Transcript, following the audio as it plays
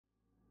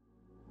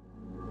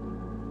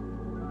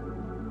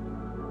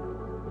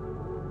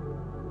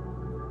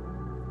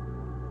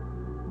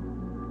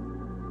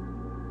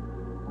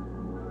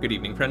Good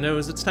evening,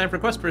 friendos. It's time for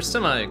Quest for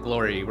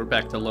Semi-Glory. We're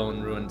back to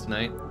Lone Ruin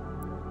tonight.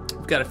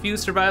 We've got a few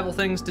survival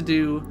things to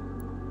do.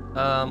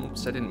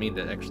 Oops, I didn't mean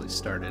to actually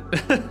start it.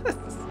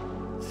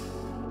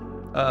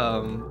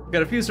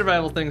 Got a few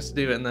survival things to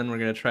do, and then we're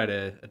gonna try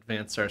to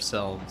advance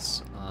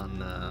ourselves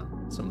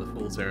on some of the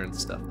Fool's Errand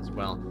stuff as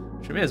well.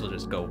 Which we may as well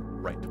just go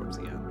right towards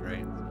the end,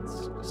 right?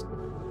 Let's just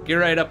get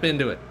right up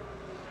into it.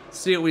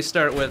 See what we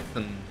start with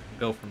and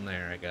go from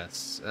there, I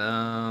guess.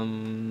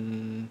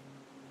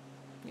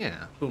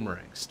 Yeah,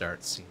 boomerang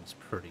start seems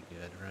pretty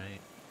good,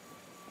 right?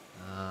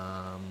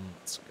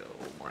 Let's go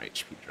more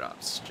HP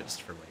drops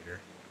just for later.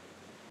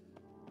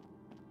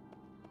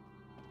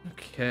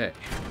 Okay.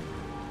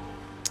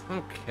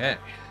 Okay.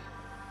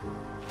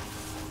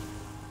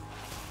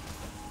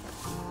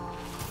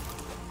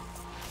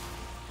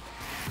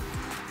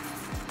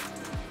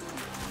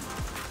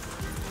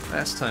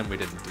 Last time we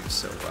didn't do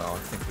so well. I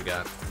think we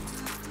got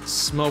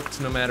smoked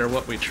no matter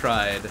what we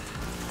tried.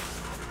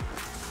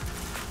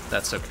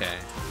 That's okay.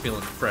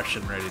 Feeling fresh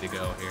and ready to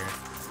go here.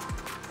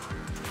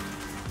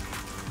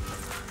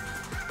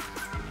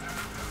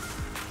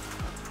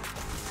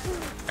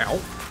 Ow!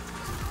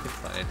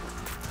 Hit by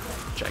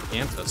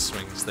Giganto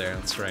swings there,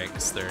 that's right,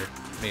 because their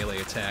melee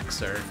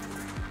attacks are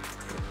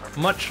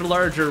much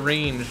larger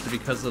ranged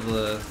because of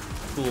the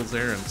Fool's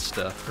Errand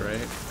stuff,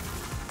 right?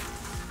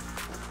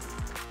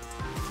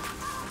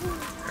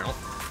 Ow.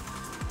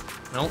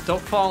 No,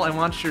 don't fall, I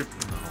want your...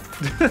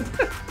 No.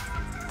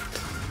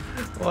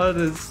 What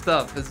is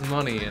stuff is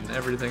money and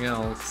everything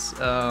else.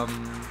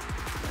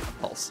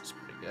 Pulse is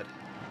pretty good.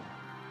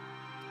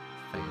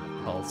 Fan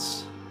of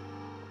Pulse.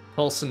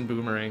 Pulse and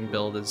Boomerang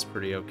build is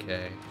pretty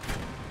okay.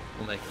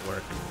 We'll make it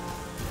work.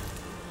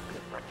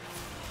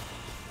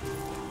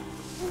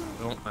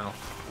 Oh, well.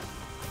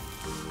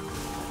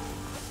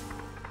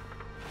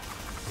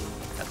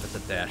 God, that the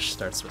dash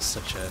starts with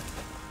such a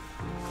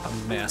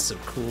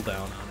massive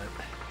cooldown on it.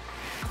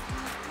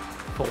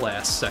 Full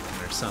ass second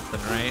or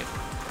something, right?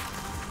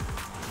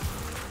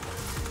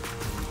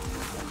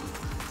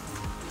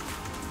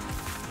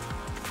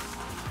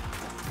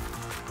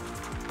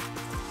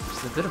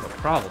 A bit of a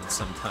problem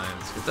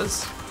sometimes. It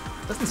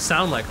doesn't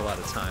sound like a lot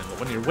of time, but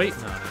when you're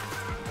waiting on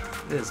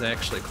it, it is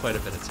actually quite a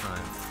bit of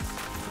time.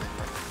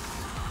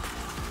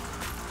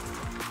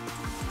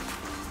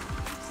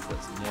 So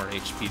those more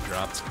HP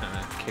drops kind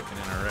of kicking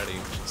in already,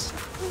 which is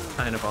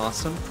kind of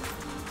awesome.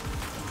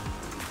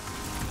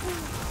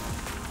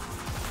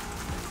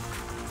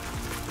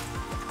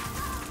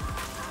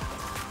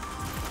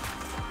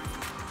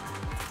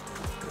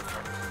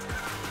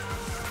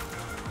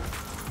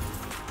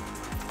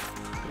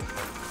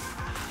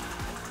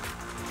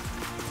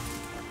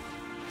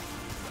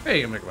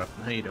 Hey, Omega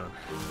Weapon, how you doing?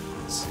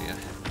 Let's see ya.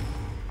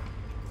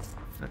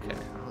 Okay,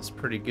 that was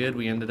pretty good.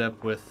 We ended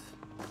up with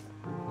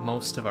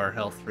most of our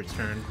health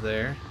returned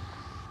there.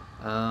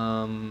 We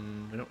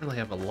don't really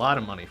have a lot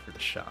of money for the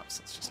shops.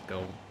 Let's just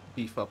go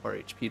beef up our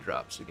HP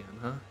drops again,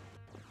 huh?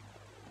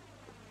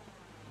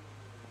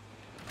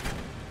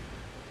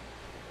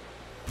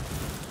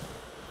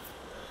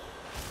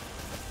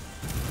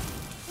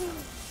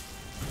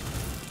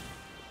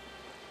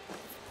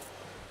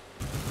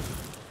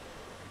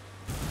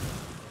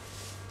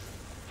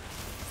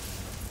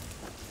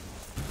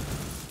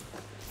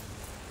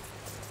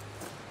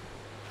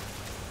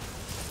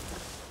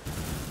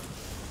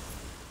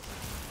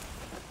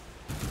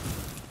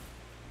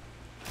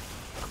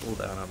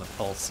 Cooldown on the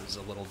pulse is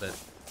a little bit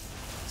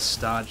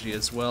stodgy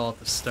as well at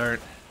the start.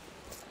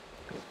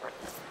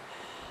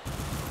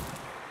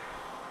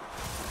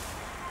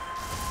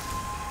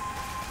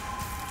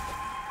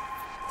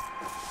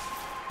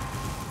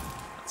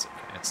 That's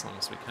okay, as long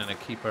as we kind of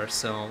keep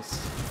ourselves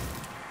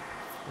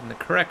in the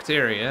correct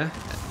area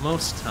at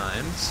most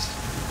times.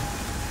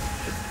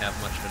 Shouldn't have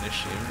much of an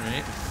issue,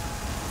 right?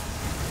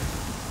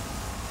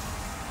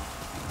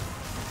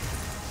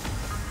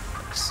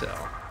 Like so.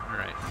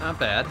 Alright, not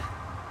bad.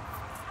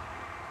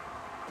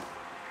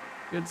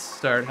 Good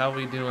start. How are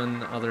we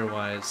doing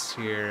otherwise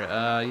here?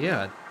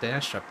 Yeah,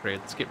 dash upgrade.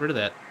 Let's get rid of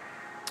that.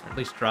 Or at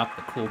least drop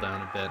the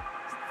cooldown a bit.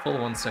 Full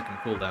 1 second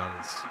cooldown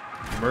is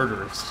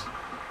murderous.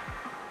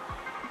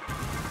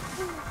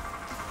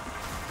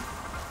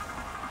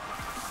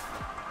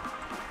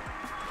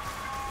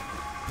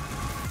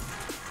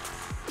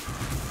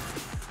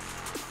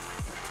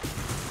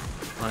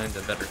 Find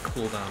a better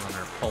cooldown on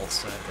our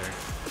pulse either.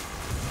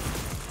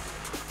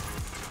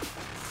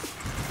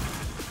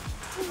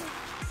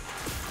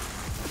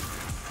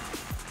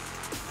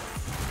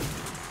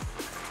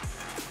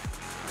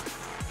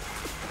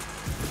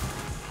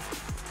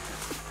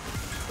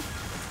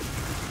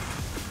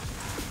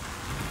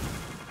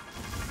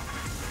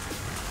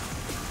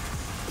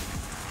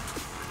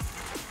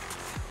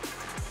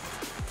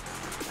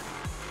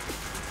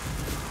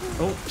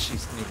 Oh,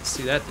 jeez, didn't even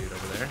see that dude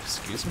over there.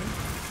 Excuse me?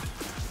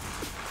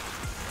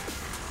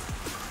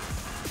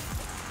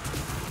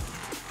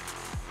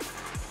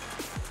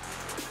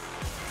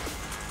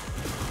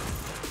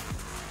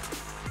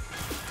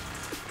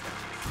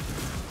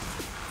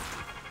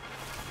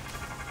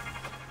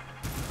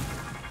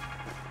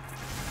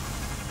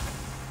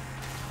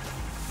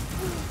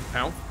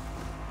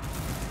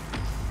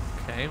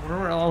 Okay, where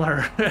were all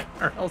our,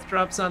 our health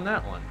drops on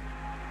that one?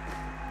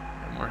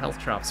 More health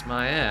drops,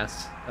 my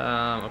ass.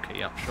 Okay,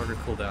 yep, shorter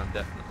cooldown,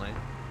 definitely.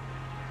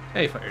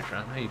 Hey,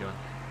 Firetron, how you doing?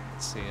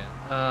 Let's see ya.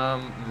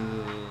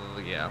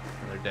 Yeah,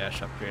 another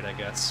dash upgrade, I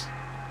guess.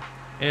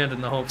 And in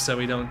the hopes that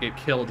we don't get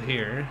killed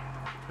here.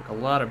 Took a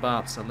lot of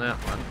bops on that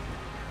one.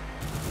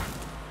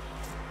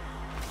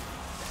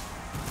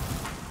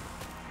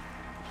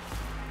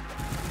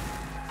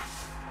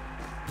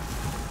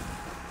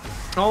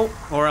 Oh,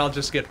 or I'll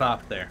just get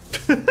bopped there.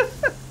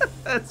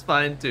 That's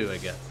fine too, I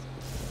guess.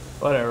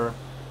 Whatever.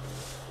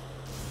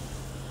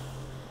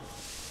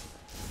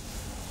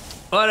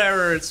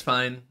 Whatever, it's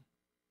fine.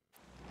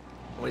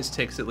 Always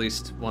takes at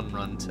least one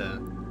run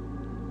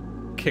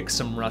to kick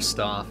some rust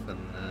off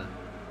and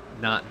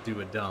not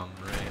do a dumb,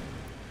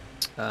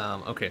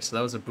 right? Okay, so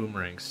that was a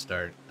boomerang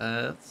start.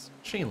 It's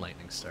chain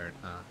lightning start,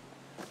 huh?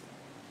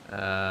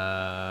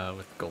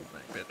 With gold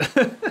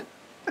magnet.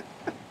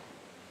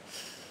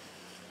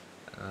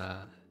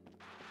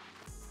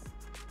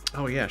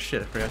 Oh yeah,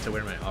 shit, I forgot to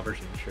wear my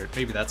aubergine shirt.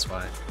 Maybe that's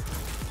why.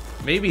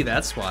 Maybe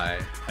that's why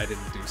I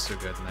didn't do so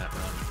good in that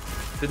run.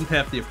 Didn't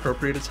have the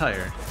appropriate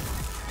attire.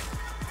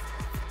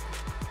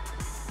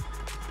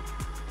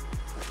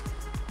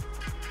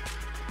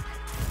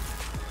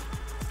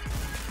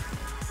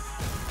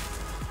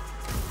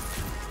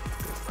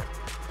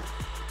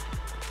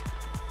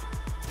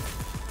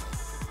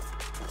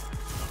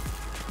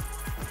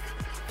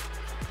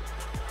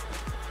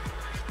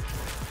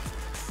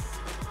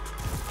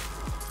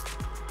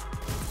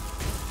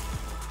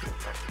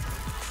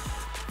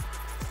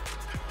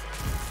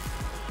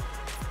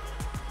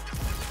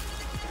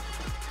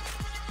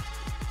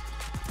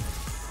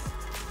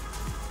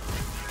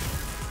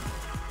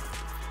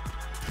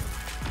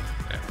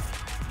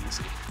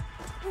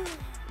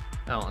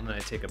 Oh, and then I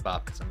take a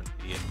bop because I'm an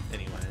idiot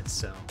anyway,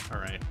 so,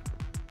 alright.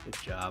 Good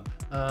job.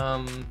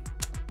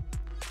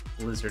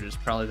 Blizzard is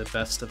probably the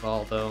best of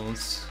all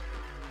those.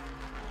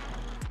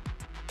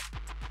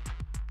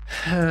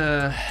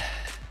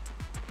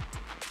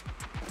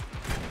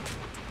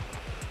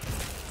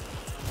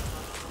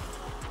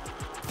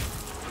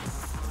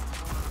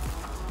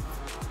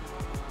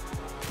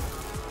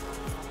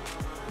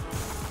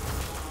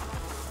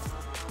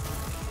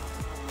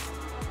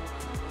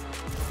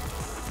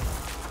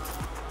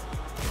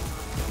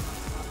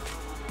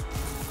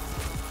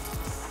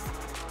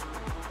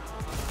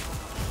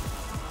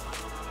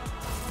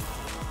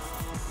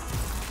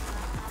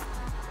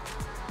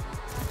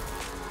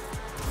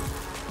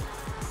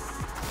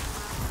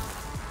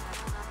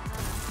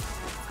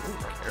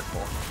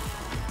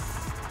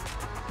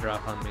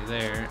 Drop on me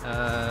there.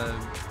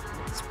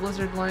 What's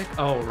Blizzard like?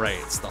 Oh, right,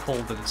 it's the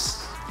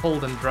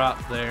hold and drop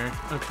there.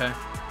 Okay.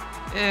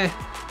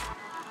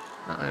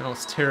 Not my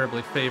most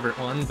terribly favorite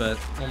one, but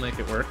we'll make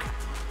it work.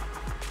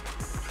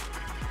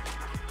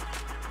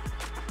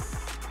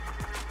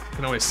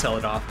 Can always sell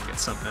it off and get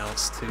something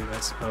else too, I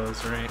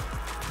suppose, right?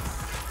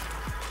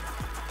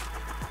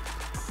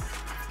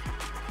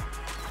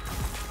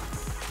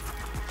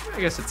 I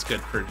guess it's good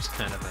for just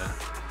kind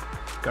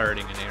of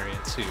guarding an area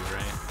too,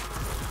 right?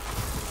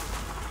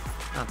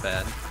 Not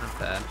bad, not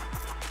bad.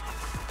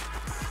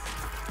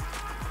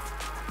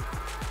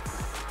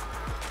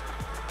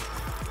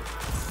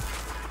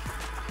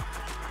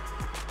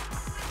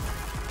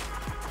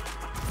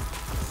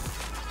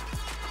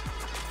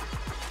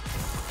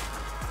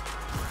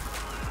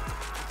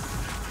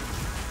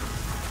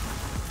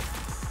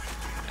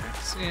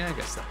 Yeah, I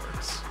guess that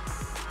works.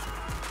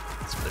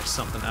 So if there's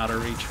something out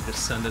of reach, we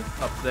just send it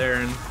up there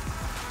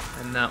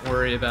and not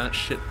worry about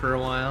shit for a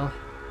while.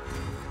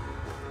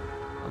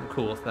 I'm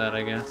cool with that,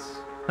 I guess.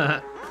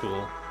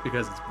 Cool,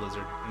 because it's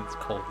Blizzard and it's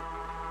cold.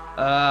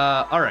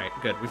 Alright,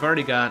 good. We've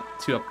already got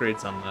 2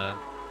 upgrades on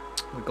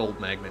the gold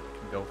magnet. We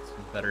can go with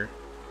some better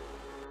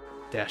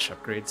dash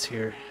upgrades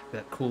here.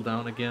 That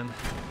cooldown again.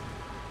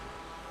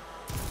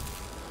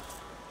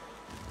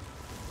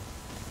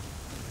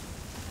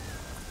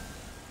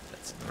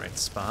 That's in the right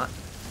spot.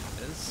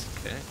 It is.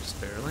 Okay, just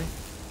barely.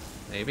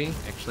 Maybe.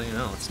 Actually,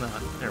 no, it's not.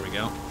 There we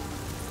go.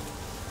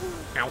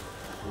 Ow.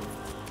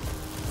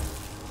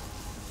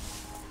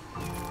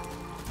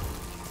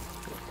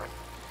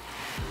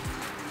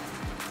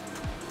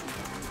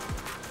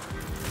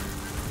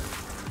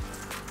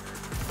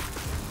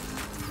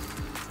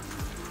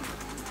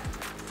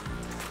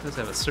 It does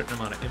have a certain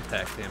amount of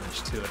impact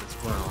damage to it as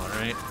well,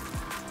 alright?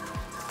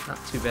 Not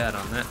too bad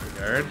on that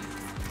regard.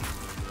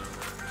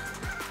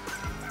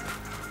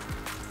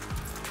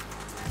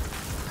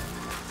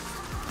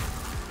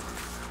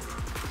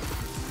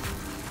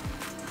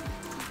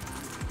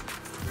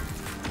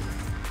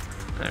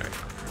 There we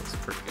go, that's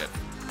pretty good.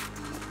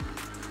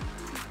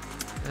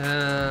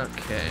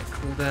 Okay,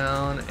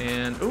 cooldown,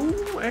 and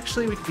ooh,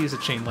 actually we could use a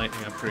chain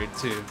lightning upgrade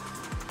too.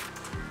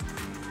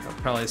 That'll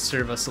probably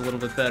serve us a little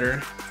bit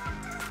better.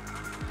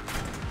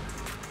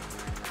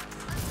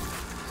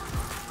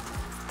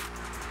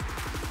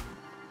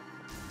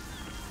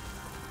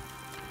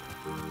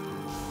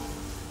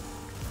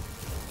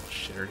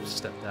 Shit, I just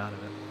stepped out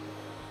of it.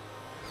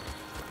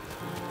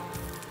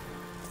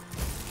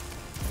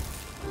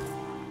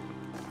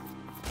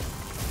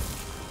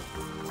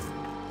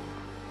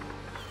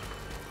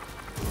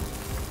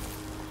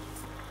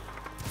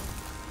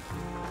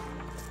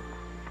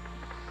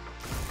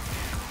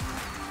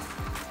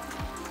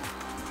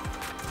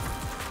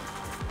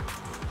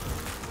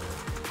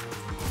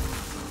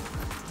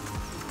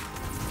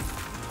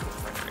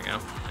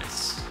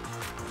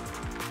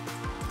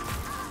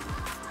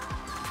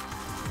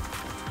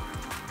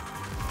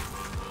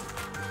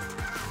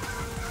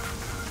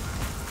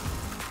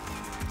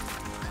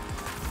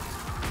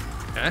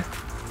 Okay.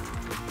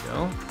 Good to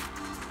go.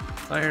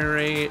 Fire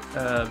rate,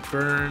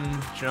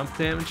 burn, jump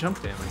damage,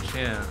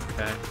 yeah,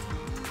 okay.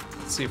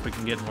 Let's see if we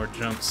can get more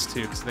jumps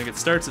too, because I think it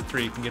starts at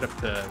 3, you can get up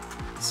to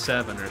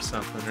 7 or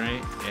something,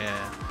 right?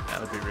 Yeah, that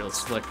would be real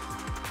slick.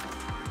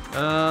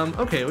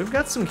 Okay, we've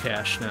got some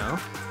cash now.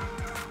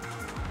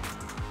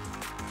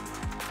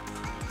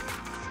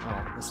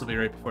 Oh, this will be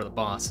right before the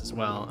boss as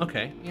well.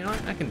 Okay, you know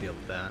what? I can deal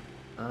with that.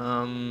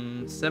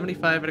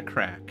 75 at a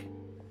crack.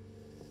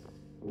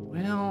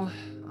 Well,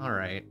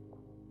 alright.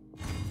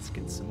 Let's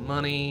get some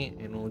money,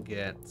 and we'll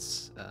get,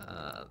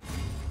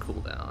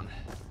 cooldown.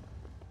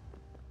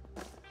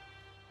 Thought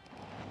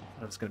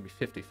it was gonna be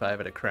 55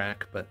 at a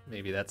crack, but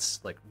maybe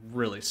that's, like,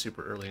 really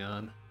super early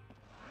on.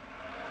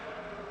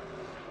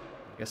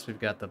 I guess we've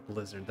got the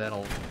blizzard.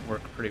 That'll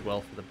work pretty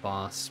well for the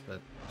boss,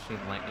 but chain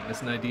lightning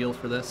isn't ideal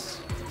for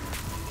this.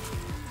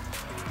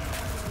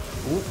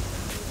 Ooh.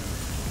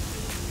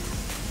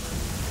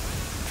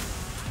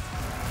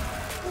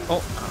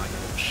 Oh, you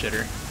little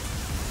shitter.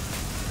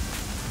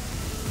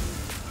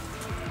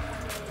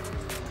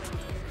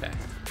 Okay,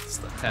 it's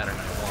the pattern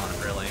I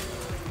want, really.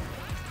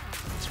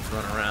 Just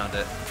run around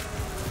it.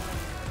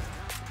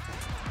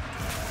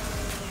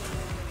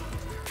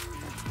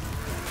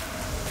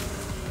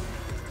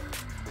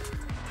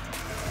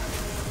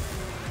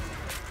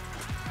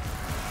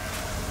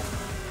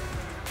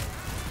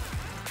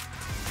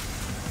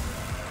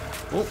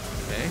 Oh,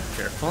 okay,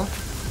 careful.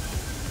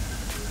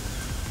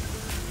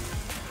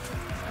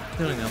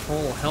 Doing a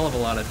whole hell of a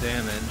lot of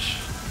damage.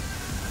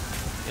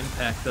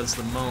 Impact does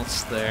the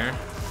most there.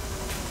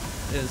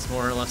 It is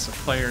more or less a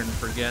fire and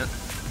forget.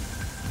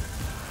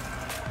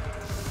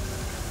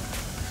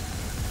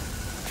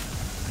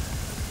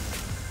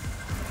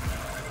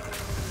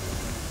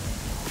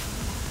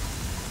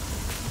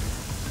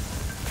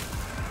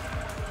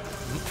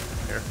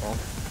 Careful.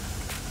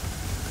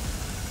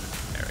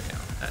 There we go.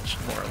 That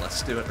should more or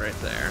less do it right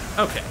there.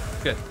 Okay,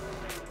 good.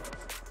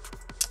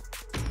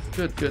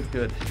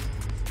 Good.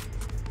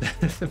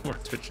 More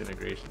Twitch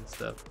integration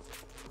stuff.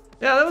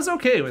 Yeah, that was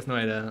okay with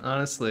Noida,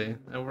 honestly.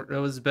 It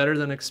was better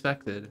than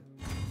expected.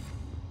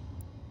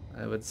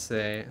 I would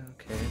say,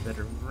 okay,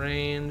 better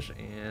range,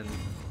 and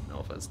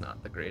Nova's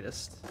not the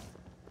greatest.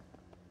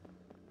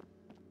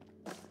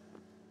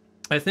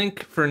 I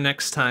think for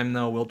next time,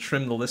 though, we'll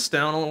trim the list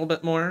down a little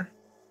bit more.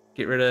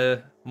 Get rid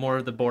of more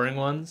of the boring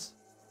ones.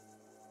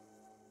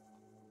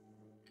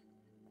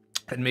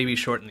 And maybe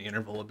shorten the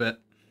interval a bit.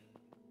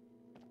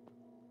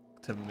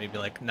 To maybe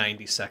like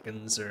 90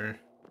 seconds or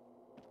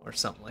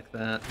something like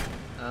that.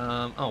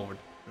 Oh, we're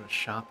gonna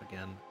shop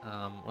again.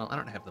 Well, I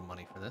don't have the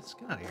money for this.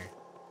 Get out of here.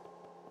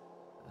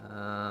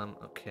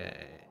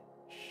 Okay.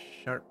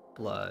 Sharp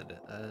Blood.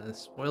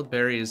 Spoiled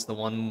Berry is the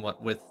one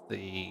with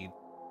the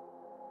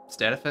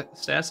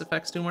status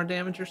effects do more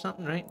damage or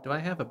something, right? Do I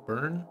have a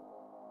burn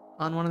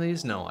on one of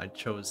these? No, I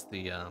chose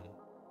the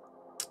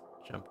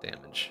jump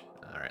damage.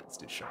 Alright, let's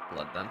do Sharp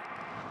Blood then.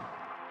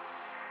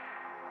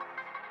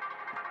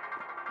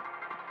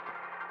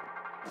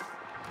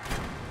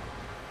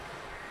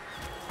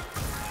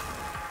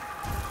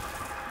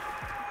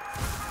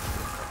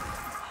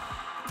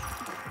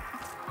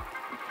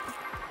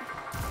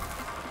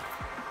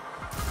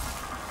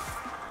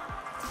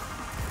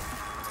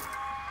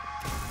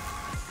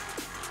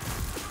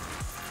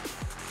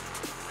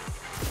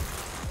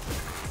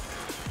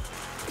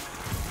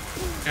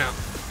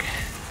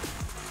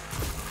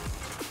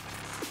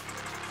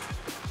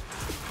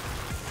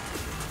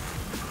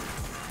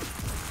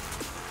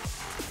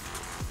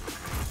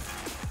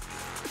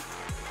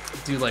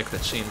 I do like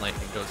that chain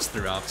lightning goes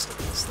through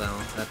obstacles, though.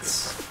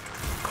 That's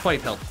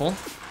quite helpful.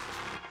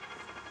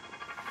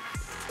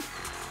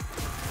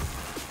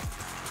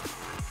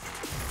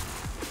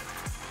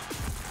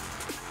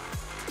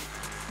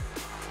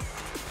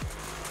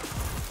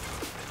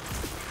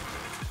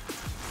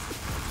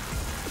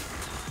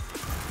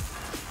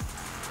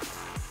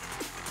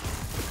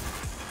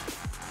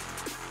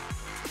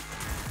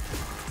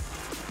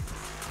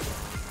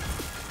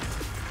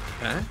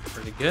 Okay,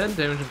 pretty good.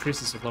 Damage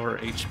increases with lower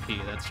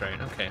HP, that's right.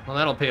 Okay, well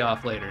that'll pay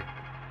off later.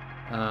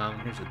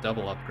 Here's a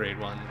double upgrade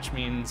one, which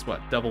means,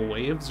 what, double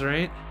waves,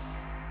 right?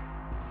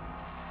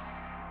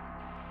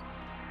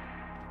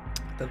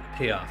 The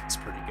payoff is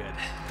pretty good.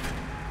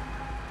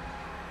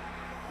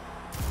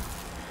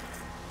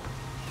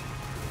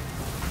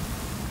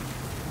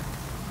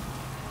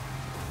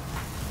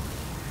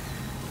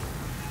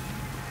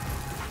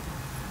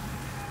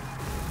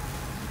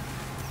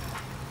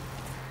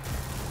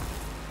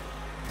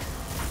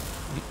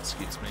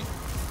 Excuse me.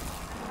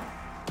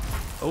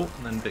 Oh,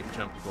 and then big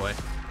jumpy boy.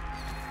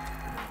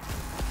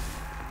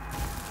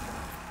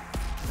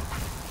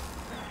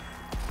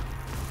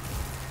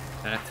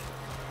 Okay.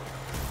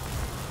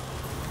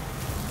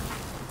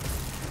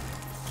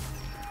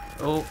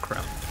 Oh,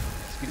 crap.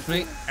 Excuse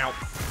me. Ow.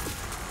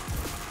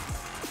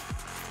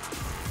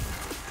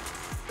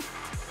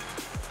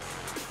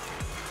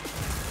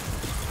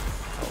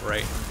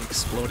 Alright, the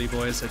explodey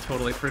boys I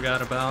totally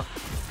forgot about.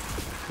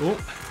 Oh.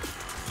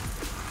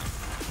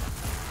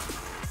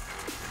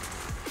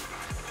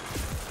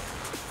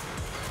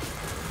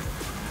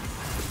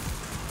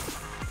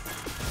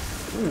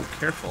 Ooh,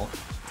 careful.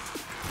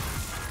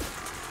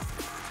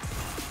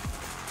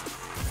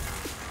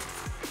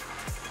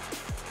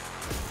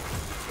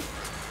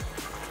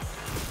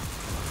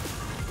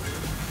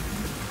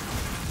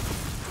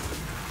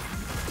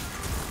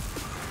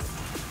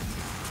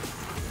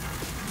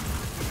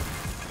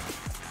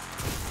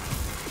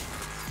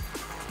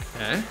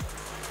 Okay.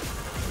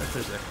 If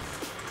there's a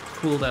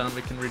cooldown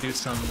we can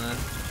reduce on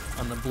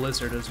the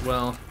blizzard as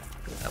well,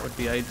 that would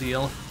be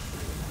ideal.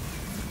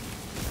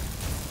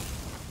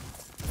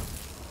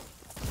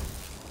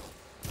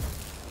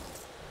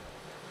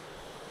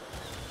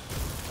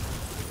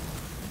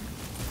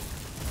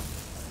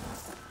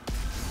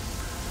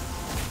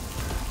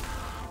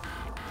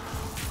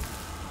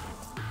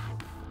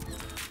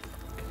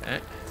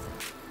 Okay.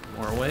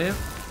 More wave.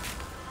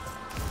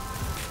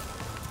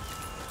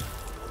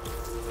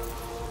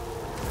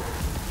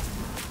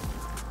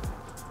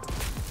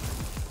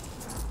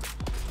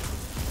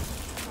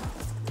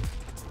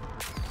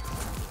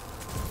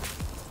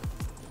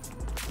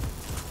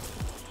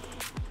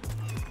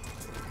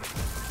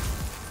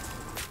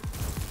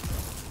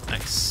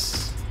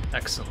 Nice.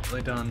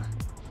 Excellently done.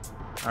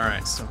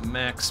 Alright, so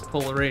max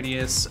pull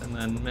radius and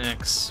then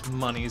max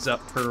monies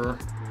up per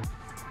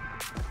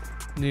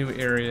new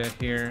area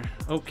here.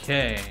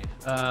 Okay.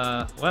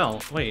 Well,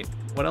 wait.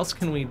 What else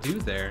can we do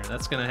there?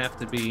 That's gonna have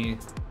to be...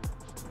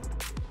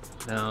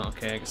 No,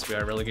 okay, I guess we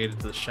are relegated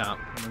to the shop.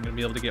 I'm gonna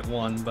be able to get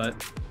one, but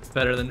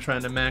better than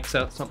trying to max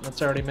out something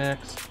that's already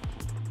maxed.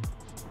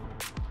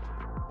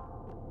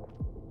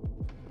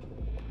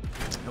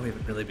 We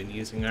haven't really been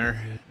using our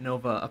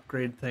Nova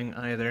upgrade thing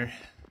either.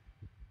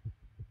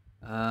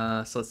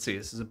 So let's see,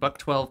 this is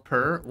 $1.12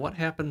 per. What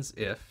happens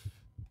if...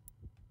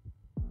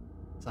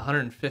 It's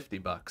 150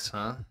 bucks,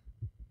 huh?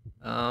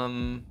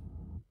 You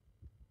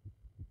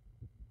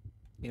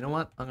know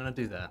what? I'm gonna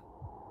do that.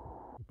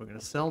 We're gonna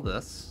sell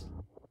this.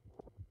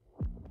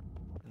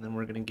 And then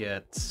we're gonna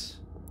get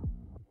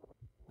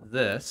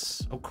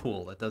this. Oh,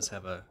 cool. That does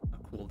have a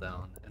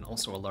cooldown and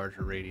also a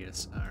larger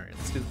radius. Alright,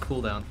 let's do the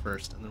cooldown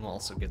first, and then we'll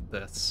also get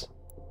this.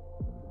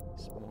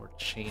 Some more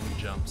chain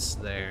jumps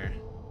there.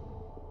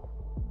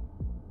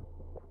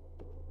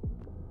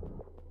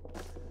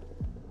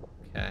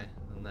 Okay,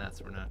 and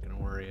that's we're not going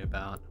to worry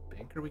about.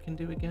 Banker we can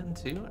do again,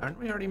 too? Aren't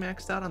we already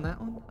maxed out on that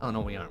one? Oh,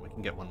 no, we aren't. We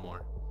can get one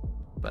more.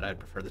 But I'd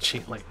prefer the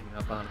chain lightning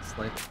up,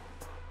 honestly.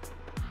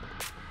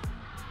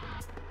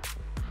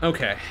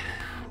 Okay.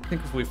 I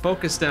think if we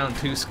focus down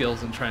 2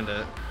 skills and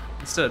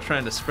instead of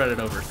trying to spread it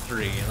over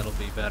 3, that'll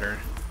be better.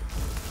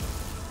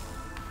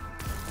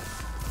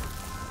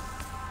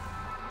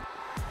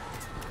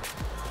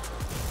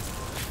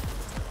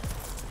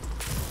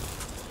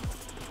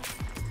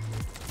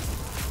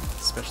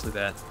 Especially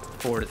that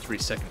 4 to 3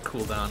 second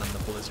cooldown on the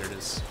blizzard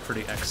is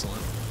pretty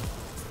excellent.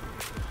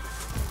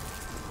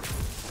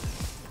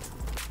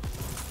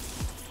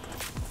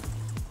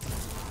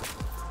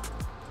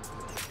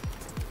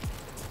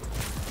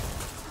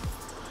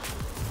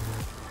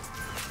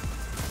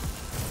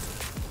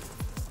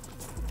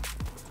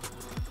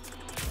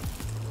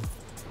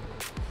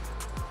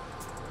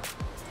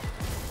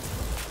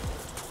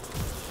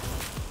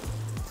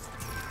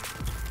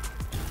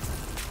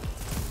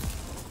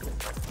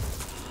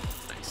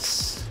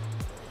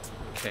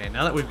 Okay,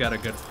 now that we've got a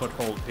good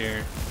foothold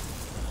here.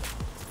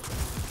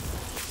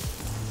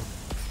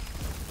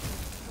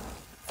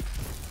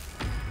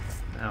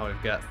 Now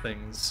we've got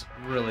things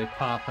really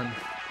popping.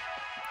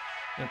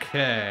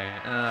 Okay,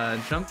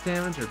 jump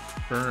damage or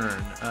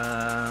burn?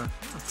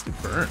 Let's do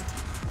burn.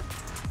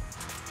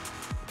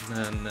 And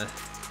then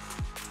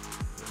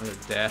another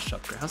dash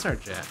upgrade. How's our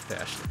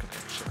dash looking,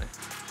 actually?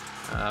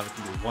 We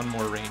can do one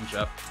more range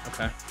up.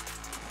 Okay.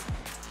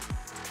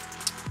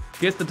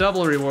 Get the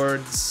double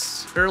rewards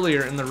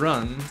earlier in the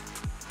run.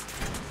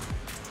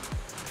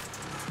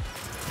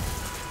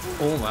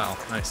 Oh, wow.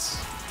 Nice.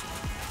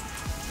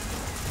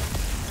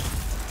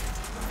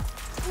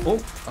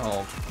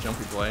 Oh,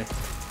 jumpy boy.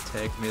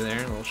 Tagged me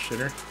there, little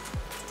shitter.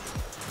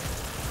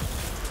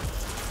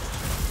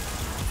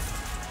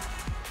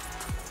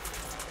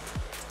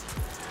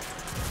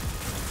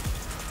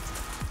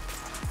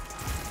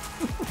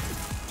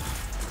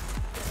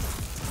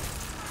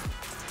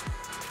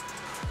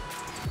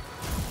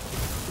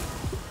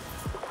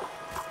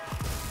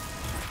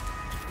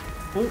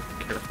 Oh,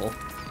 careful.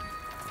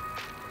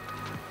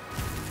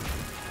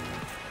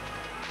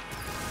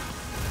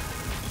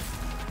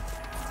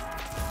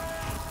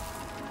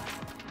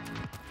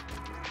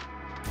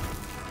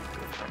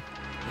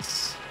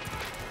 Nice.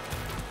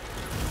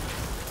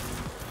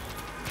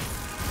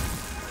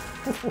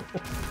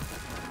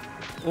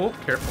 Oh,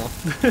 careful.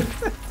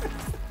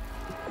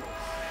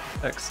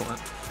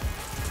 Excellent.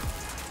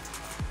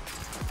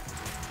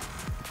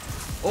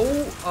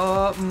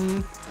 Oh,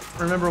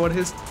 remember what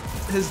his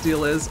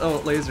deal is. Oh,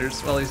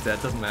 lasers. Well, he's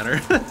dead. Doesn't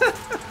matter.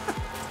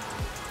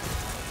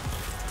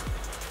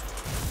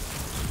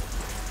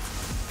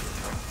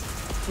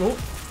 Oh.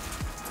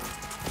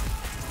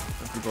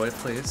 Lucky boy,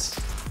 please.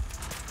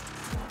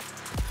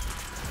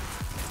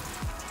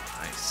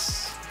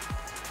 Nice.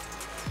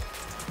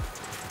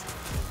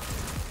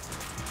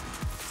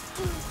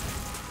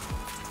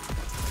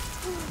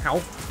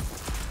 Ow.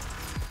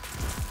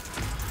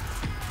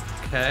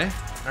 Okay.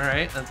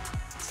 Alright.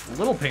 That's a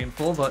little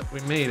painful, but we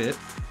made it.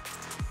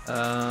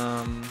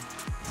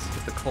 Let's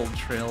get the cold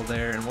trail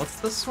there. And what's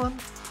this one?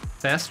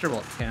 Faster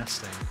while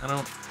casting.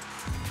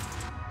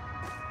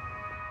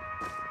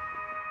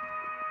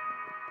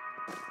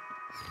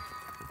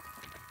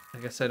 I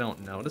guess I don't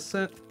notice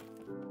it.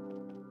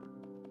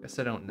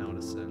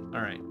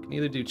 Alright, can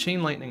either do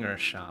chain lightning or a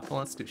shop. Well,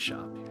 let's do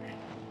shop here.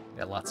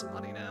 Got lots of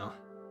money now.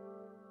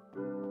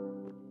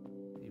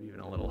 Maybe even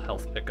a little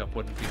health pickup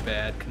wouldn't be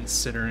bad,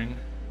 considering.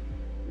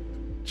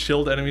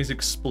 Chilled enemies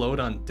explode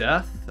on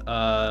death?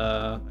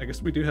 I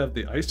guess we do have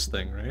the ice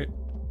thing, right?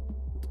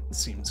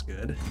 Seems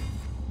good.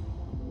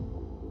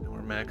 And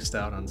we're maxed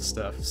out on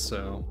stuff,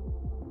 so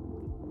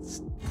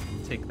let's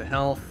take the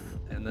health,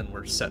 and then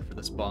we're set for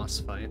this boss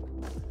fight.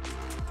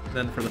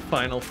 Then for the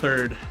final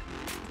third,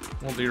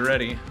 we'll be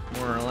ready,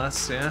 more or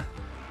less, yeah?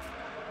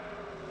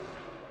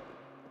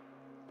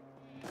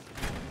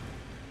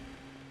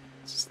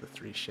 This is the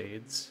 3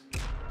 shades.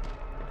 Look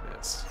at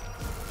this.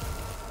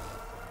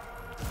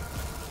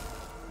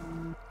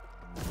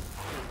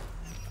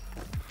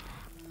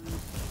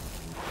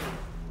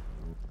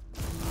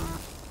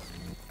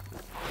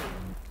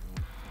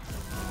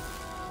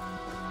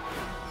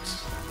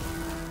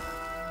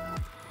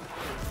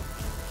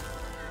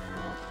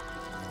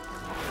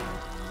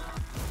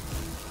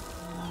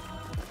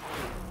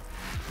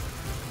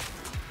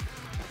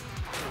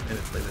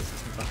 Admittedly, this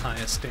isn't the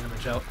highest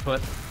damage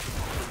output.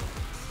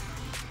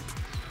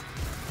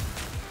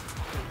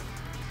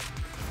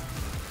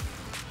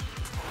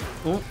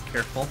 Oh,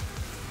 careful.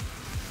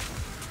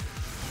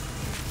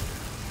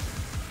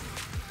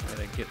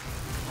 Gotta get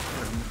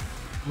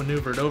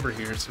maneuvered over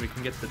here so we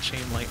can get the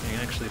chain lightning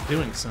actually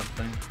doing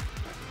something.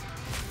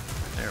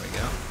 There we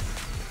go.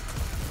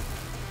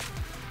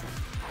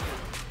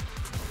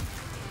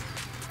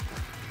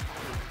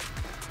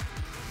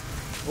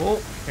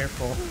 Oh,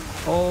 careful.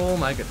 Oh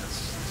my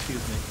goodness.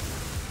 Excuse me.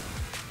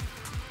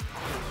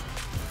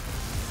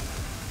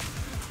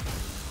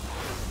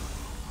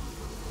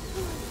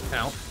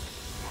 Ow.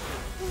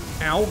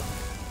 Ow.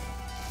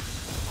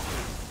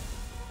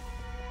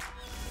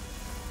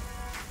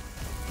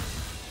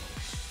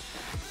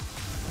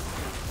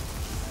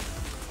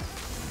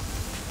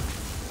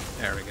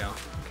 There we go.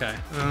 Okay.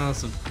 Oh,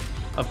 this is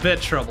a bit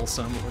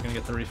troublesome, but we're gonna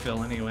get the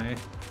refill anyway.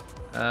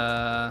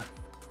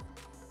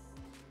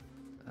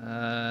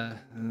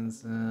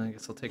 I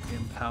guess I'll take the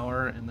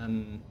Empower, and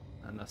then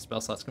enough spell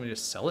slots. Can we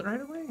just sell it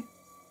right away?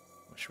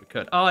 Wish we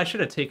could. Oh, I should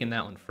have taken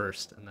that one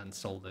first and then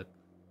sold it.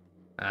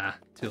 Ah,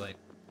 too late.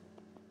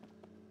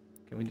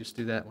 Can we just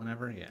do that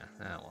whenever? Yeah.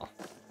 Ah, well.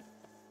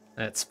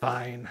 That's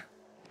fine.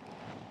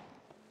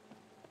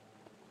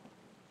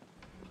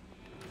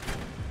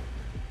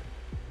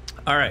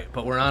 Alright,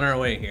 but we're on our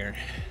way here.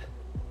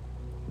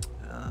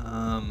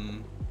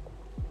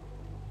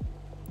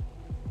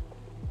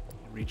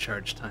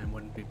 Recharge time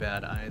wouldn't be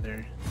bad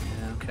either.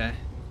 Yeah, okay.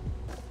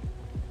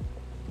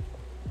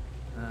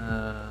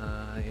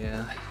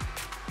 Yeah.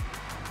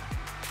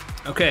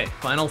 Okay,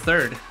 final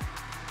third.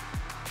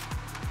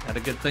 Got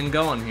a good thing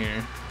going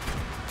here.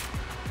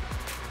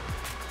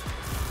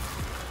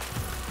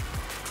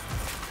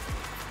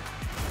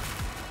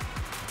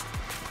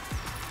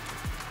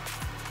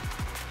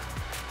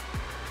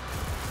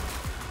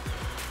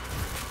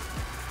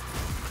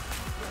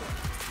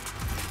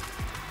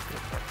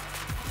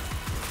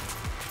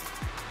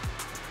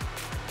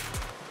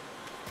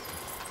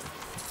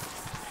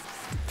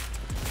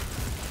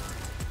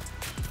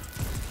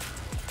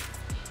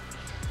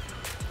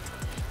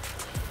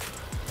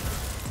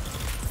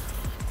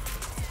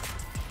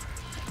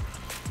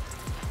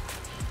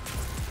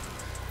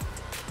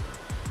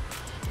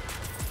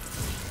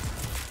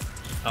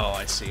 Oh,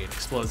 I see. It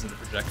explodes into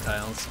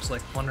projectiles. I was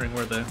like wondering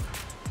where the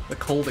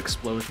cold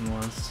explosion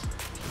was.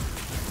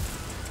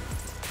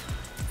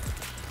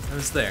 It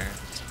was there.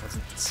 It just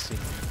wasn't seen.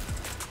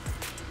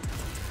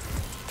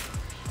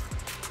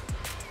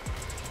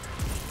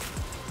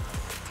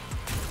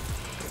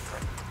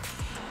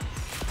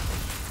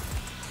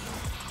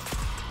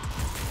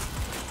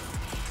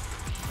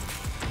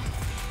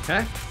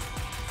 Okay.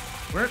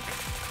 Work.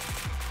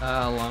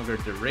 Longer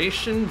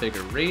duration,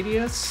 bigger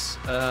radius.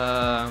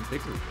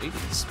 Bigger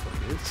radius,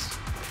 please.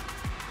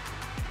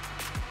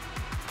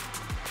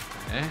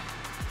 Okay.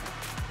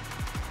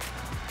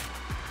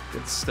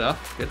 Good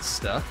stuff, good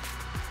stuff.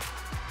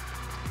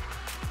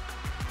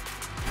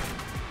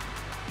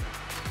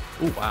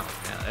 Oh wow,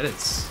 yeah, that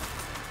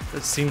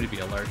does seem to be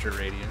a larger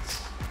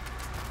radius.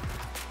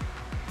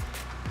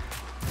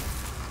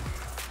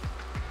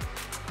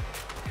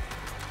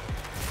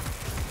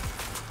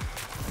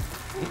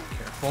 Ooh,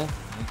 careful.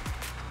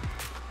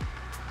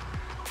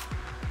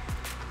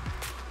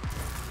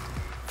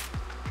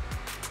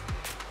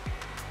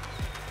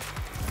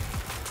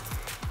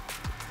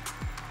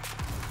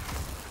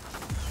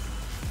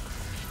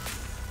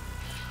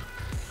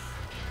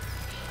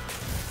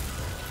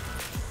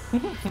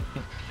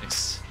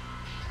 Nice.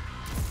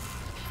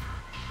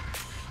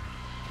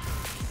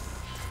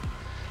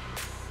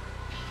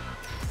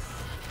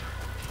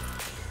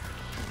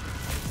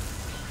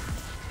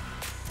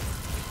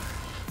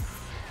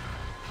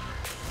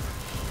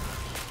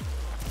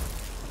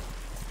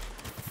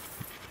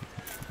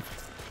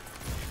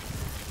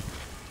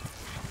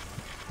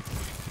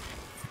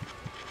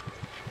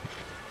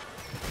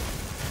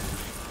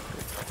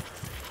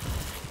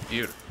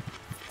 Beautiful.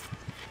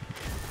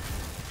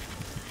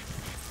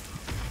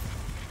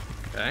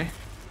 Okay.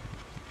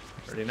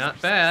 Pretty not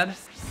bad.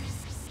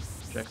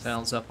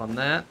 Projectiles up on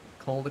that.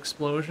 Cold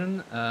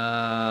explosion.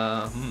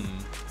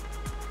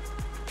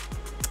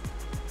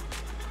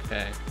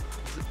 Okay.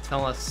 Does it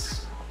tell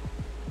us?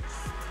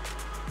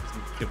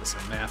 Doesn't give us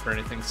a map or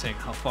anything saying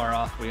how far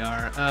off we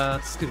are.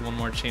 Let's do one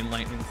more chain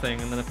lightning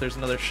thing, and then if there's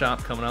another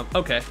shop coming up.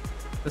 Okay.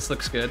 This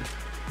looks good.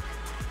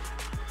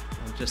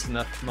 Just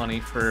enough money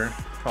for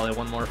probably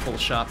one more full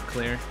shop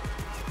clear.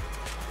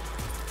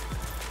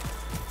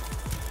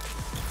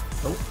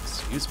 Oh,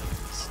 excuse me.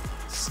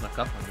 Snuck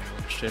up on me,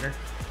 little shitter.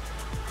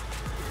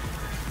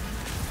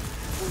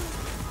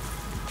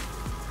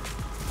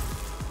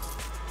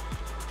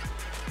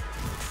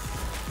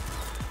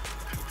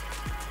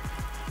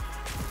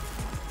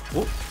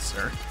 Whoop,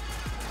 sir.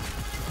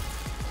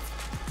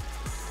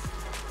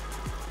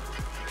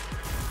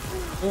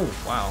 Oh,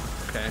 wow.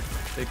 Okay.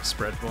 Big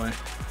spread boy.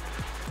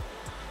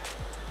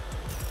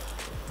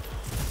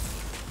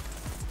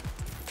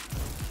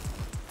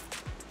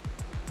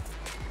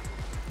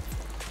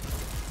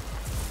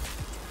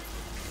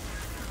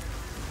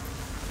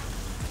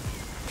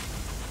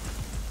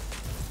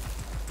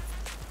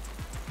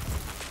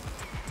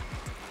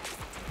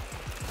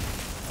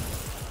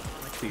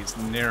 These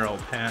narrow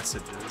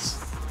passages.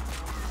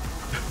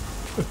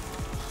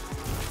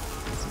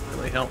 Doesn't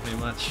really help me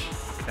much.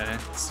 Okay,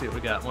 let's see what we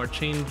got. More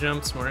chain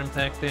jumps, more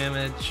impact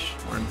damage.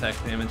 More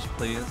impact damage,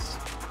 please.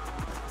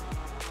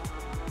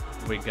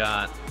 We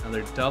got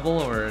another double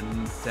or a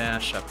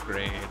dash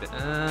upgrade.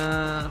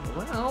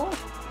 Well,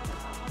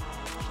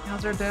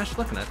 how's our dash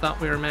looking? I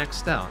thought we were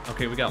maxed out.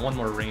 Okay, we got one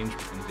more range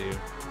we can do.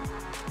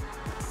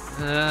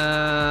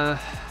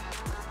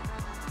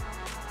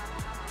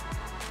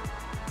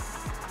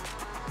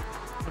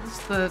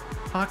 The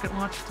pocket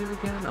watch do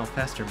again? Oh,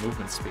 faster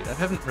movement speed. I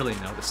haven't really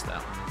noticed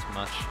that one as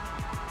much.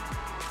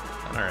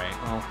 Alright,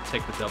 I'll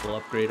take the double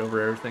upgrade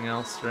over everything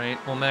else, right?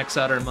 We'll max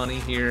out our money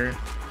here.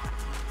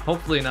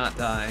 Hopefully not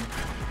die.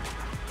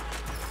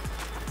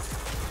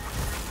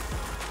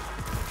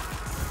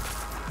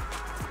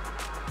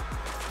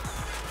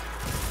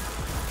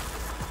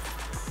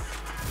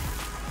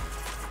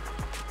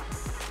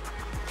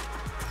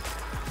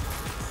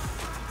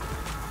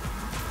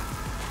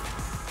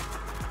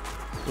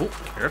 Oh,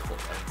 careful,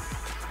 buddy.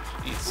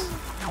 Jeez.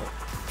 Ow.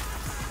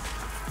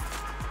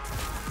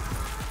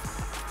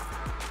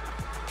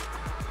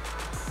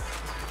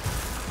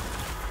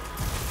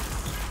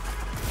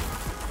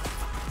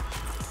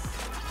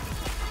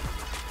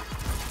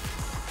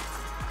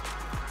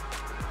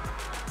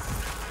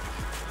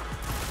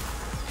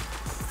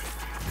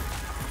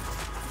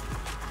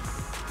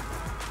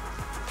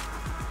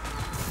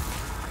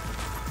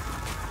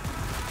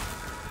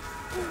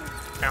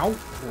 Ow.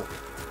 Oh,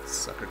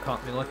 sucker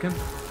caught me looking.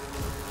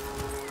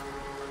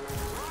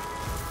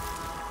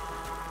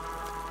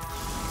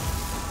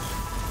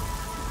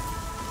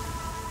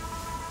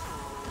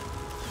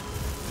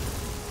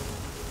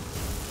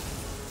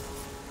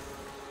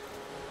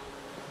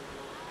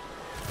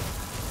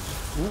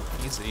 Ooh,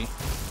 easy.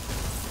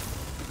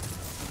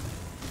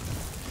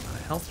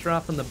 Health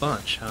drop in the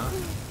bunch, huh?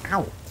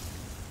 Ow!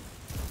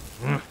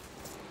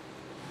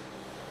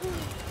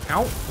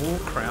 Ow! Oh,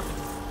 crap.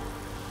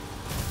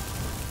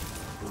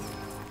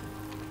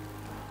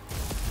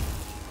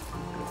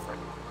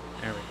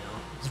 There we go.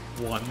 It's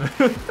one.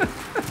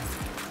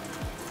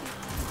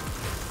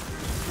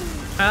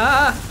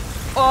 Ah!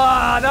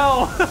 Oh,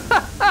 no!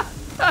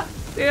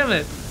 Damn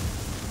it!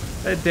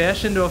 Did I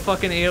dash into a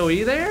fucking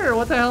AoE there, or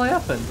what the hell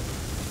happened?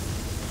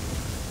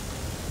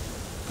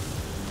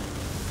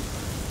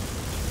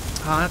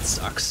 Oh, that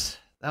sucks.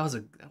 That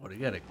would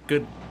have got a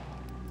good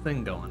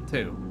thing going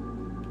too.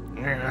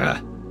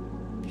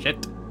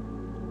 Shit.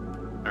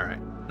 All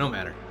right, no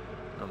matter.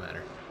 No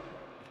matter.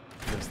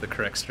 It was the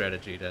correct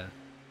strategy to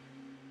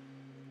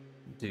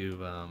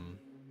do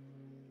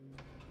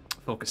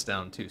focus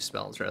down 2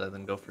 spells rather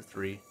than go for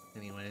 3.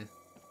 Anyway.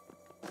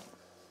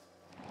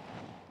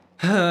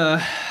 All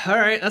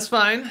right, that's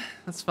fine.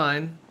 That's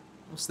fine.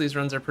 Most of these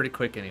runs are pretty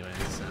quick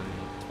anyways,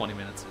 and 20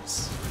 minutes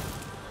is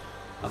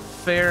a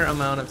fair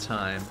amount of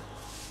time.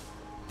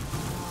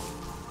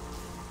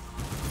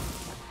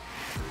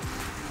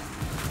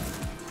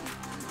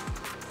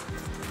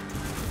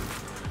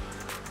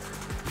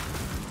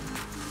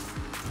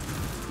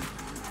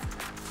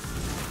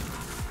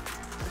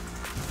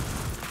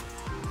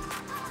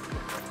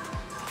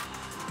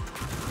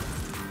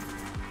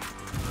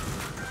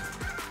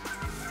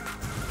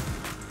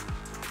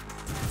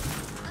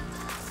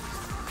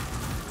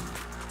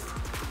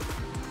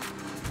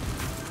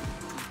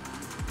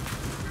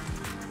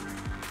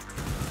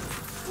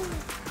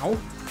 Ow.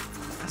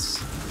 Yes.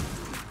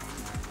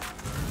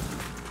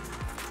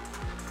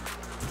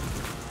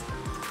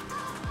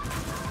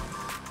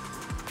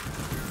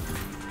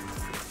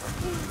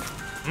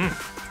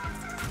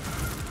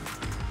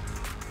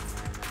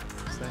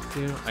 What's that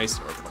do? Ice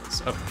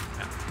orbitals. Okay,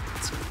 yeah,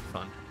 that's gonna be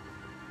fun.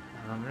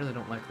 I really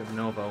don't like the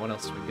Nova. What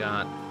else we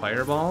got?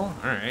 Fireball?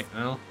 Alright,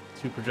 well,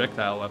 2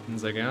 projectile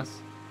weapons, I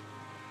guess.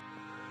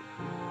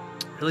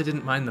 Really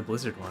didn't mind the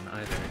blizzard one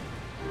either.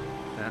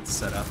 That's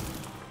set up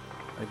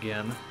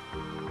again.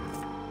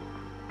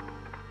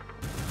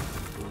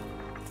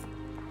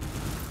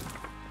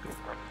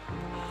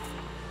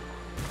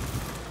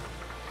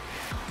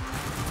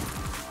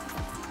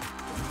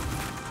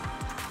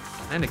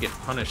 Kinda get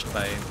punished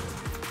by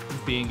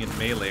being in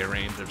melee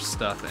range of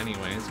stuff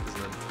anyways, because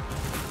of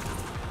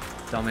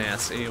the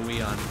dumbass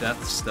AoE on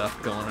death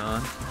stuff going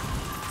on.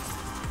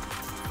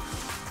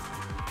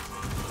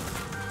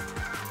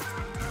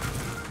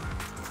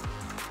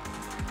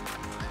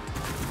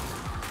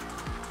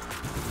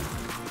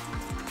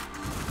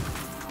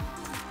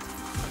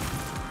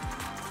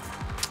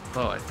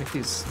 Oh, I think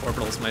these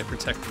orbitals might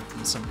protect me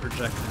from some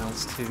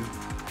projectiles too.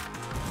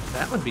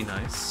 That would be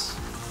nice.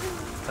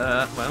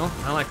 Well,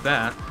 I like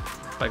that.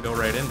 If I go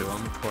right into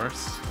them, of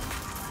course.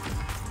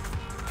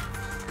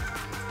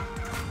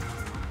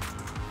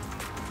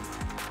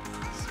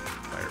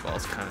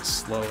 Fireball's kind of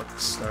slow at the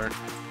start.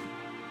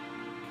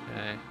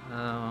 Okay.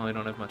 Oh, I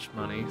don't have much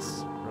money.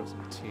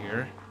 Frozen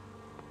Tear.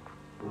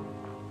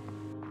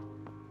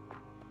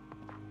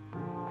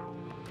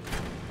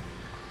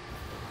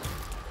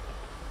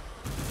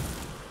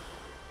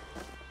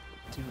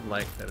 I do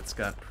like that it's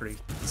got pretty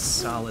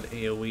solid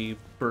AoE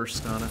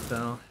burst on it,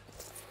 though.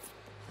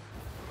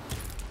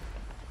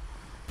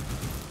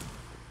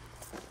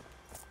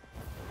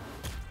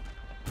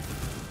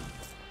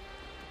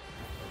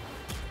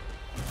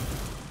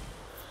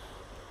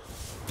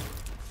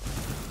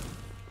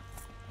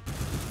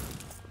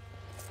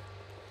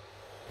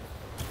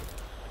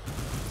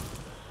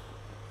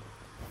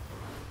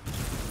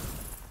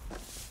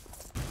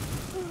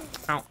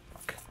 Ow.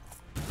 Fuck.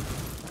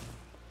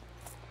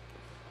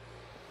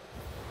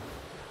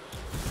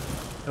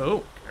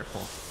 Oh,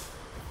 careful.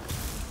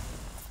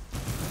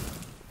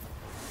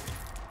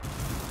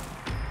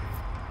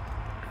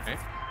 Alright.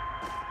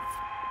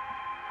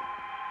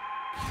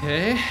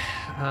 Okay.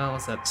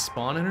 What's that?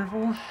 Spawn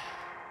interval?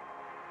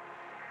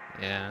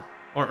 Yeah.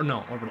 Or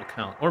no, orbital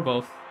count. Or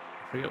both.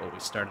 I forget what we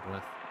started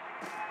with.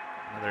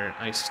 Another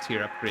ice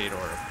tier upgrade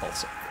or a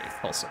pulse upgrade.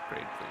 Pulse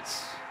upgrade,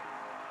 please.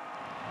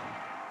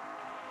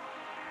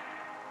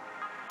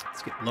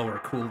 Let's get lower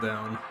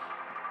cooldown.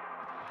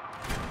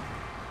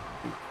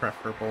 Be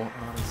preferable,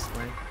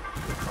 honestly.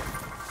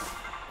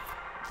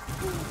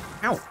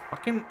 Ow!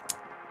 Fucking. Ooh,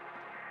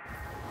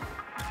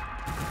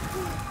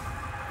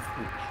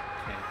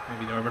 okay,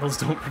 maybe the orbitals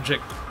don't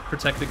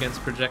protect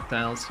against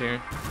projectiles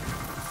here.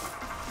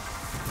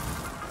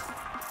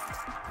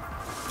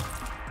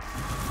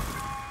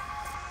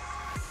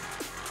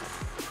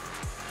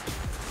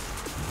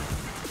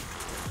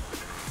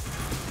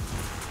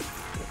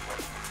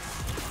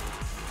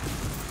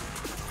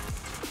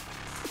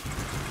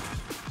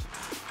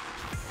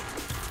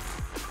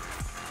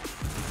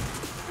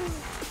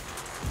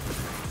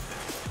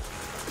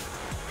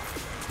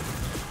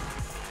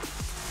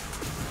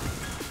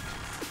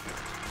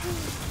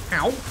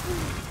 Ow! Okay,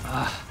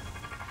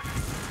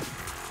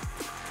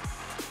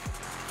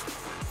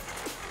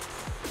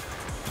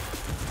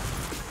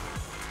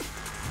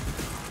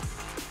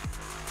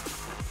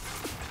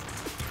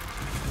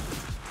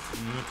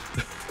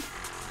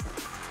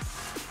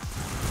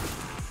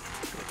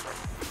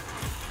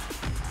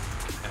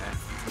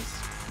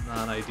 that's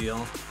not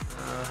ideal.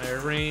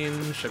 Higher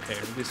range. Okay,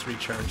 reduce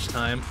recharge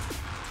time.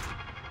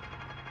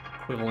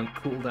 Equivalent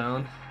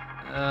cooldown.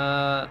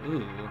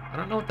 Ooh, I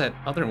don't know what that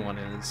other one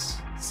is.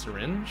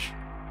 Syringe?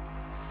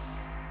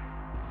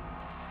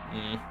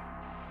 We're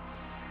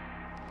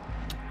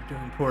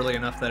doing poorly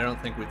enough that I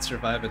don't think we'd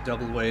survive a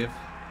double wave.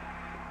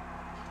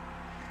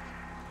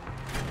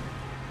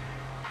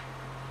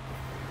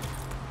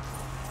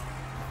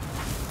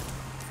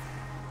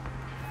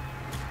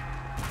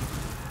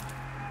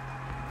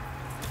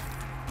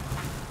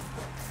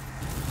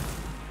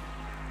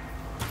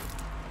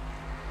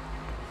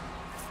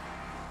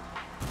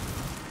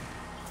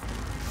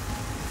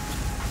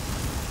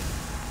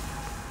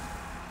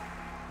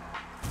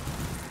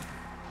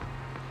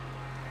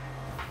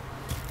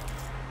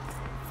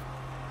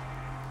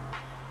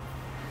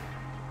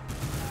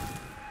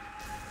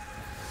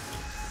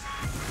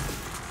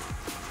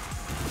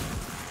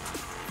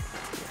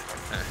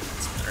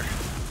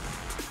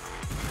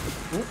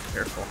 Oh,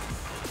 careful.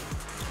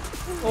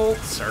 Oh,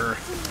 sir.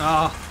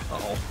 Ah,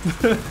 uh-oh.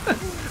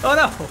 Oh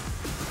no!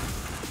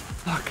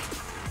 Fuck.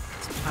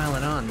 Let's pile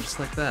it on just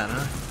like that,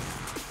 huh?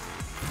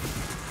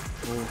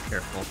 Oh,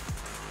 careful.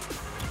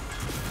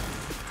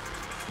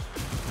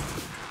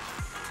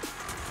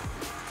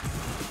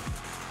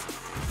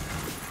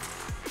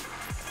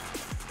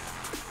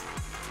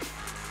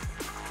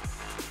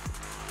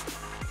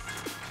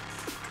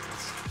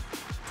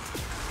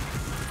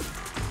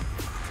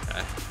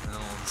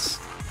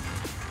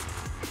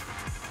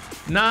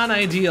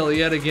 Non-ideal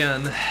yet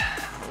again.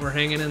 We're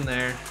hanging in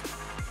there.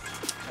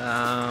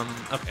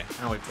 Okay,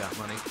 now we've got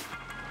money.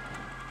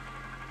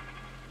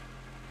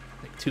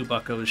 Like 2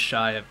 buckos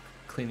shy of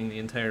cleaning the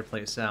entire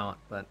place out,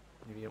 but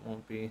maybe it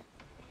won't be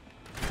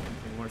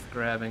anything anything worth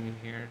grabbing in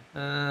here.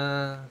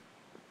 I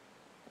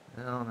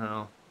don't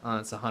know. Oh,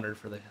 it's 100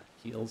 for the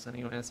heals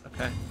anyways.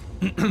 Okay.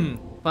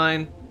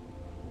 Fine.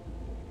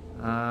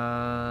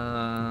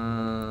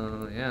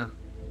 Yeah.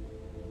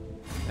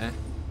 Okay.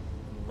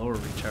 Lower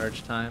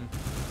recharge time.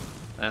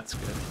 That's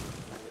good.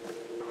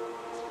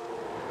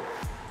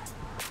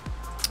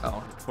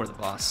 Oh, for the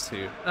boss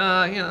too.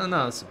 Yeah,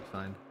 no, this will be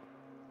fine.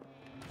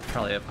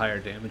 Probably have higher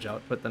damage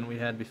output than we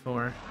had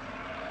before.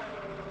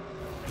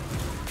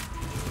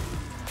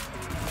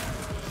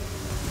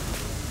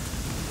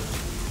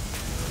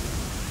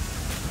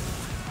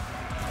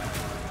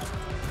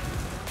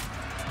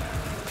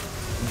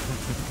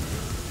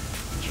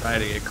 Try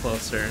to get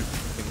closer.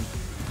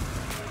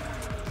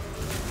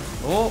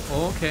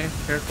 Oh, okay.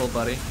 Careful,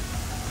 buddy.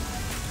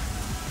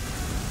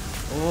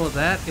 Oh,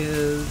 that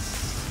is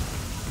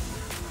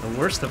the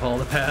worst of all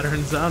the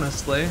patterns,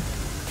 honestly.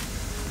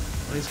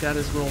 Oh, he's got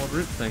his little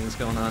root things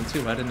going on,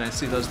 too. Why didn't I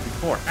see those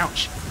before?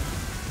 Ouch!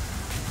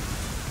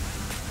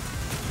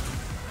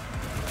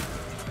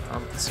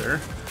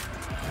 Sir.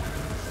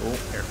 Oh,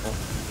 careful.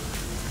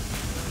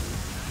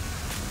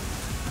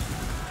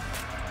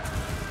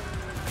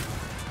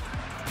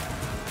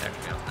 There we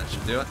go. That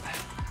should do it.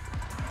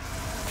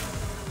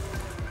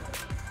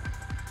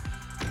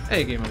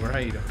 Hey, Game Over. How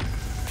you doing?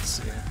 Let's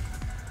see.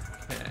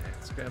 Okay,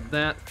 let's grab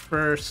that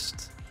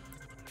first.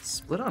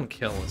 Split on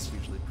kill is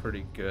usually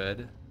pretty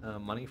good.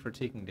 Money for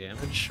taking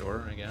damage,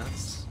 sure, I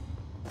guess.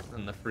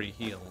 And the free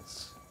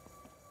heals.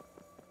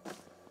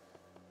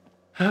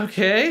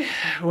 Okay,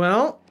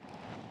 well,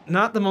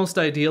 not the most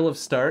ideal of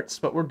starts,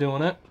 but we're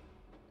doing it.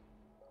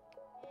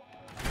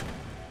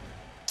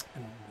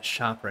 And the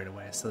shop right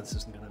away, so this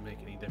isn't gonna make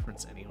any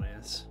difference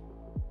anyways.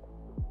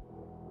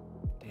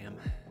 Damn.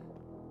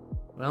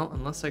 Well,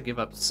 unless I give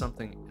up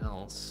something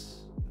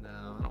else.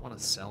 No, I don't want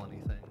to sell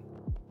anything.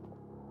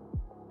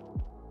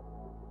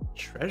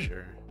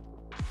 Treasure?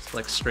 It's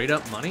like straight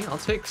up money? I'll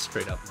take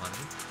straight up money.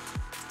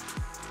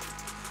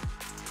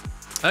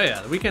 Oh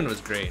yeah, the weekend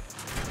was great.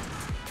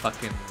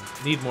 Fucking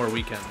need more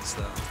weekends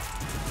though.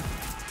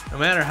 No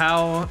matter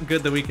how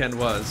good the weekend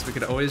was, we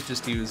could always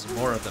just use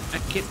more of them.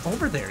 Get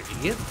over there,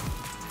 idiot!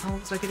 How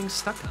was I getting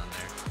stuck on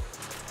there?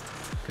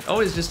 Could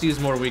always just use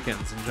more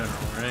weekends in general,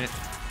 right?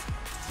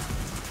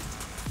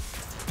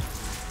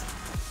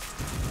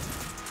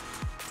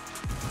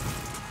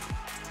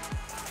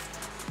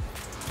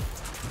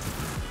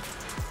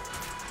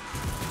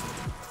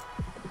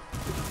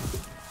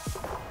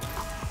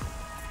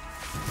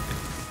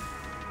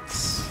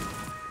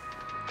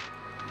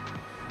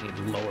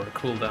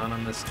 Cooldown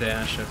on this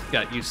dash. I've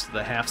got used to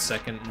the half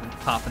second, and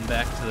popping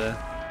back to the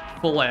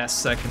full ass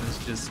second is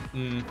just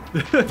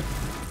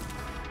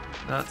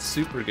not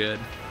super good.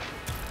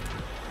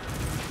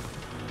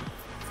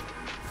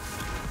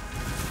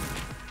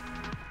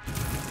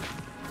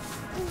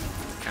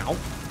 Ow.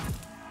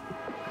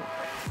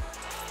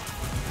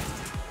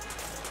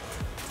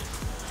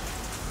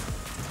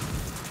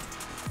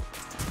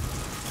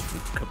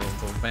 Kaboom,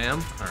 boom,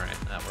 bam. Alright,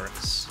 that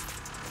works.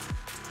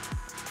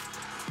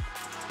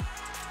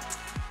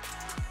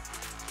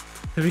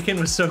 The weekend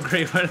was so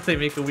great, why did they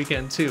make a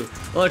weekend too?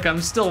 Look, I'm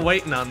still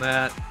waiting on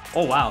that.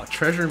 Oh wow,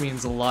 treasure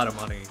means a lot of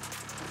money.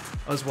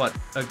 That was what,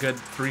 a good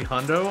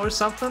 300 or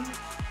something?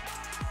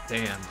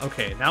 Damn,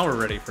 okay, now we're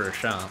ready for a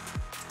shop.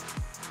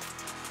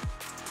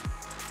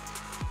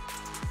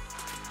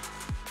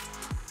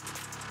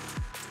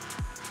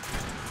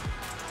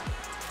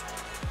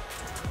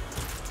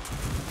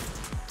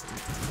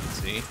 Let's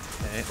see,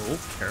 okay, oh,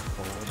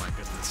 careful, oh my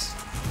goodness.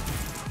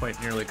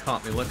 Quite nearly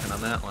caught me looking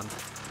on that one.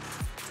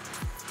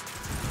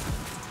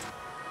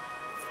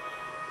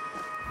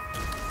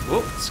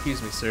 Whoa,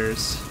 excuse me,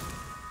 sirs.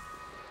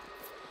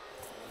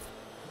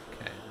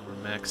 Okay, we're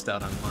maxed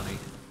out on money.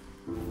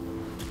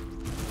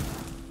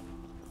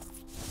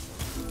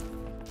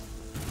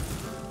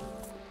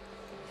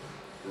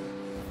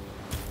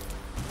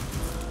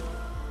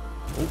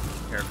 Oh,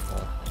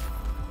 careful.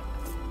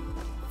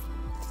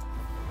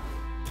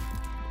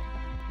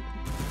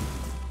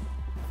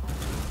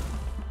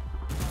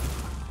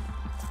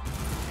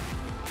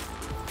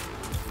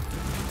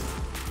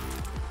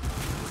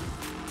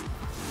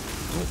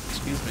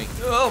 Excuse me.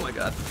 Oh my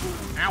god.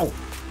 Ow.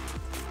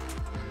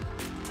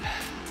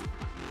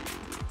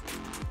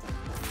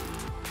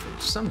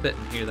 There's some bit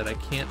in here that I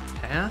can't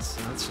pass.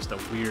 And that's just a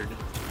weird...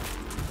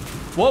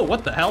 Whoa,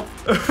 what the hell?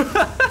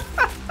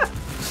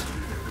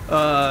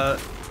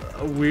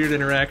 A weird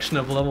interaction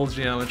of level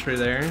geometry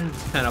there.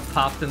 Just kind of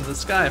popped into the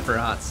sky for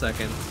a hot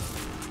second.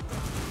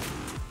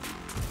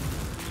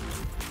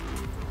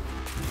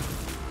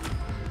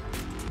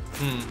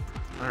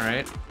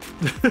 Alright.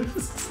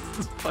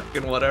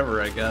 Fucking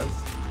whatever, I guess.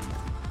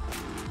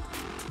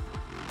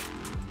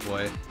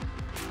 Boy.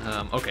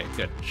 Okay,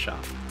 good.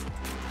 Shop.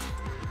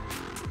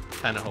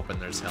 Kinda hoping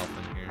there's health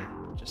in here,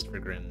 just for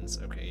grins.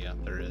 Okay, yeah,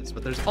 there is.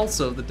 But there's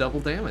also the double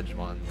damage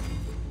one.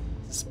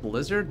 Is this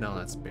Blizzard? No,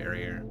 that's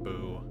Barrier.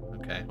 Boo.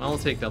 Okay, well, we'll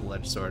take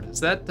double-edged sword.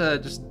 Is that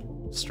just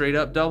straight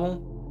up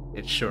double?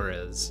 It sure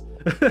is.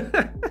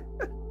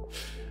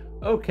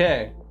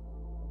 Okay.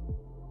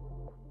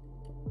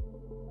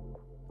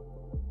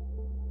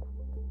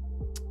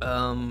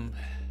 Um.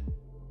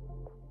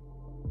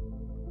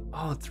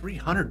 Oh,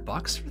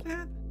 $300 for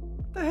that?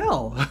 What the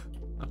hell?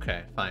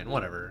 Okay, fine,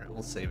 whatever.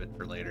 We'll save it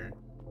for later.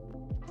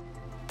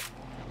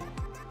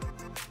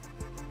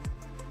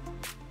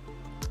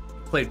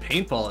 Played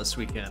paintball this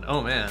weekend.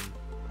 Oh man,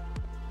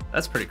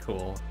 that's pretty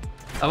cool.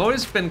 I've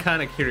always been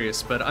kind of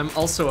curious, but I'm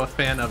also a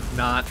fan of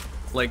not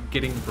like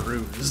getting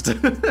bruised.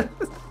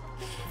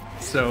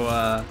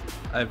 So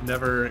I've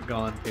never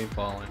gone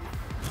paintballing.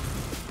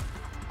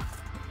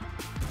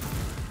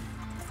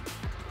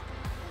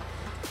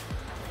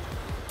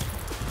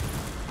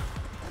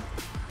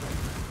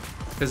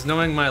 Because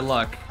knowing my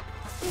luck,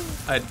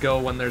 I'd go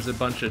when there's a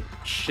bunch of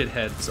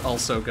shitheads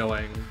also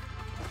going.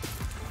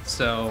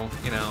 So,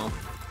 you know.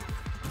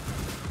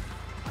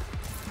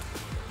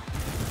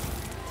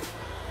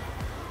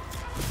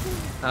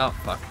 Oh,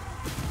 fuck.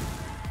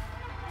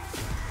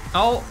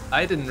 Oh,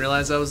 I didn't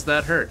realize I was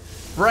that hurt.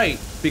 Right,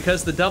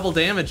 because the double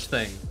damage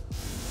thing.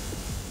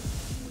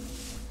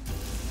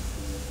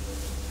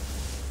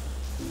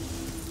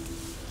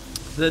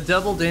 The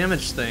double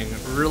damage thing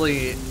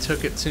really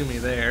took it to me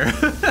there.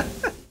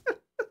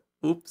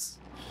 Oops.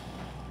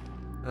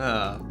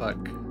 Ah, fuck.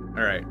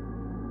 Alright.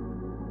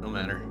 No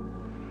matter.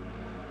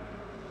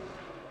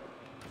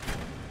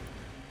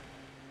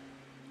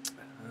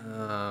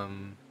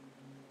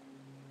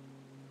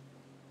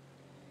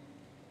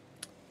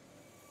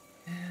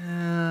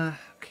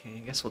 Okay, I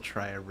guess we'll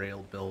try a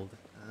rail build.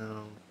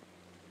 I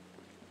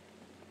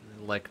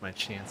like my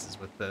chances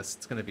with this.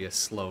 It's gonna be a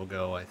slow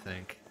go, I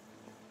think.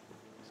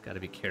 Just gotta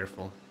be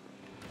careful.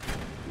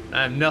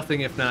 I'm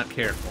nothing if not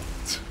careful.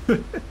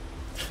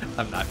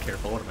 I'm not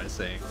careful, what am I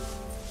saying?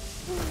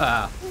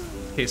 Ah,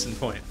 case in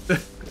point.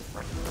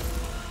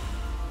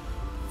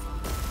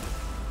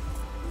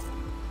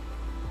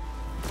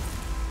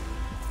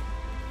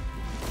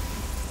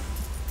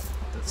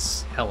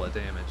 That's hella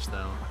damage,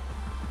 though.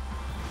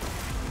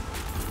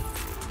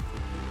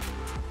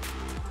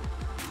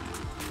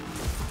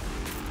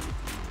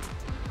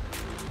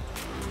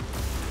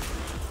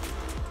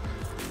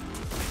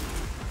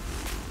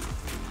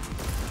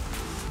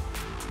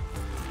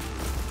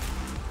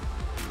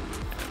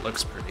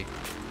 Looks pretty.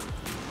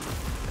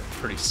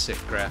 Pretty sick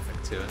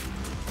graphic to it.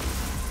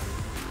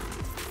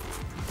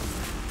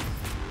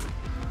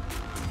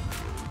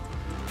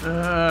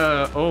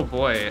 Oh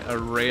boy, a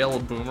rail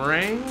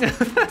boomerang?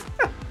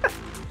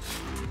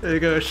 There you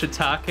go,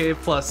 shiitake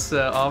plus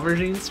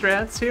aubergine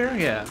strats here?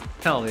 Yeah,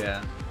 hell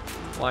yeah.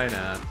 Why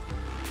not?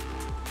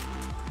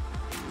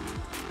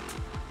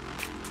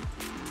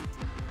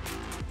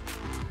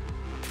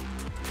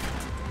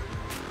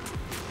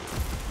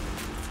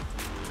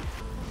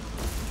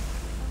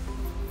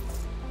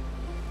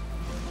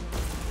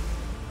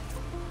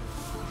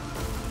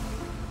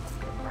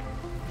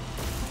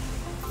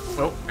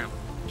 Oh, ow,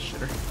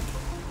 shitter.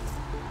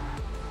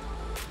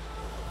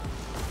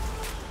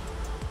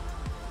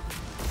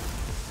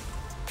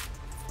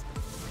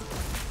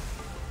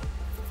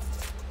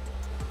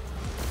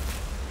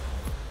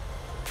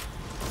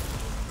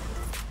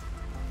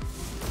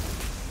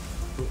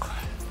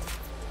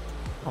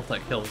 Multi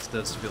kills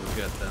does feel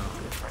good though.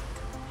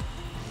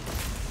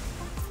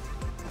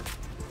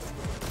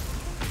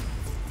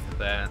 Look at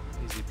that,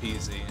 easy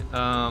peasy.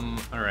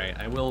 Alright,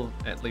 I will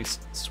at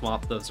least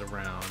swap those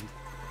around.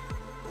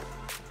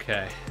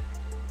 Okay.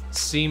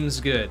 Seems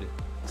good.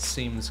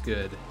 Seems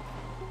good.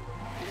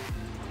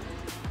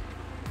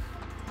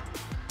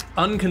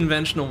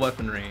 Unconventional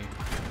weaponry.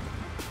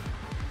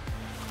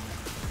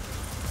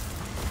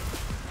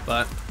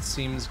 But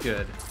seems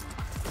good.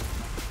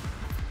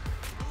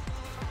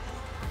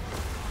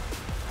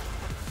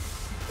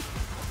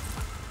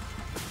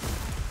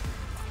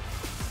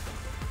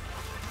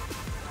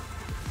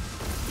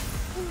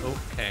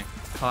 Okay.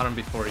 Caught him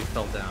before he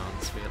fell down,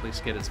 so we at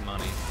least get his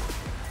money.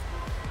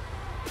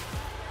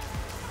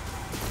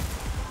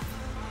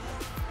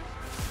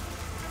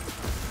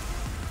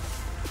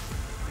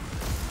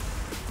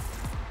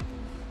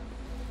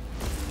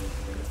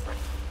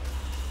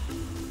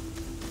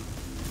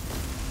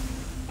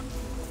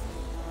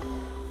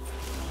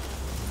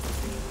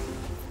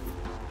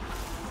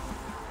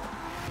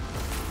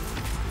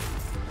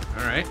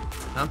 Alright,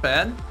 not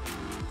bad.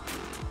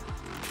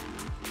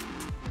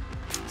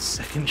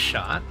 Second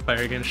shot,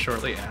 fire again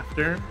shortly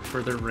after,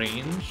 further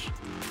range.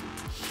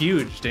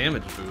 Huge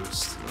damage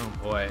boost. Oh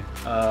boy.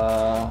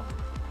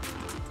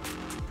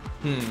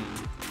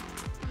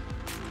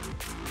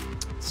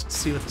 Let's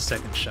see what the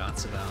second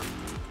shot's about.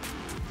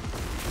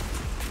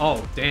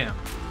 Oh, damn.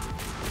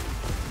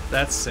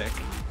 That's sick.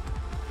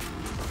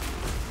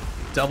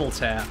 Double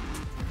tap.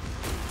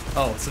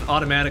 Oh, it's an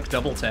automatic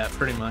double tap,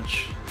 pretty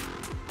much.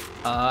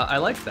 I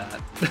like that.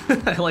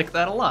 I like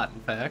that a lot, in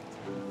fact.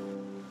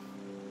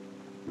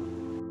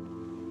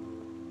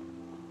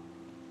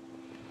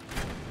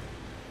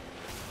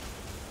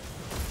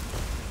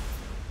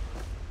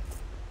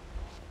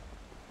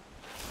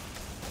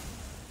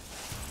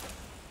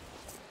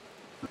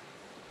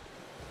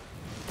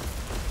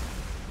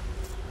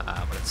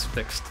 But it's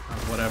fixed on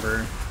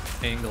whatever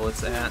angle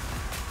it's at.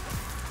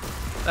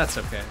 That's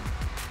okay.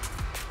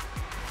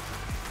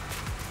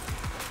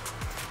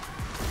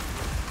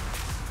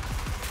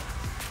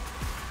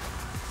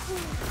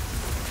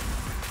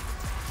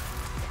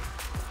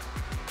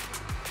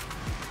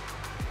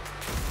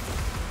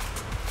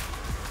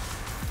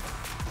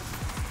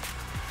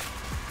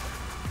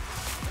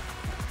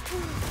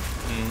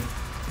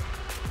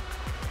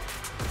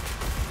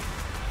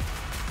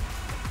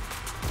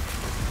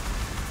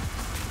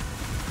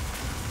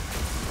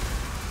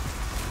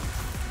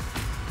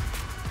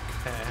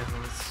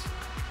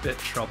 Bit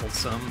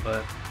troublesome,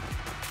 but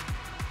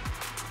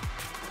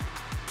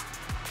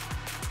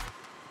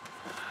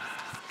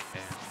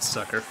okay,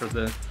 sucker for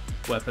the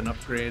weapon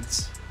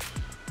upgrades.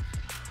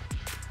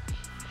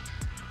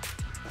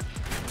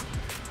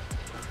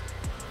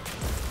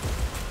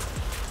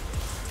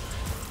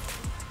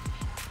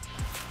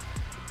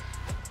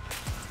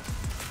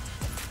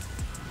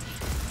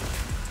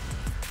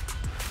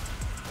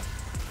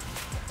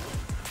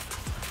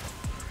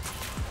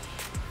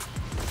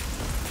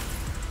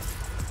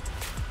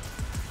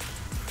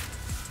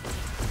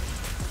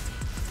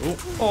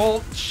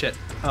 Oh, shit.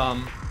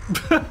 Damn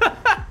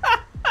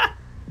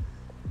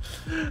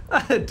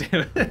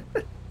it.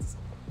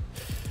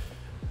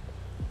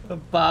 I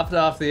bopped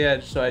off the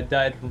edge, so I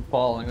died from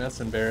falling.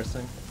 That's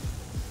embarrassing.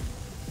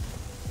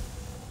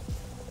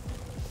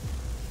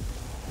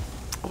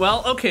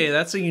 Well, okay,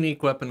 that's a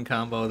unique weapon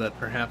combo that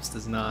perhaps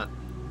does not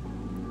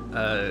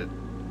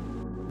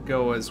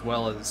go as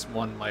well as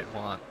one might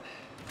want.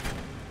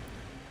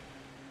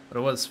 But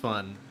it was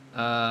fun.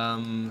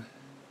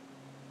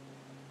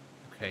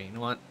 Okay, you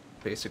know what?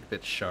 Basic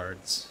bit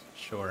shards.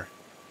 Sure.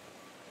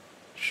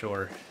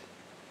 Sure.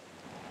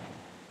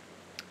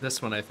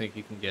 This one I think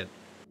you can get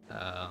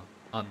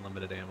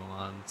unlimited ammo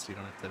on, so you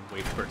don't have to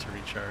wait for it to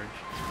recharge.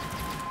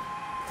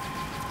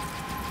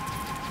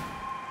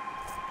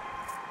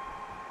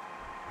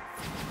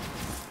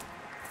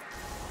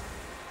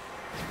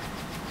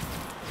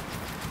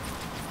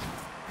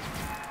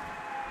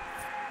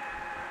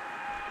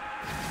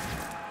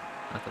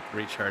 Not that the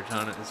recharge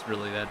on it is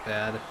really that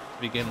bad to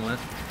begin with.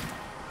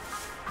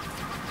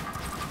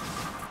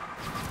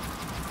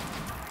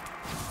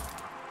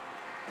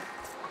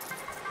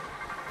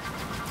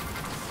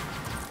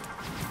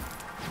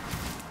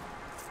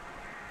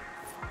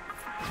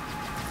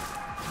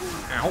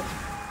 Ow.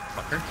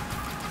 Fucker.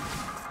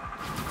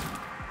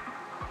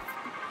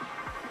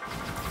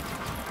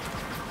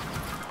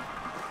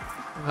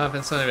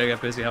 Sunday I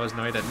got busy. How was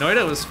Noida?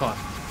 Noida was fun.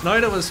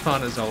 Noida was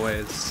fun as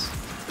always.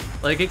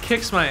 Like, it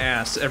kicks my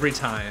ass every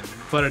time,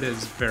 but it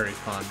is very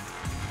fun.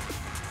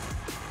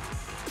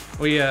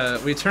 We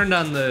turned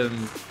on the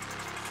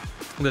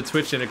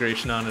Twitch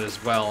integration on it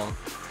as well,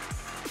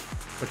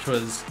 which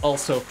was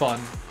also fun,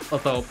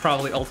 although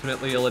probably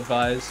ultimately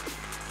ill-advised.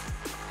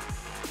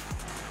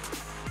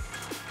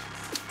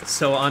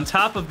 So on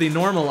top of the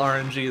normal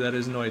RNG that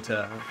is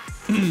Noita,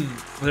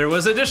 there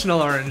was additional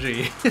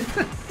RNG.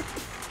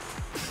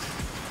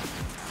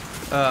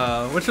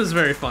 Which was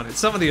very funny.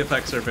 Some of the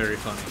effects are very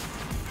funny.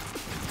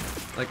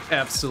 Like,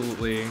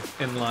 absolutely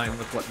in line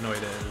with what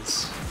Noita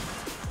is.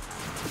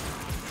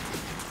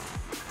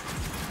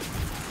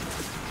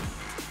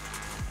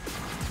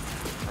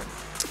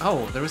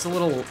 Oh, there was a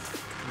little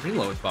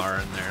reload bar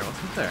in there,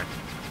 wasn't there?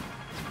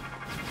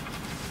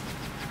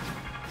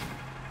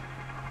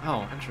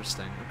 Oh,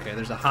 interesting. Okay,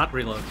 there's a hot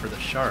reload for the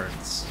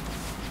shards.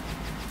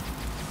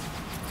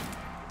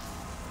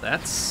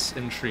 That's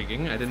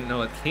intriguing. I didn't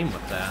know it came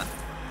with that.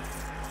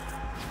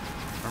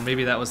 Or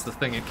maybe that was the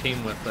thing it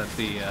came with at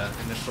the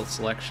initial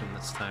selection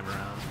this time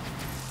around.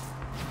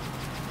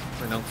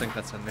 I don't think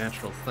that's a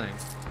natural thing.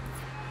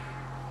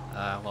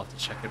 We'll have to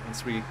check it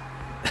once we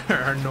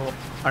are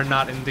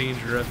not in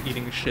danger of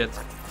eating shit.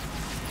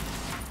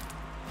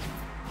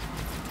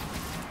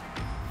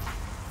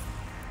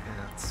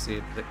 Yeah, let's see,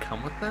 did it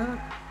come with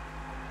that?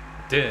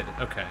 It did,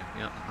 okay.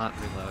 Yeah, hot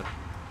reload.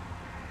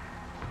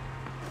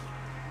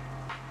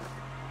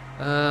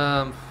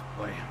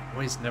 Boy,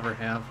 always never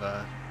have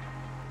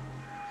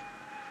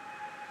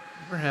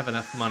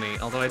enough money,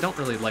 although I don't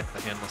really like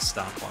the handless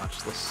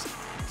stopwatch. Let's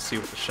see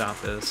what the shop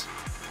is.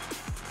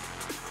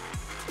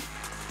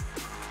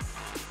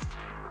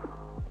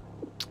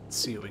 Let's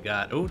see what we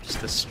got. Oh,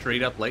 just a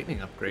straight up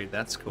lightning upgrade.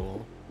 That's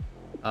cool.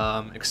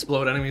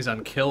 Explode enemies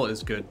on kill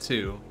is good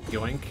too.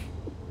 Yoink.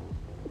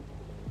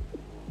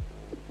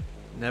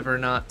 Never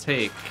not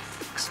take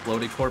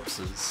exploding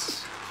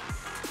corpses.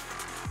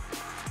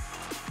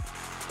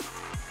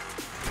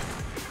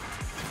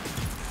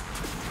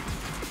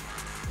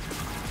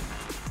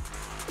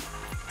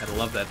 I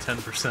love that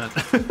 10%.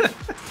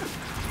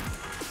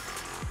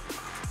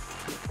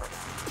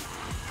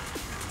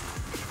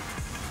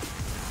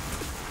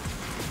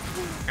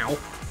 Ow.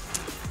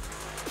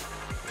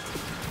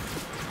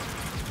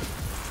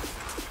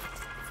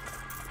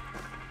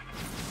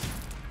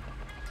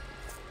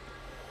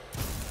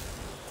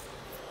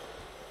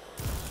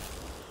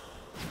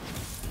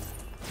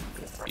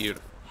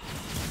 Beautiful.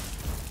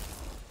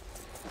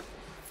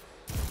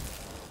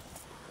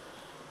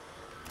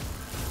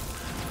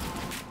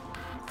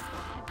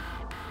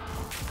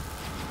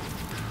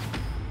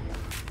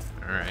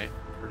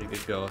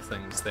 good go of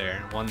things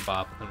there. One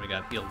bop, then we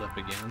got healed up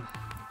again.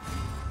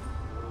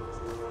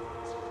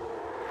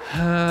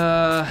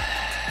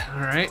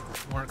 Alright,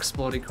 more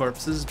explodey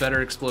corpses,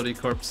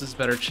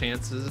 better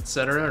chances,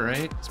 etc.,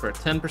 right? So we're at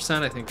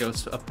 10%, I think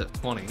goes up to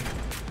 20.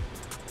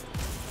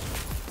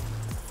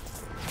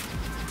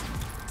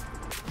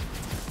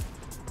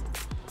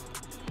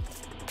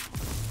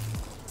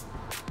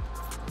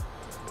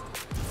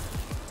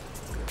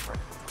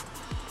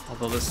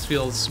 Although this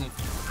feels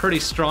pretty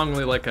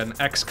strongly like an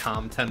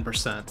XCOM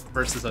 10%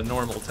 versus a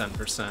normal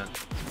 10%.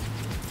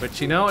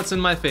 Which, you know, it's in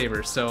my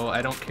favor, so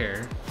I don't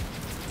care.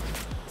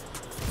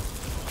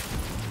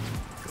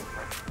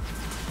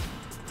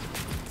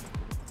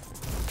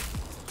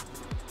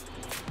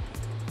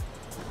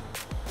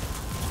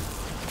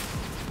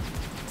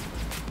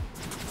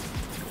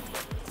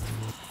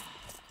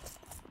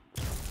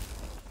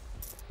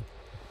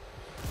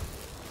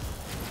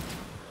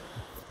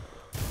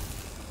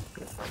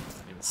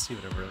 See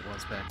whatever it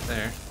was back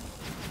there.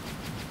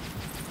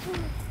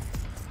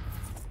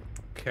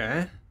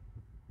 Okay.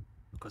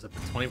 Goes up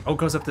to 20. Oh,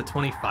 goes up to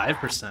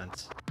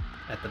 25%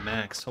 at the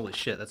max. Holy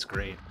shit, that's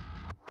great.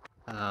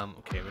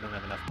 Okay, we don't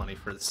have enough money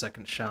for the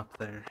second shop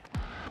there.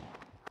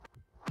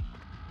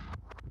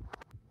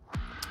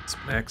 Let's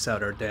max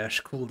out our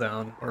dash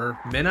cooldown, or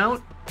min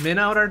out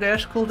our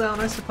dash cooldown,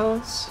 I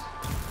suppose.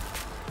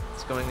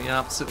 It's going the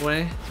opposite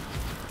way.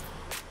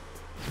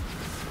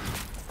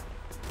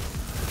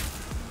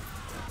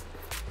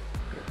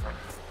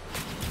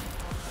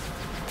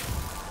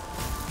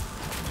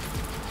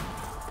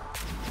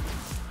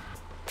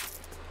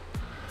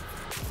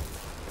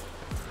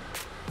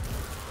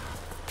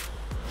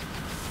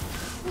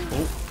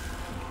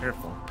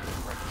 Careful.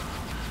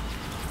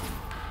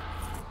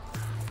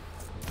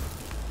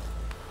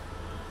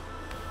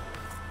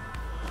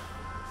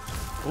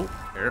 Oh,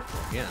 careful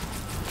again.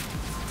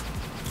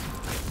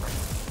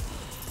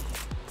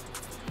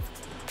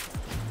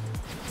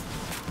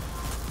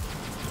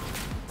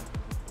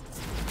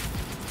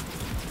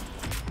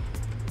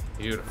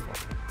 Beautiful.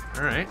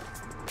 Alright.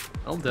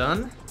 Well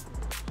done.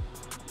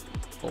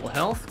 Full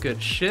health,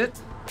 good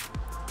shit.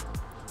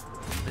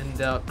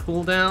 End out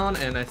cooldown,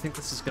 and I think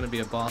this is going to be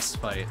a boss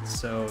fight,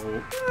 so...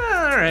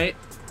 Alright.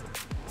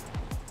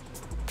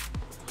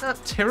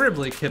 Not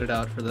terribly kitted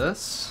out for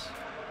this.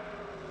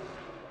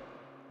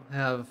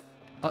 Have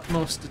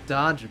utmost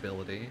dodge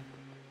ability.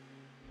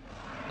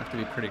 Have to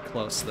be pretty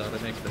close, though,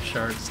 to make the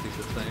shards do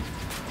the thing.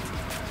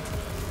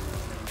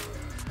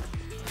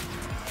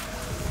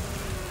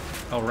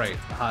 Oh, right,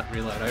 the hot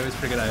reload. I always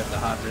forget I have the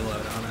hot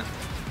reload on it.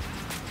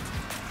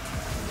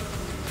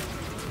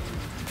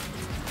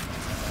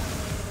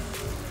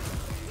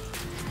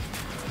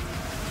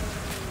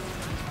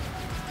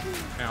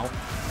 Ow.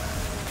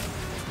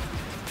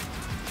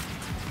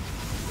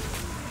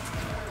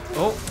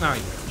 Oh, now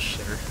you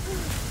shitter.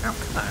 Ow,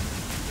 come on.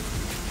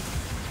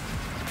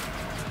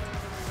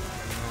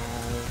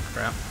 Oh,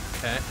 crap.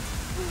 Okay.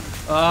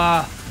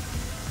 I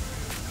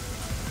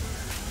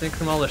think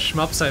from all the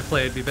shmups I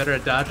played, be better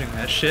at dodging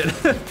that shit.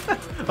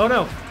 Oh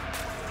no!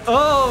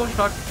 Oh,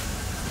 fuck.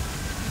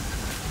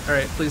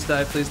 Alright, please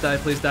die, please die,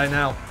 please die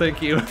now.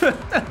 Thank you.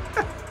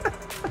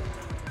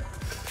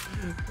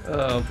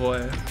 Oh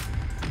boy.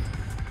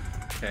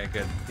 Okay,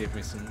 good. Gave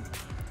me some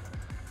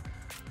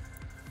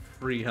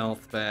free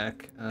health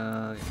back.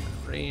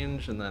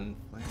 Range, and then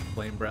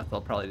Flame Breath.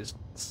 I'll probably just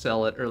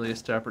sell at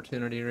earliest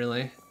opportunity,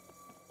 really.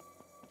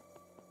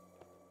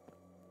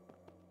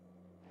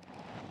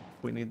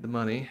 If we need the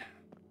money.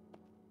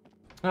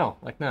 Oh,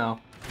 like now.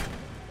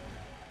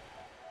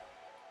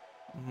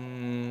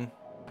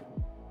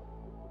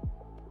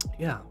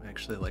 Yeah,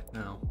 actually, like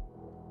now.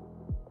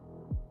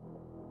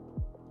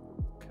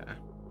 Okay.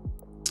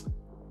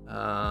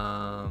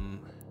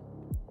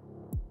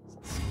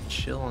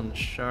 Chill on the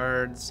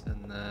shards,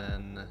 and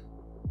then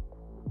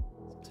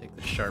take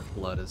the sharp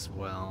blood as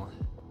well.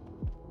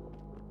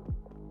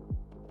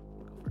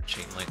 Go for a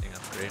chain lightning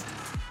upgrade.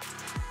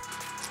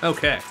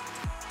 Okay,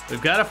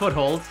 we've got a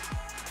foothold,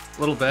 a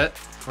little bit.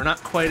 We're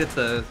not quite at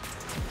the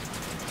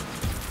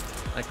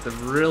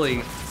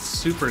really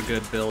super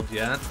good build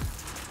yet.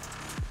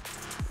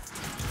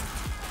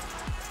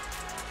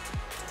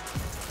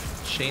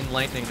 Chain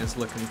lightning is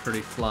looking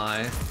pretty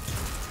fly.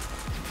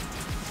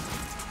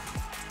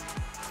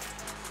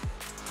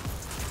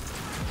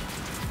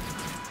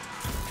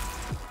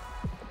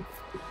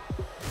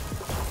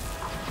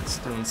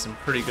 Doing some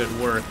pretty good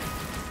work.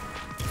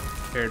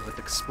 Paired with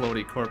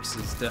explodey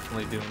corpses,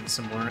 definitely doing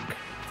some work.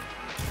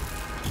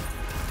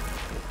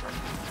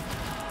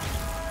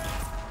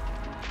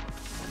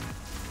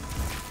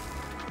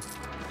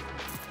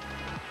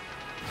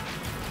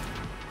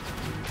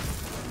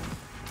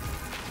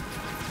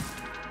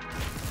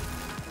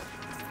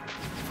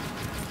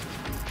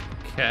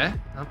 Okay,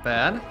 not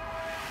bad.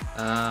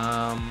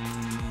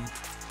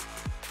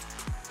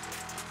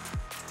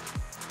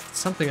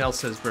 Something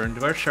else has burned.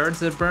 Do our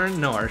shards have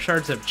burned? No, our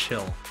shards have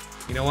chill.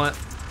 You know what?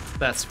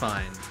 That's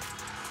fine.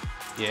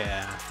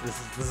 Yeah, this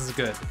is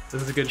good.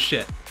 This is a good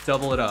shit.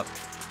 Double it up.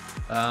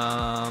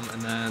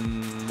 And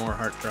then more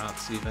heart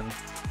drops even.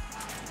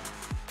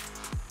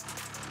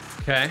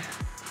 Okay.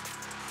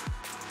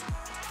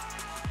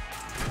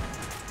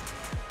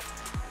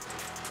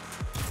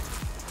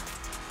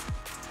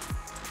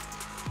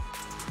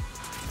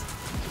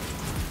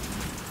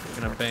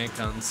 We're gonna bank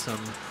on some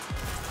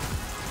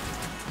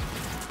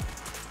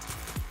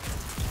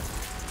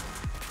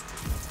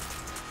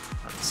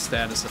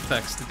status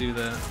effects to do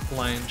the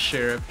lion's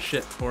share of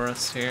shit for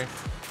us here.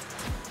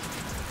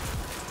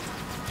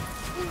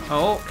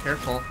 Oh,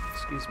 careful.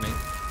 Excuse me.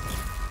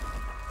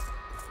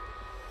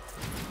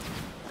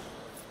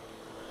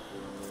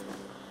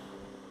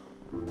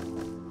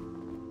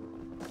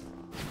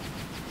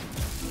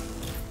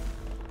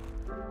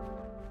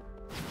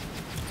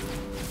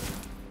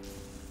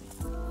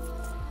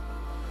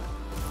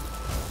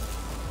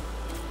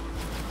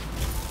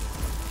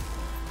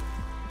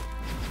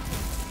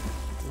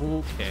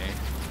 Okay.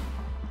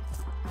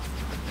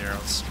 A narrow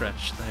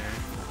stretch there.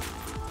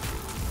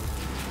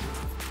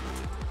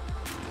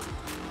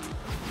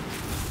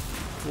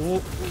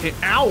 Okay,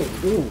 ow!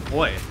 Ooh,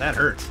 boy, that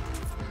hurt.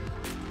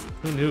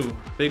 Who knew?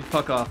 Big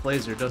fuck off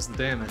laser does the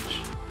damage.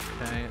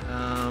 Okay,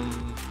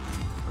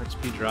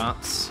 HP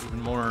drops.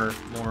 Even more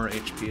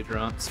HP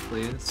drops,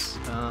 please.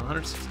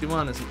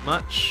 161 isn't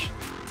much.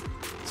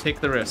 Take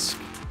the risk.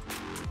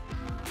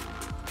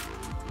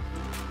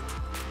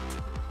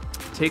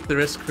 Take the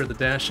risk for the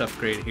dash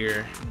upgrade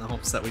here, in the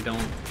hopes that we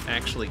don't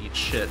actually eat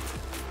shit.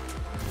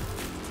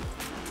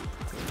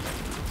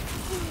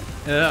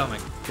 Oh my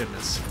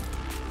goodness.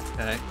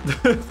 Okay.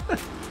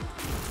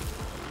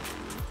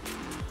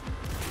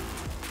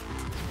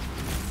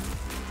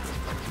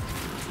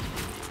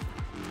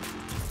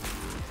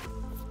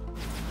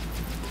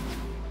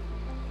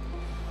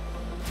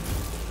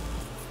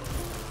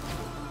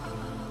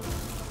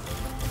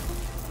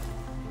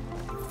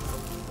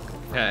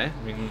 Okay,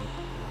 I mean,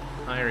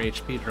 higher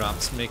HP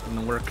drops making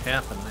the work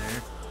happen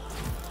there.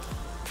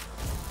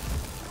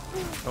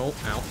 Oh,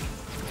 ow.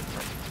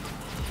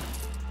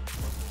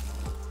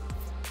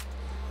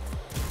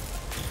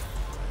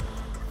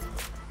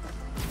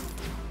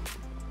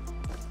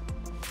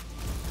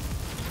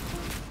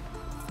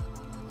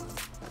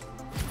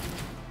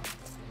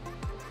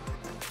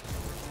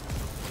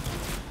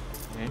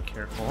 Okay,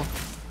 careful.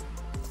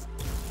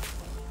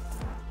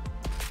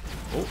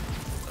 Oh,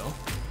 so.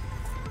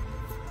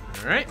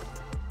 Alright.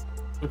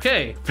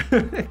 Okay.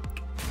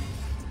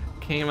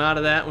 Came out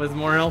of that with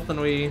more health than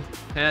we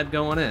had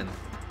going in.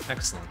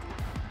 Excellent.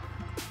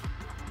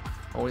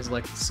 Always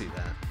like to see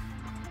that.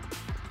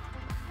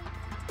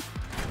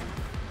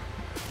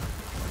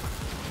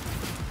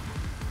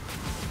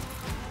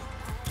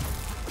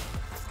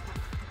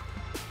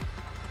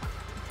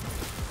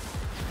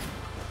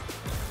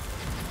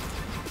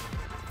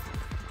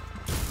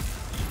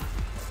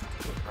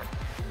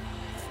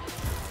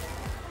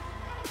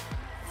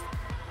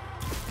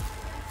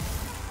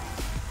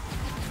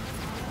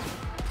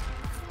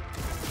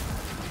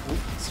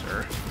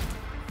 Sir.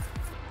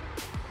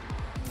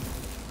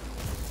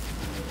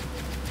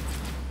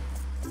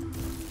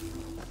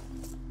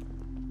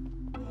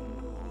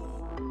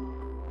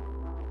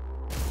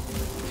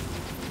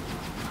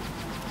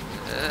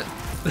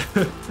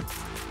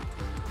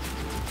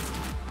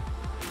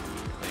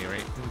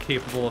 Anyway,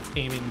 incapable of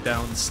aiming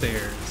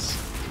downstairs.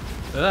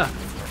 Ugh.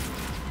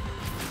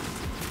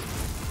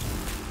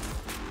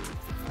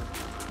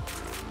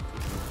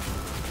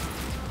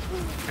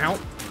 Ow.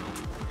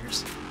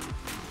 Here's.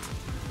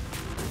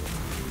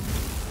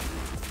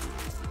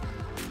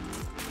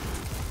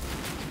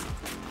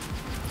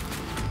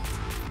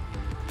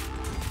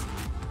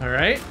 All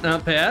right,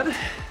 not bad.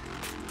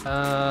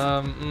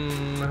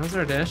 How's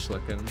our dash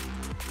looking?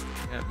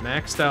 Yeah,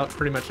 maxed out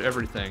pretty much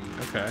everything.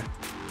 Okay.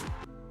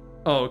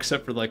 Oh,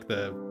 except for like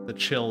the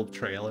chill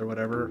trail or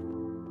whatever.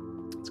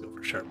 Let's go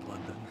for sharp blood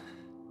then.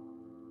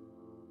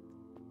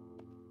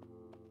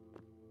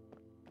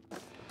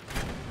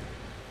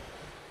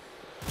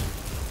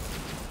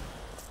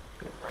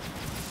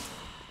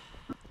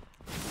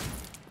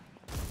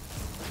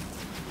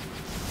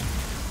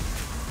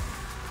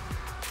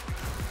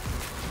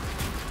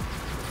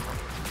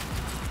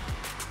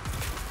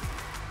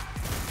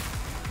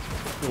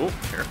 Oh,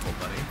 careful,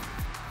 buddy.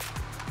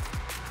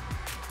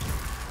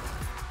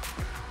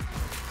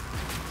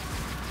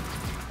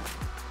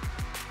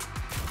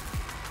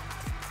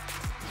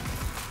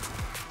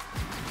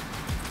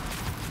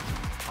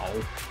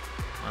 Oh,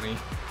 money.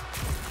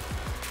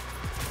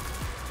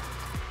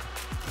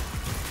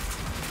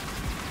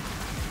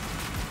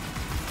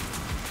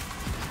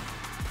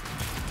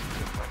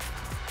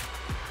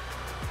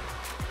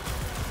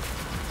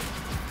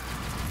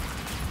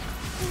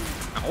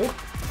 Ow.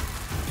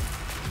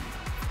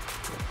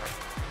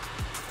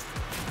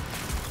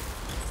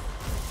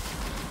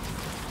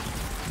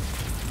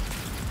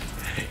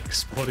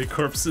 Exploding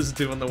corpses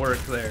doing the work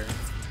there.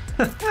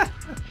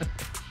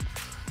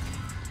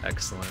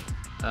 Excellent.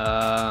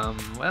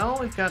 Well,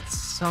 we've got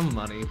some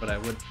money, but I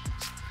would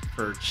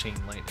prefer chain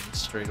lightning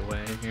straight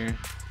away here.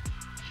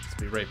 It's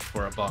be right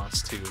before a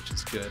boss too, which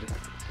is good.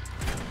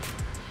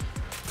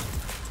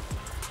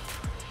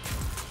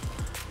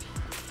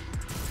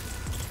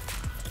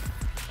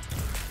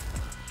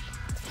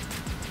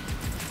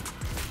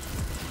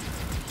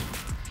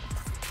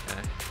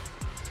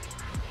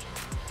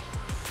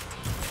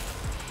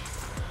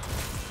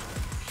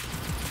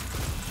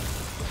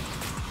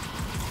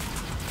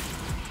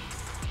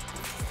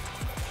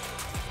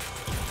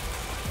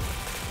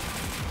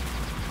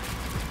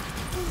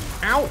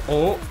 Ow!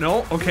 Oh,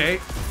 no, okay.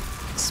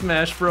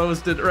 Smash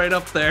Bros did it right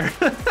up there.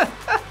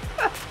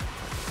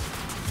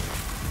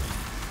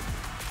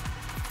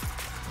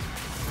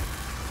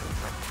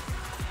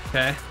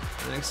 Okay,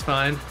 everything's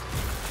fine.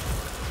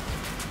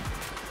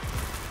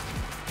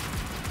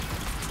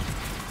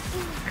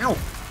 Ow!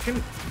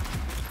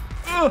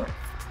 Ugh!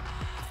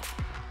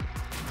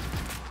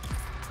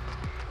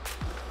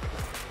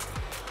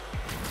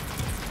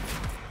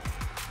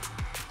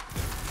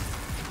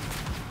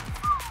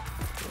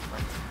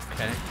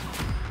 Okay.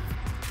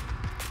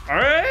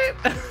 Alright!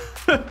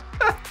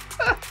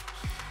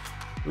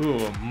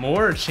 Ooh,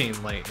 more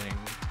chain lightning.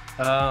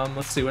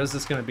 Let's see, what is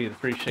this gonna be? The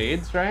 3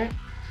 shades, right?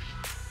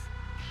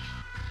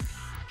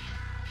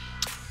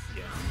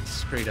 Yeah,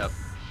 straight up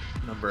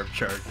number of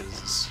charges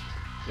is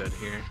good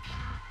here.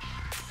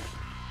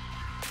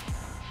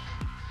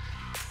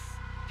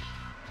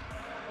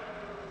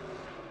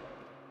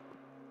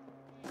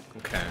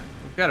 Okay,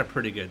 we've got a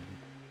pretty good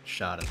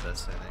shot at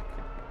this, I think.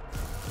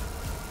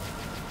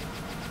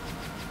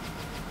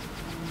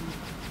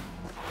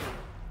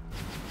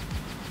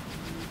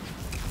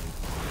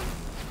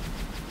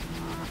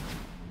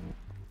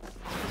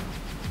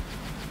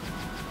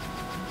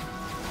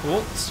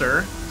 Cool,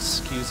 sir.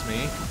 Excuse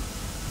me.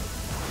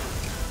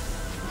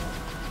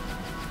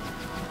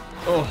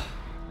 Oh.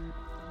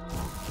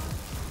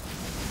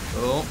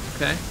 Oh,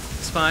 okay.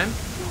 It's fine.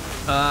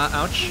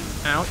 Ouch.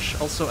 Ouch.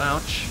 Also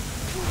ouch.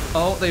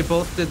 Oh, they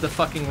both did the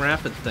fucking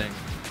rapid thing.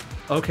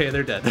 Okay,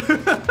 they're dead.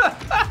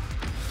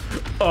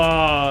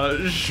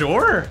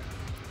 Sure.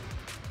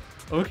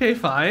 Okay,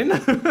 fine.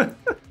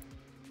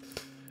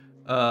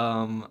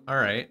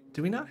 Alright.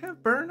 Do we not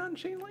have burn on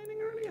chain lightning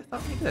already? I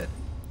thought we did.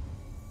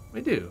 We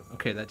do.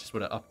 Okay, that just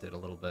would have upped it a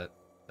little bit.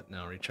 But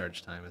now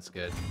recharge time is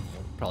good.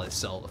 We'll probably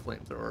sell the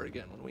flamethrower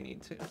again when we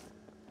need to.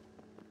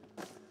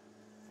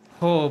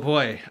 Oh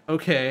boy.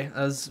 Okay,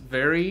 that was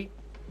very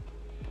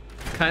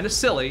kind of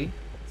silly,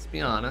 let's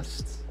be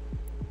honest.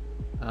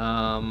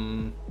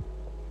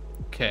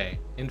 Okay,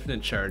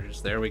 infinite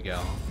charges. There we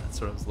go.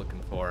 That's what I was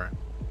looking for.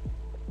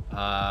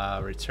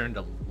 Return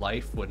to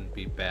life wouldn't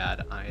be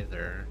bad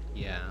either.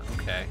 Yeah,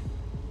 okay.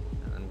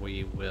 And then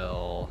we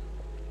will...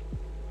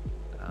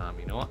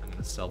 you know what? I'm going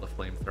to sell the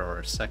flamethrower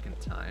a second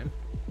time.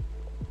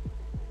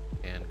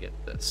 And get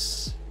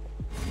this.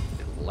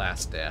 Get the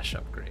last dash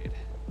upgrade.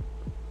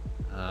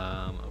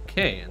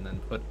 Okay, and then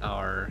put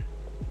our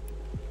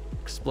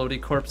explodey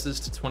corpses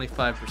to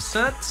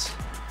 25%.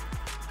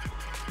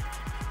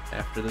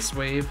 After this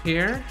wave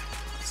here.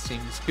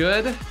 Seems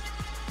good.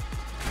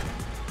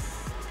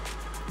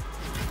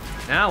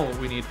 Now what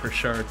we need for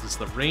shards is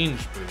the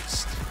range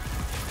boost.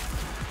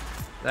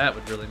 That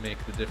would really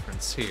make the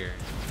difference here.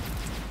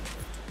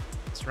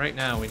 So right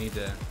now we need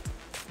to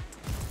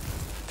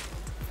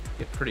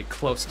get pretty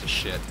close to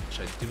shit, which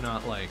I do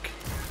not like.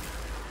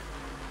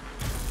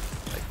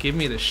 Like, give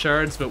me the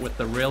shards, but with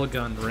the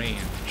railgun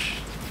range.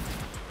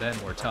 Then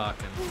we're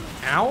talking.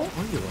 Ow!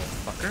 Oh, you little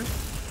fucker.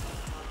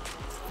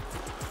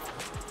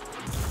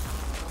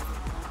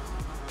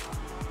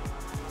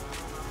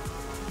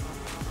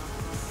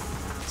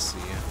 Let's see.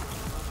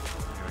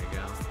 There we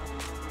go.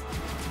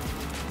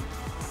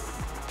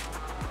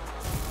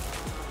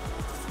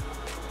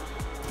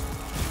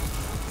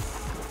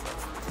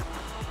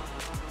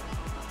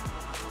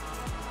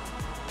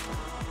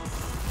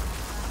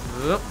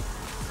 Oop.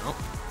 Oh.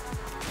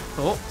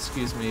 Oh,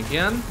 excuse me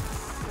again.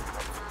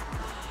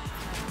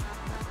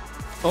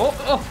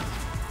 Oh,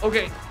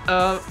 okay.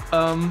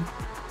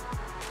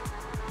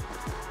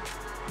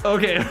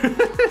 Okay.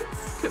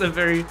 It's gonna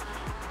very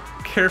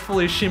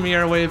carefully shimmy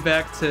our way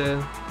back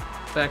to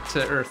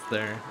Earth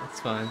there. That's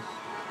fine.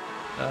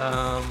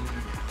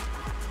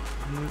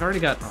 We've already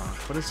got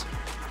Ankh. What's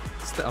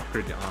the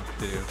upgrade to Ankh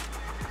do?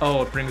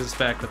 Oh, it brings us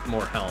back with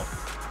more health.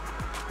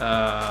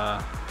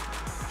 I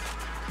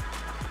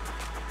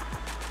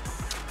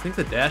think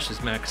the dash is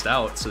maxed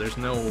out, so there's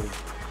no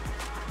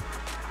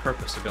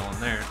purpose of going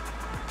there.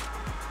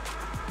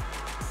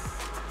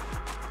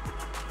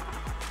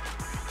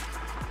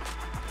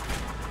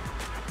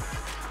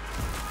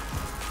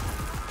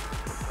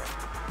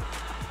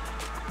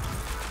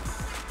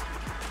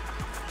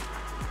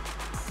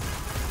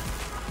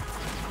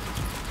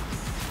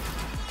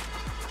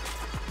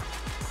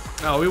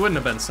 Oh, we wouldn't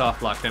have been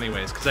soft locked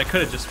anyways, because I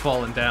could have just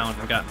fallen down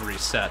and gotten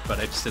reset,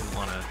 but I just didn't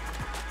want to.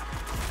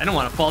 I don't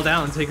want to fall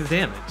down and take the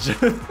damage.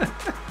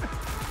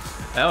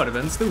 That would have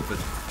been stupid.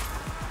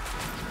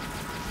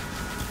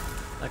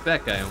 Like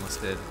that guy almost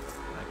did.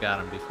 I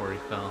got him before he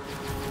fell.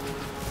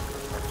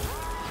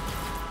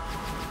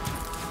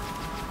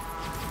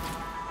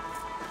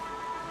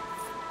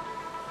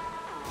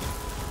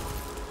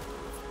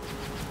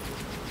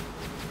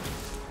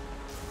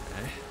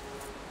 Okay.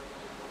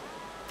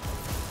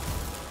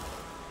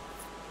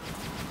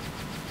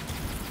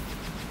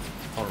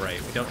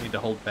 Alright, we don't need to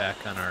hold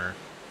back on our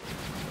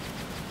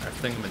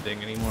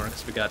thingamading anymore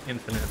because we got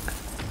infinite.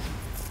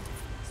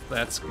 So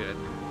that's good.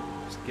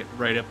 Just get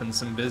right up in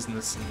some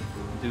business and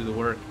do the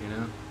work, you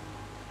know?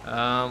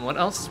 What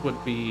else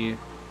would be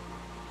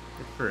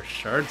Good for a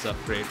shards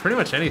upgrade. Pretty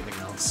much anything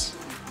else.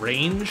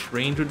 Range?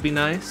 Range would be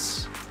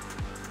nice.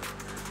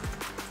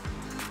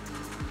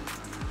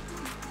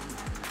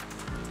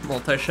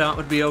 Multi-shot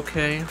would be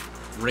okay.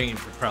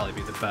 Range would probably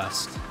be the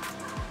best.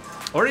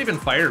 Or even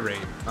fire rate,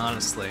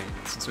 honestly,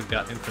 since we've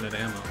got infinite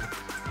ammo.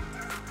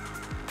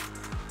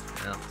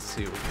 Now, let's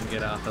see what we can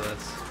get off of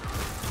this.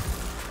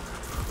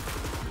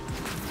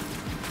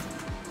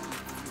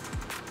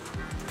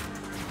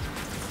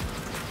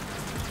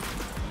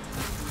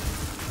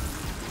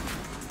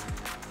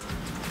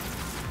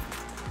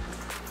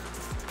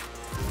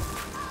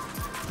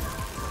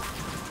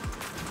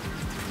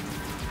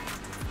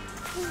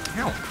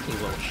 Ow, you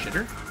little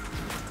shitter.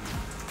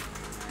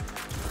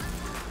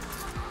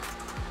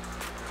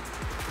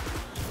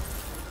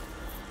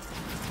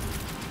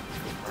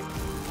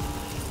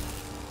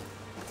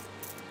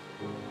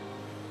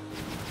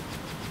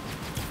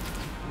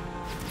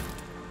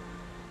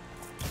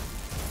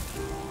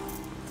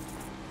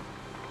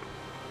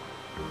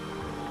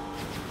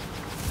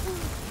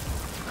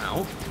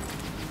 Ow.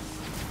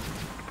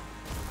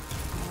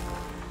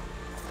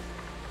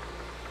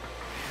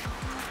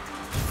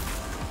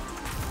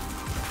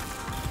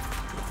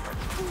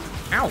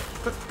 Ow!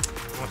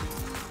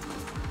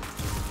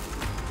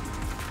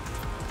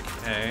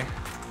 Okay.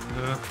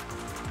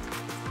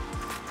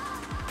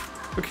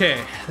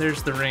 Okay,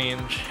 there's the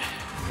range.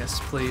 Yes,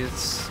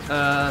 please.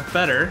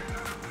 Better.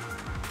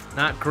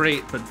 Not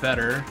great, but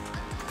better.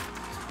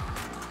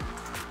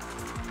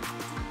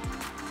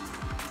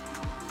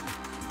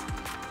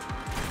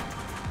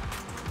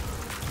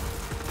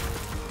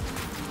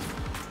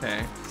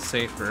 Okay,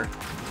 safer.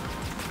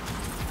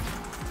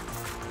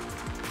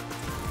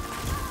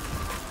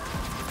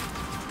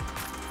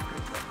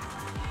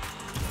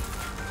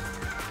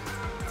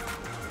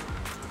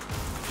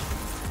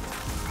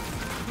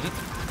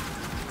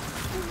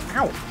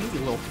 Ow! You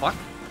little fuck.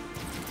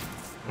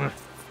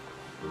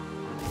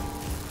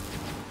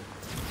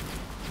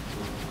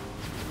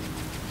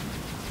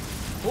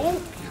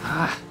 Oh!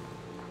 God.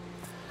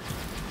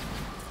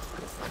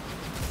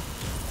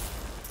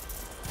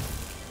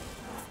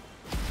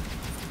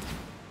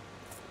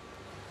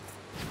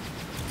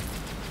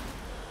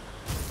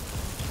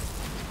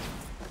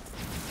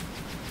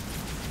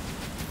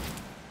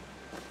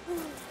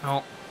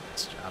 Oh,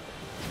 nice job.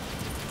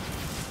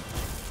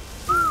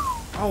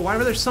 Oh, why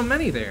were there so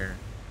many there?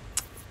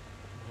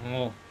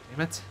 Oh,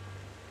 damn it.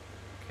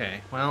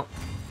 Okay, well,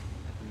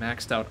 I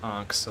maxed out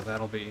Onks, so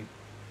that'll be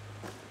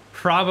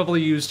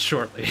probably used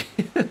shortly.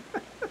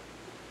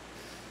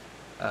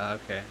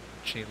 Okay,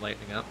 chain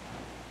lightning up.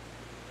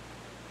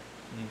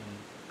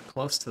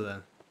 Close to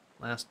the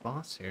last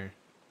boss here.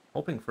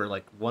 Hoping for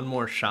like one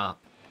more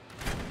shop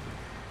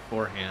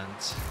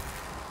beforehand.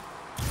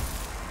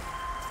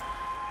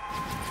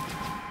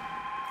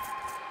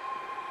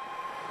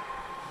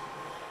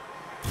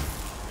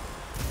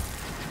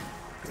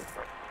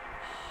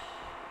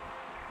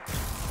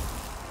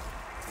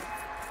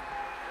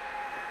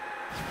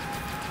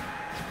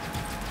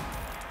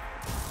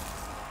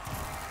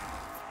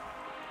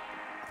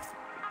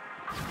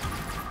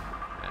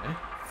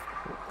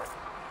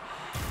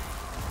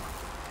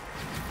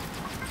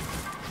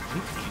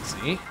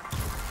 Easy.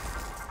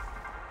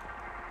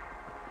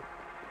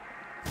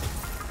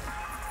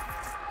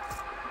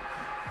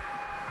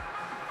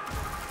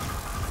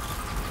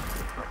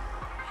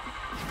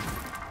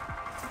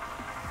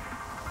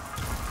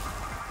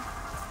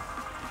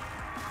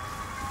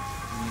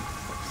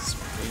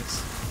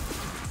 Space.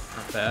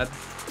 Not bad.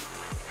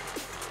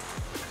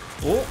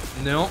 Oh,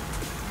 no.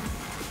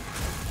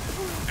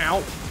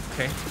 Ow.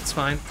 Okay, it's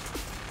fine.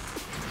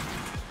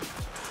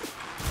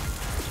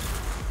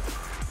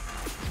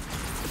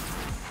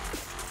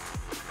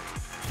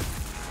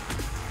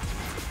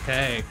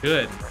 Okay,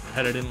 good.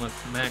 Headed in with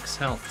max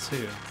health,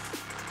 too.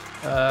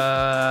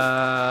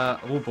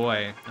 Oh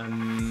boy.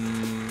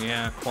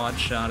 Yeah, quad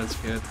shot is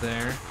good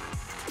there.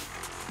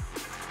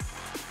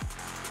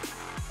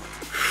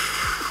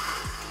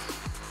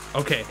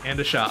 Okay, and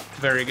a shot.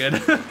 Very good.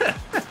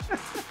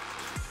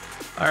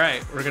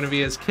 Alright, we're gonna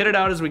be as kitted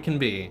out as we can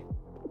be.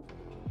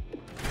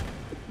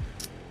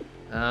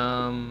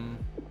 And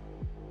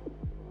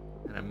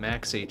a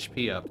max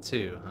HP up,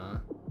 too, huh?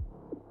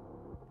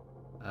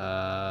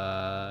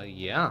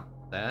 Yeah,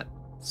 that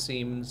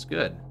seems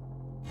good.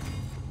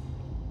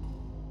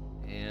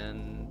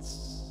 And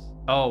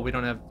oh, we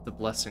don't have the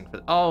blessing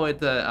for oh,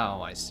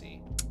 I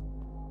see.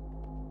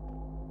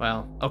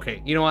 Well,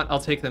 okay, you know what? I'll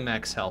take the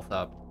max health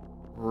up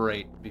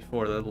right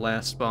before the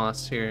last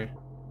boss here.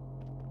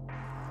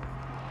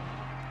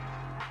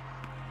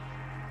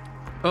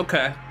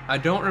 Okay, I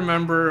don't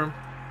remember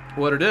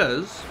what it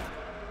is,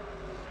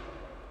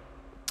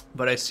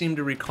 but I seem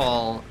to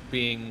recall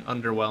being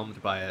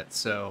underwhelmed by it,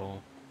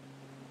 so...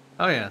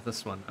 Oh yeah,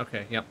 this one.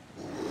 Okay, yep.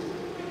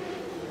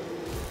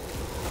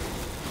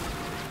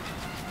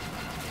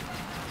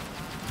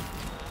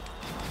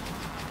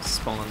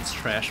 Spawns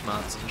trash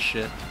mobs and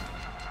shit.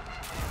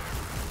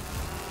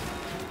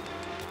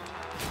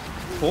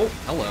 Oh,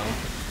 hello.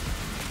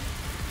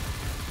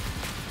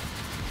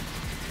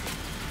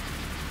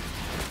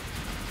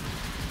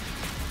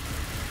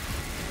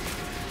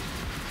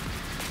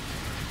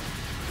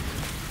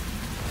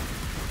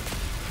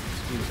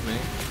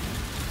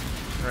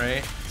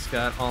 right? It's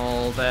got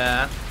all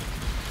that.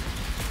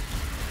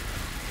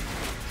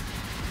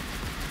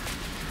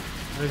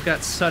 We've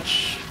got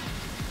such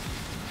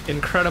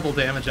incredible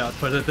damage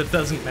output that it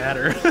doesn't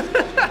matter.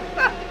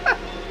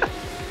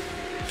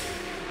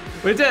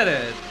 We did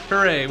it!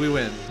 Hooray, we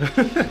win.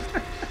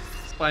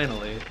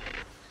 Finally.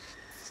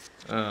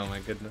 Oh my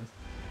goodness.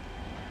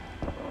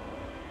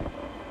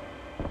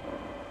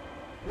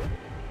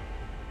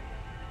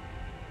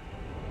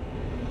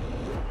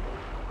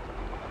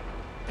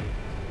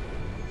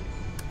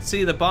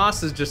 See, the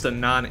boss is just a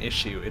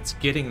non-issue. It's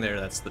getting there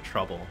that's the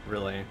trouble,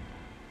 really.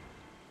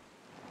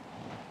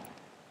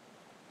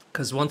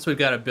 Because once we've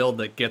got a build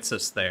that gets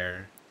us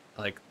there,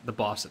 like, the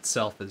boss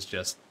itself is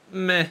just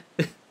meh.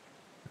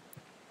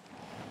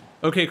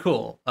 Okay,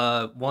 cool.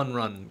 One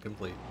run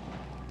complete.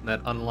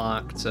 That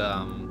unlocked,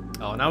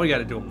 oh, now we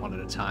gotta do them one at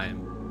a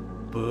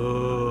time.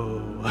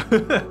 Boo.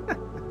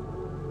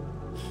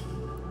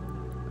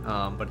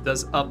 But it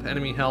does up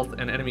enemy health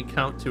and enemy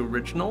count to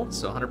original,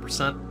 so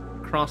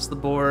 100% across the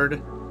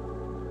board.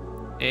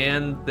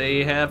 And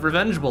they have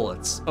revenge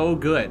bullets. Oh,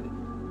 good.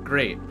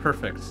 Great.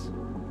 Perfect.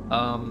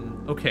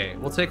 Okay,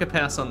 we'll take a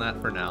pass on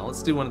that for now.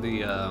 Let's do one of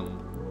the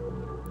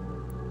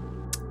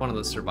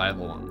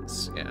survival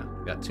ones. Yeah,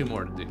 we got 2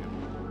 more to do.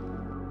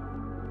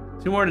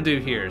 2 more to do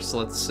here, so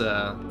let's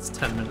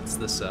 10 minutes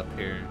this up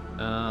here.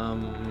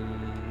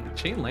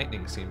 Chain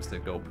lightning seems to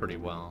go pretty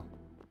well.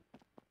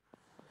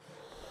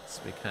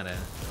 So we kind of...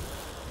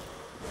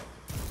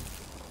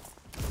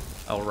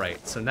 Oh,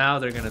 right, so now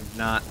they're gonna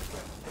not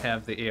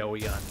have the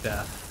AoE on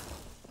death.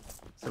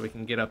 So we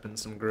can get up in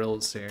some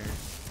grills here.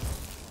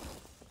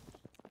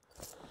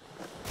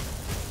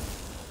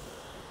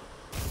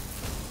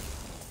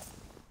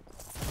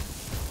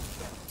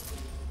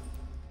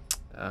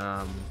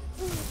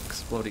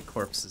 Exploding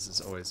corpses is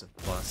always a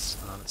plus,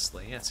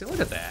 honestly. Yeah, see, look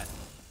at that.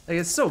 Like,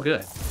 it's so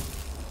good.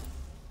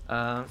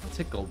 I'll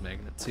take gold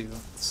magnet too.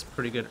 It's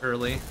pretty good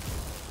early.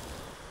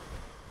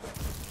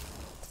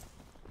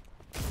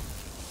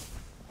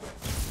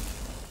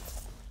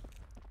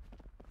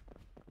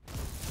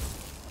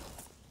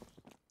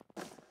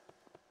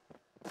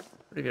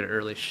 Pretty good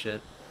early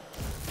shit.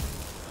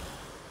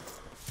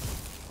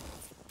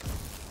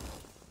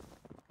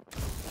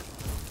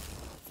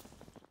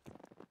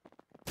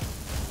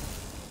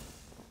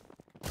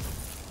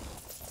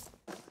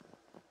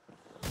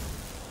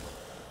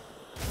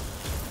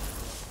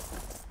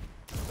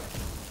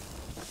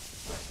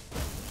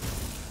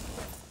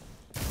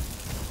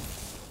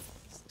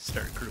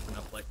 Start grouping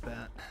up like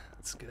that.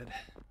 That's good.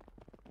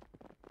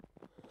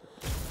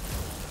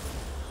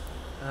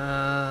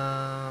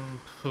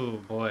 Oh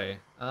boy.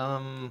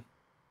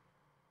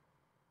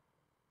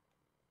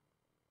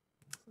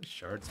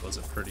 Shards was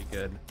a pretty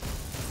good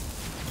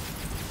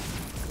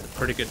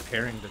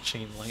pairing to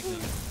Chain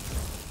Lightning.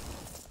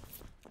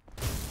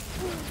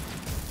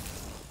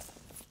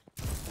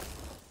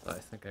 But I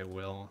think I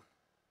will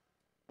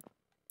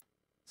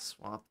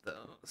swap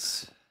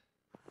those.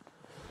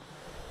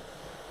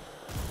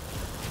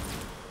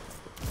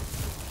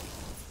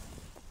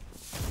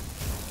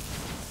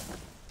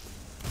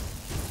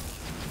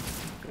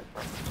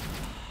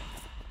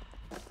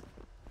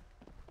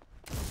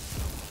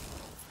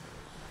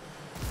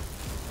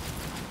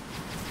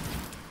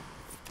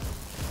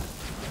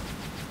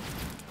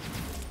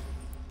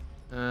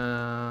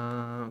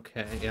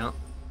 Okay, yeah.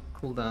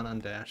 Cooldown on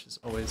dash is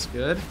always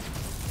good.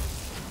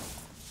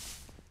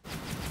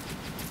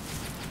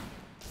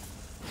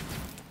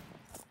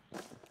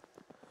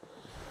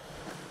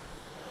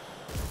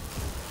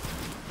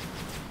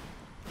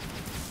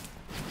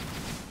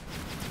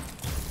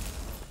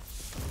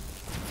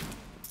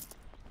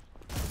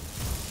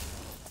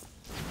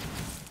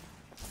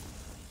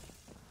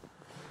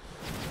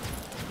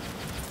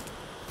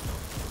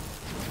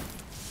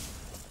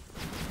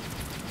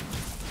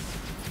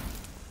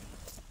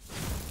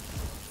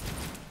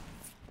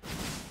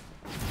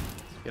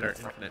 Get our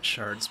infinite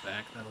shards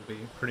back. That'll be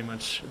pretty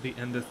much the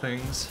end of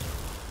things.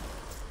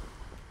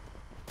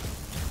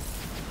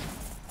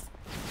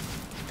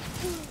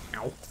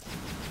 Ow.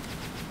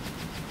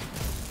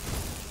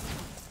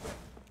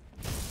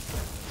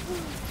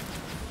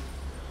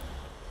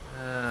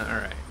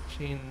 Alright.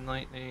 Chain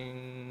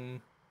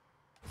lightning.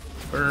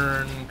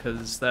 Burn,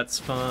 because that's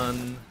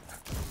fun.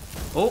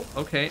 Oh,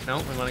 okay. No,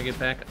 we want to get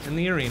back in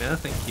the arena.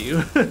 Thank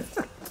you.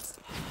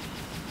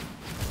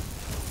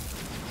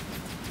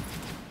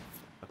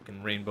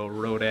 Rainbow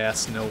Road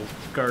ass, no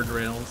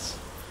guardrails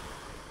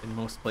in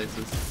most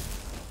places.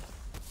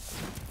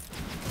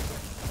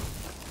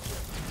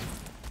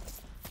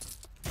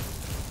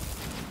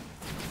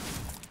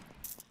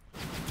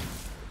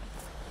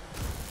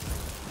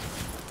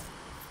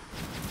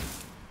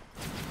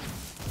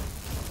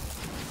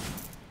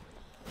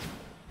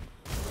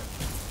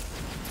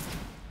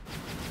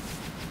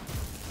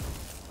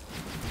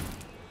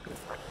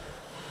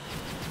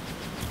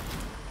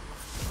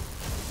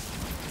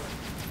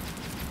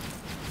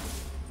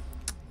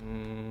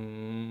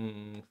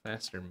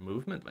 Faster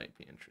movement might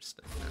be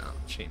interesting now.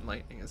 Chain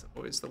lightning is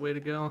always the way to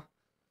go.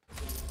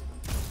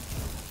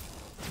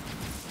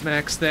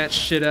 max that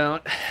shit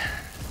out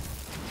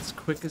as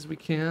quick as we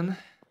can.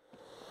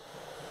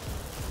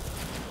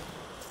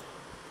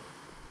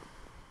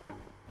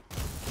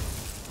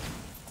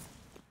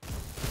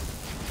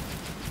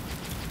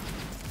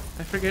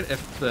 I forget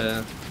if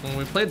when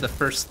we played the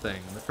first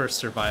thing, the first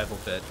survival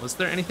bit, was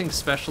there anything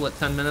special at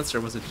 10 minutes,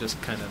 or was it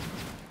just kind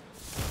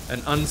of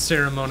an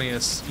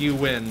unceremonious, you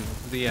win,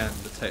 the end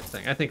type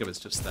thing? I think it was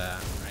just that,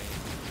 right?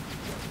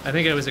 I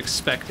think I was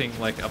expecting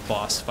like a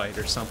boss fight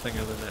or something,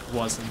 and then it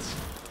wasn't.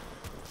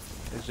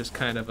 It was just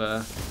kind of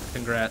a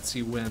congrats,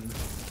 you win.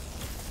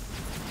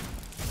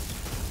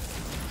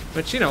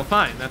 Which, you know,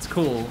 fine, that's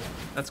cool.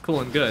 That's cool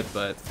and good,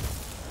 but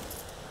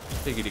I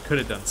figured you could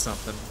have done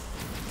something.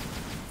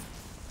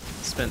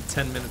 Spent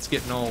 10 minutes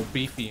getting all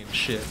beefy and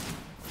shit.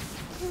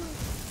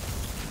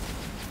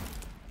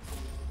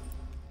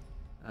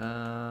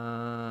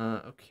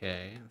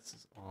 Okay, this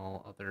is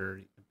all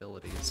other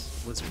abilities.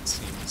 Blizzard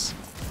seems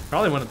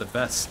probably one of the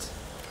best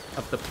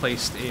of the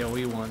placed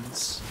AoE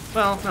ones.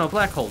 Well, no,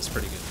 Black Hole's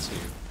pretty good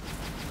too.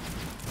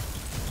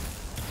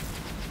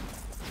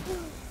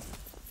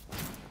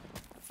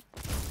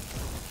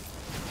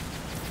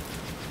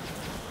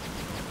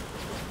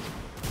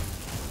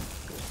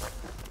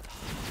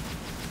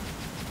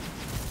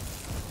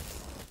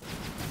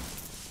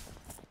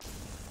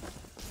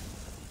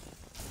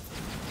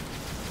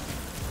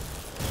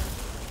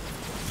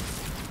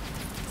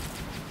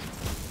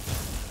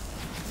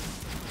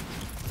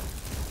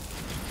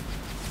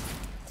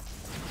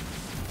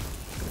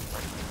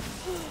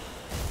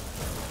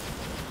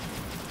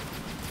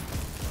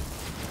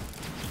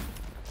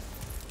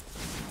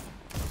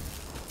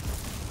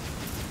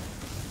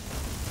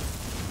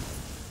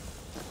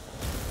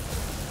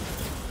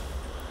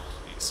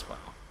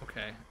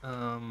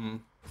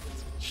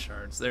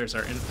 Shards. There's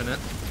our infinite.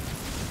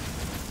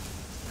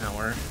 Now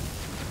we're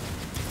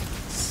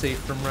safe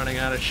from running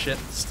out of shit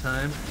this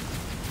time.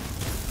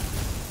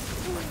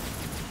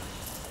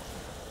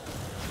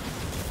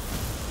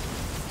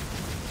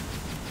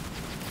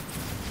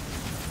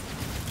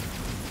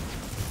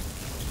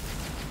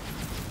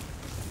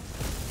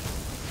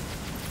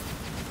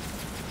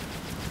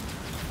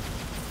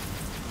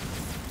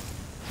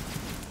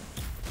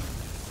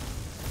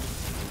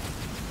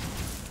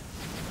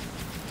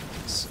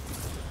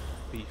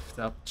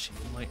 Up chain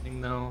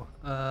lightning though.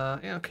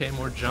 Yeah, okay,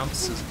 more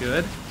jumps is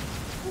good.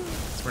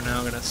 So we're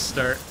now gonna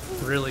start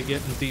really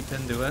getting deep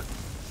into it.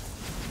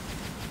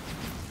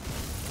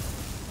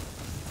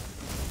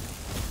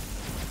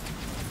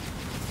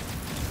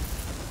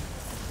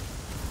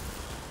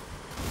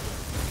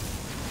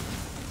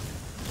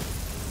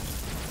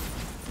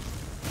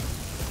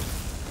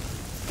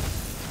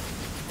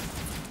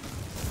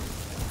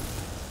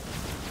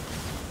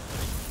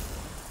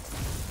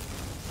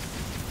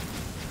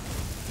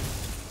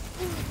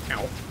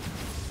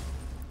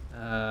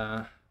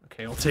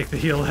 Okay, we'll take the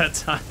heal that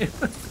time.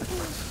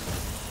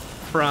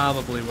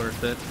 Probably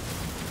worth it.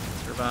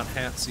 We're about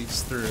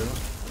half-seas through.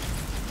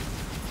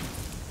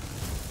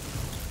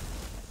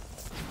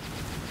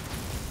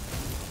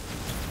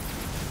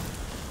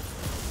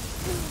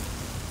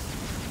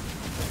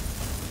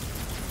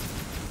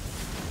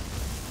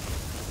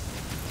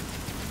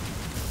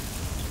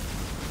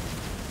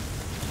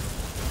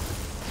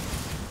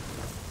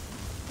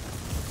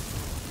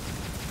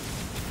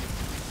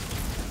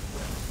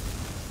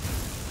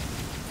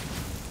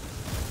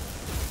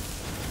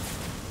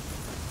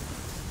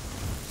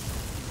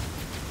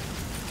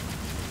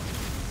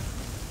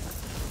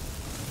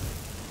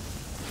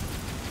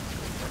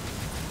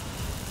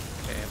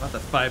 About the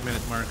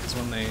 5-minute mark is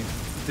when they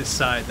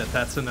decide that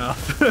that's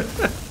enough.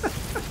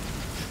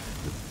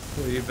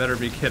 Well, you better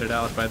be kitted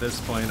out by this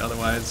point,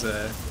 otherwise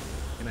you're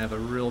gonna have a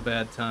real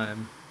bad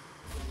time.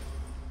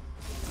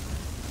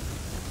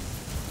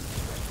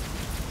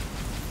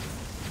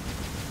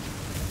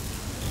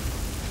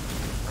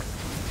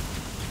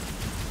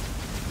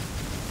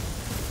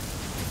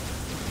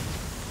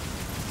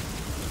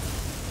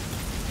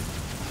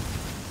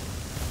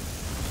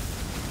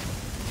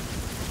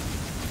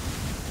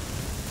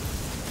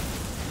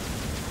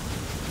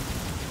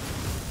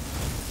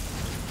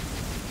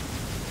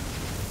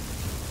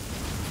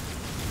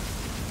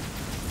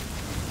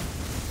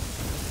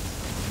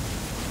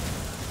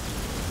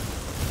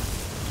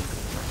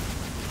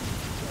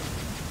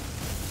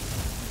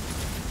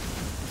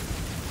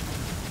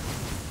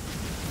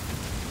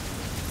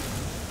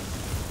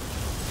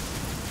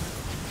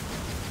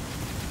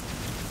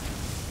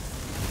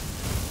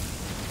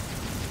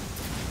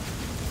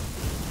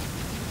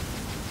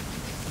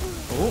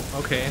 Oh,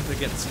 okay, they're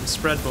getting some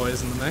spread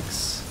boys in the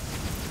mix.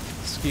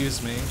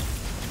 Excuse me.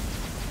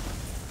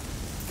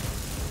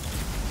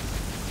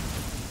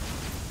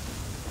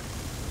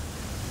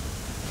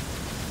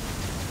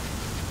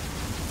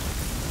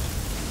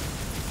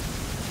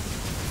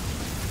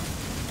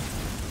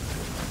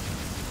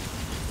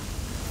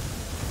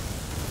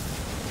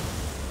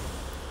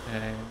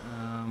 Okay,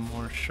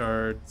 more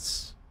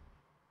shards.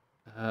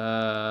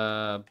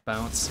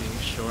 Bouncy,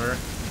 sure.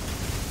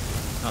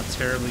 how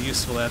terribly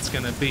useful that's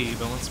gonna be,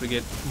 but once we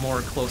get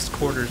more close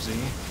quartersy.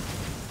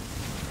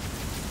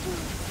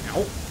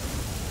 Ow.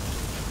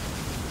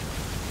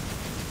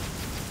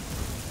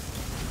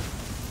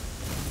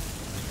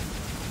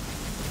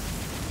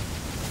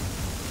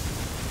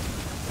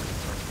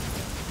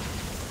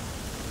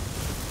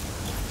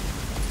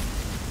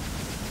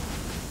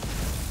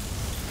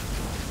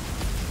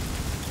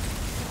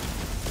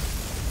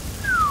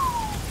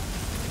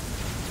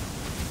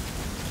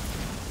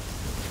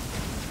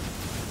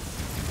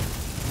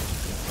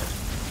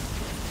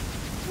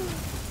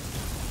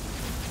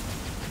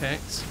 Okay,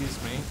 excuse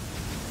me.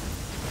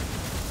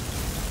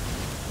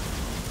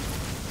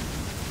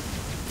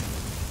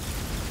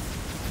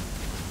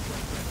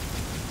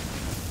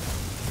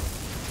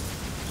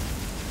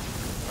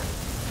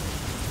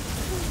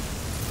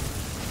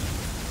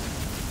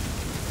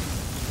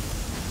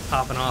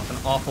 Popping off an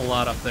awful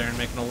lot up there and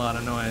making a lot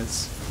of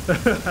noise.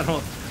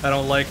 I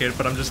don't like it,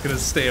 but I'm just gonna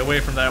stay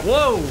away from that.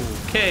 Whoa!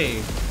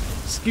 Okay.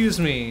 Excuse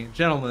me,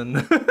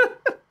 gentlemen.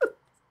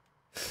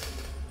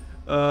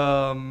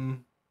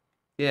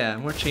 Yeah,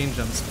 more chain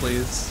jumps,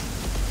 please.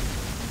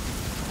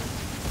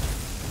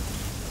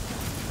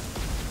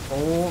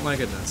 Oh my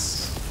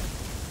goodness.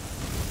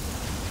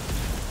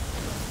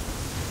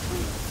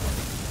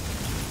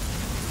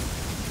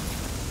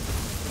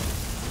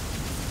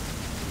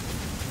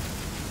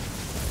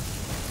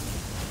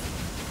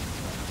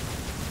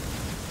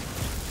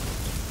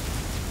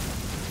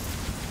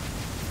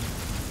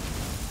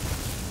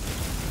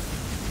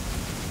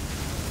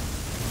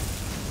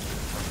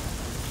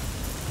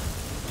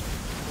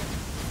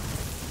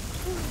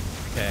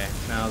 Okay,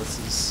 now this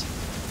is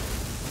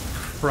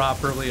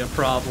properly a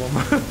problem.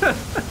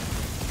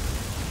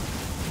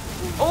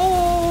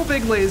 Oh,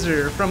 big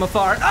laser from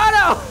afar.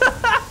 Oh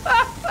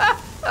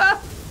no!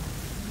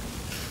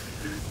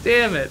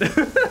 Damn it.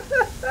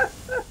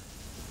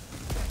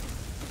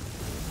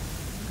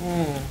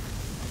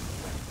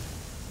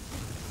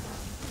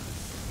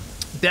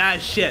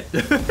 That shit.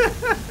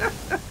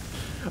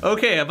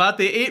 Okay, about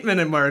the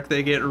 8-minute mark,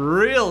 they get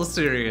real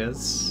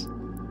serious.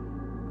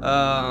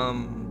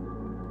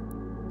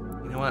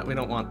 You know what? We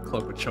don't want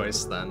Cloak of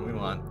Choice then. We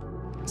want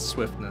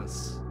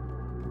swiftness.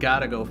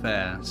 Gotta go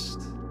fast.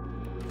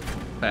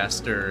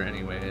 Faster,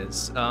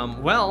 anyways.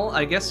 Well,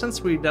 I guess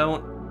since we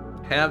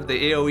don't have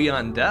the AoE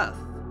on death,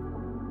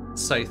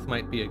 Scythe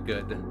might be a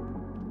good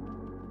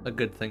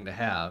thing to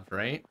have,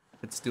 right?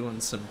 It's doing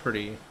some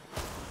pretty...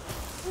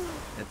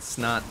 It's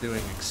not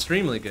doing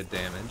extremely good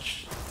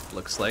damage.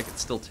 Looks like it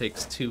still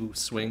takes 2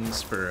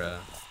 swings for a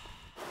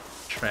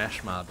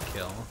trash mob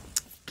kill.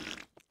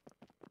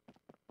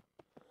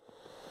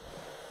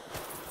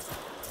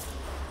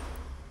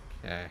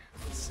 Okay,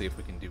 let's see if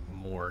we can do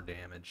more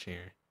damage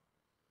here.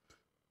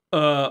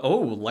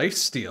 Oh,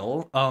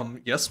 lifesteal.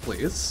 Yes,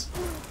 please.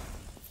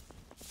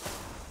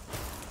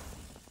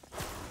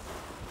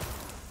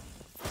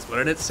 So what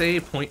did it say?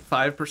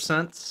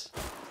 0.5%?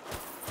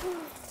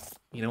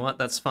 You know what?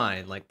 That's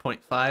fine. Like,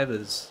 0.5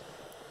 is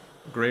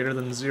greater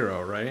than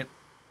 0, right?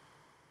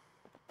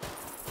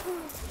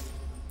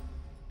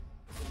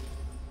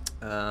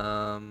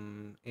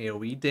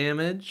 AoE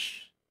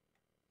damage.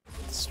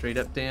 Straight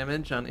up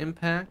damage on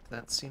impact.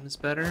 That seems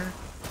better.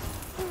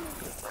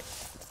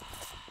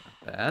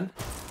 Not bad.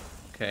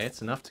 Okay,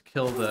 it's enough to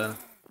kill the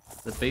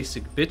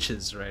basic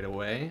bitches right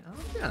away. Oh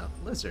yeah,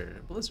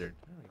 blizzard. There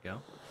we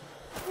go.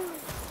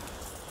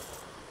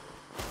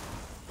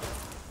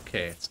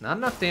 Okay, it's not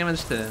enough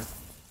damage to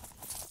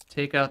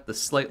take out the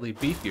slightly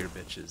beefier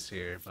bitches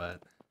here,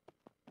 but...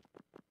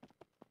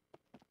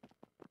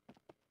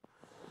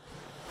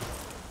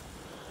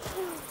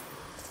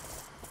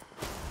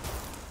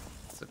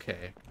 It's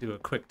okay. Do a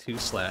quick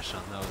 2-slash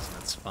on those and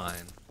it's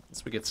fine.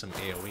 Once we get some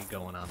AoE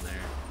going on there.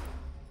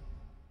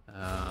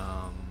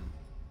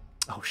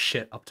 Oh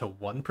shit, up to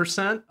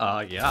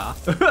 1%? Yeah.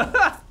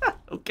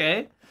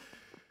 Okay.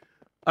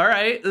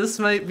 Alright, this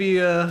might be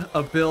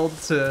a build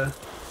to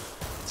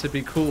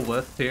be cool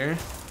with here.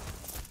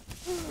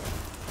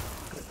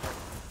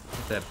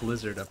 Get that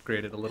blizzard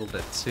upgraded a little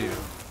bit too.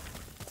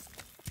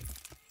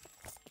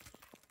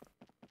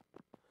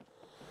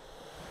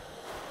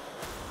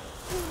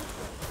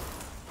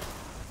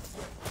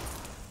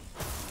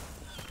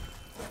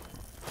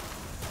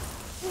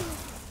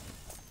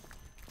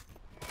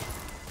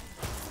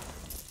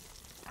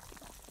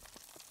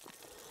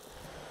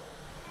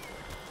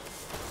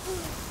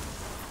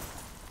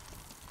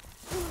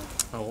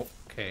 Oh,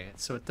 okay.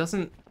 So it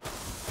doesn't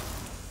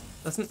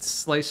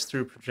slice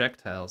through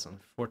projectiles,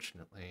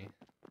 unfortunately.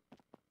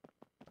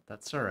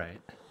 That's all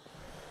right.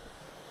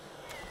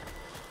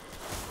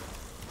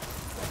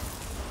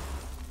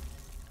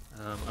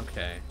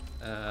 Okay.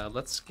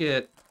 Let's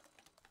get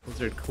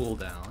Blizzard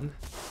cooldown.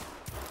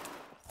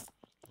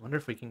 I wonder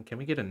if we can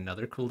we get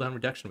another cooldown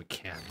reduction? We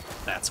can.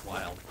 That's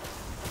wild.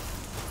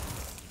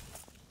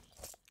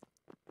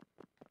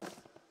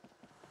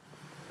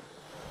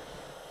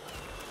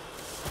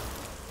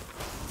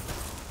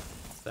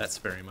 That's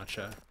very much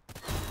a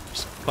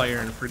just fire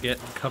and forget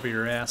and cover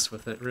your ass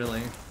with it,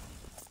 really.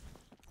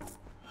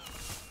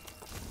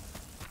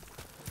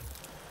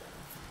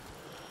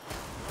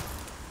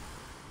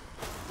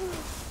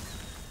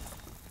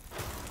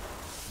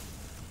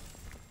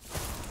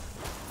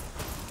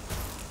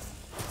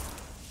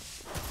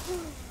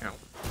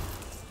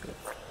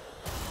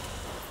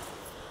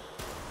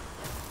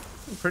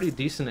 pretty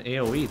decent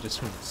AoE just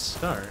from the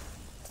start.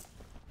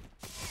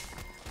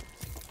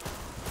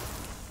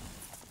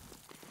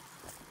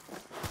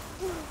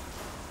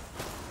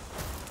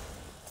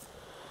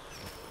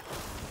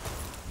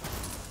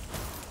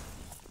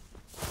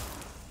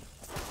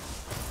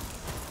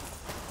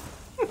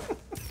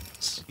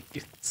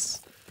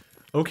 Jeez.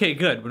 Okay,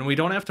 good. When we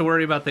don't have to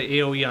worry about the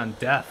AoE on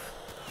death,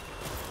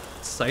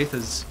 Scythe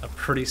is a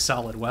pretty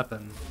solid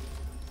weapon.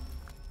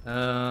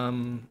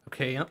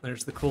 Okay, yep,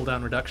 there's the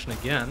cooldown reduction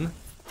again.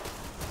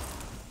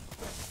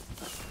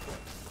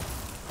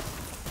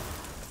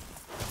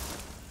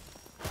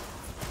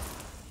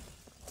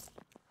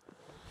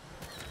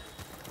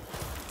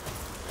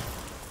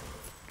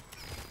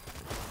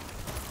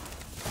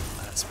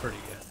 That's pretty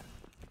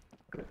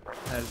good.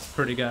 That is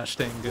pretty gosh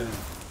dang good.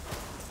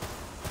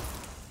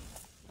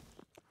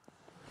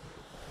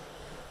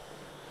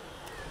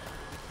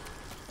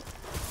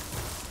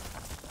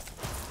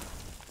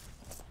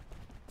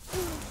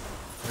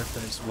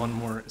 One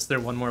more. Is there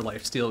one more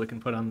lifesteal we can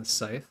put on the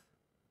scythe?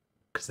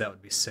 Because that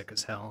would be sick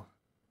as hell.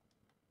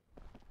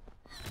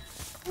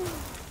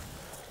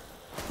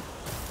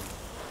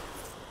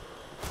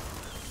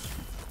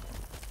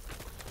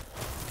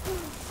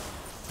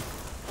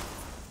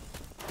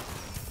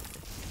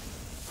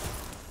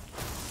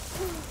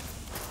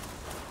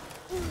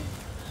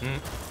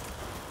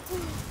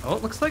 Oh,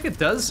 it looks like it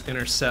does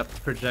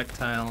intercept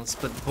projectiles,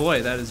 but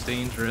boy, that is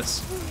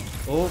dangerous.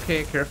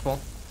 Okay, careful.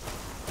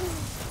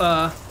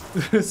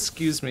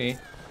 Excuse me.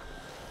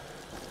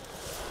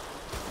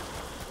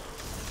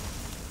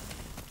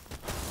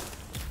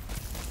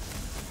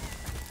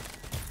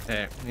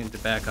 Okay, we need to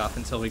back off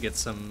until we get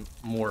some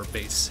more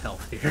base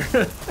health here.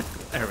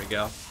 There we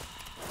go.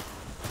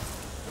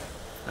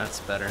 That's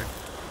better.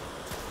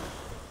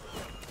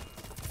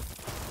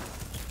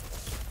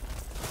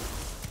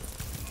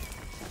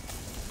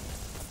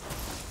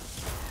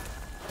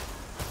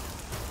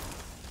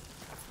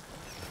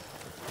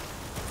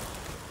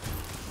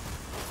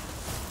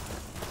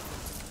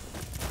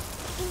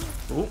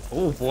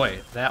 Oh boy,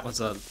 that was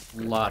a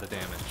lot of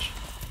damage.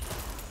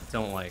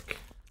 Don't like.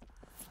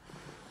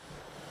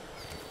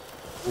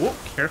 Oh,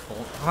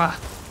 careful. Ah.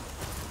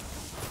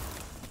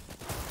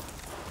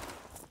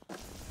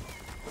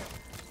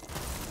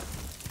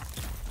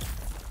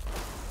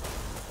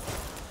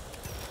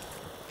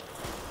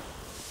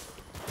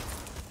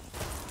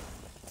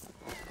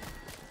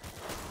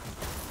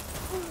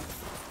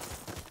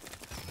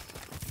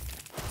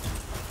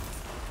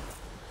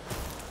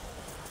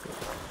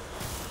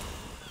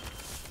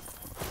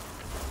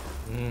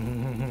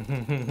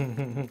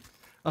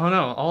 Oh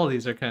no, all of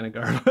these are kind of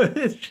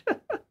garbage.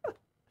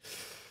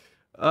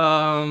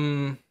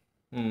 I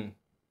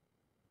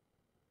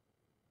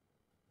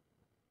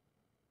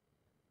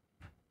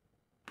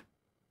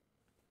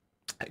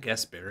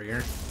guess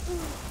barrier.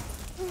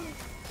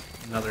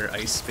 Another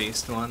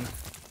ice-based one.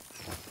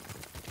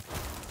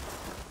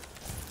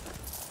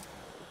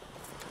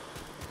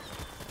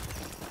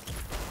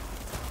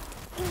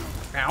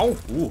 Ow!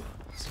 Ooh,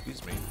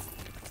 excuse me.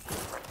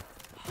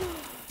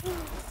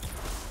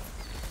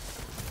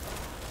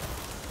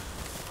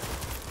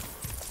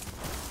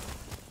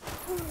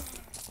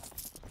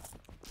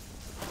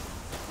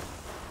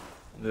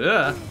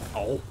 Ugh.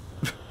 Oh.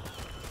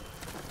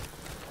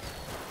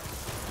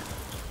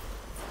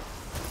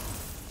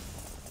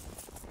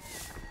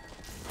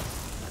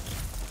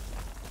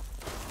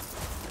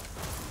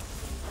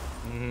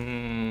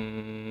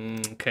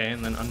 Okay,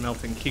 and then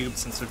unmelting cubes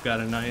since we've got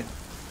a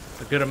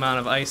good amount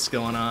of ice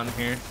going on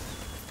here.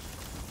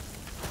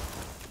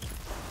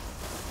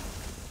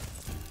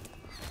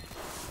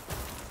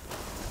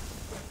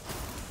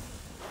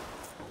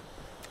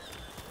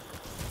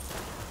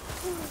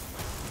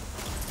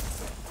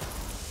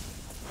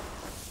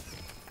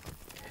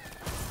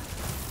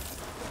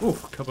 Ooh,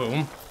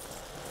 kaboom.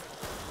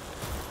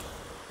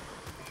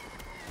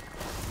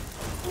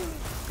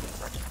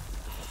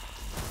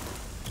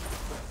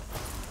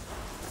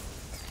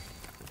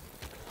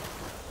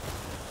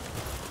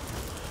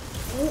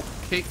 Ooh,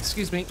 okay,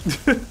 excuse me.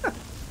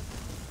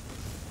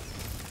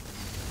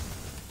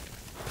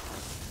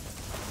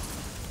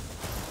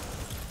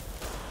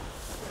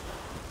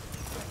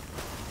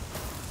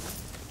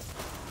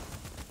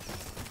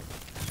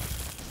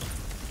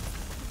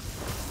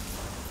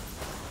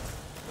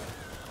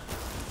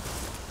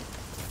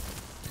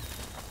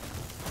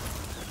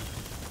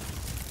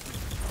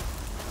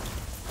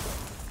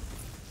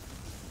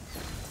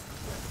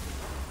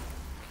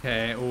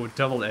 Okay, oh,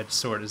 double-edged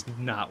sword is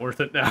not worth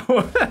it now.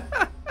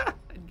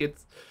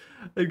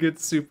 It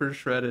gets super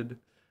shredded.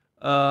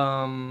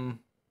 Yeah,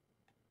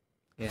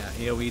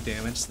 AoE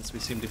damage, since we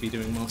seem to be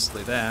doing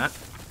mostly that.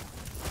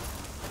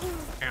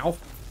 Ow.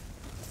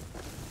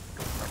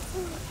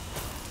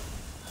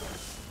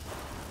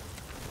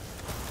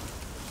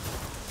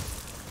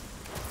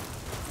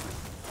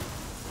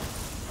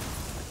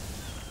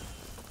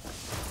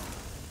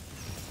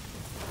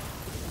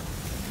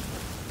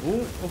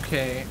 Ooh,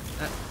 okay.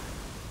 That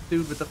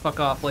dude with the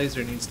fuck off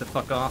laser needs to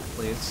fuck off,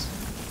 please.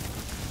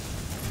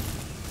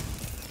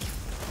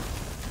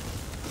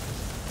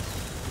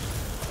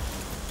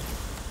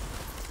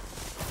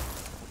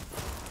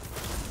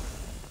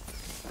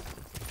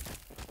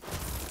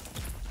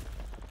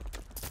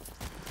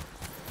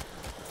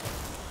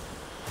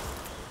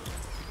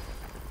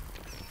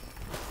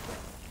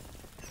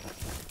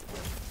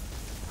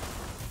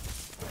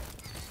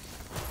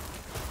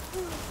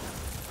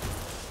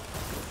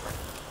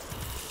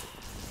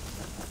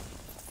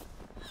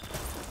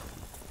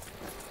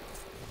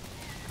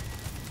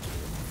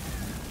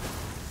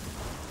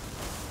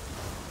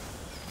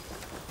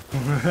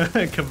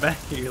 Come back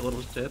here, you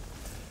little shit.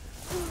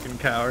 Fucking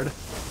coward.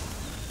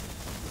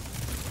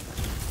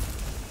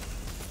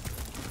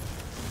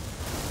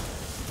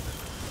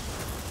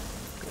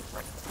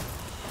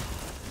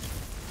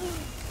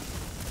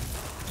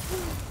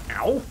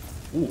 Ow!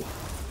 Ooh,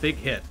 big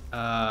hit.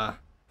 Ow!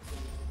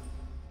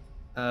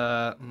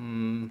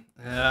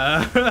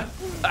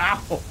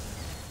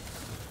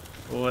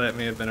 Oh, that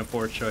may have been a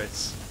poor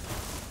choice.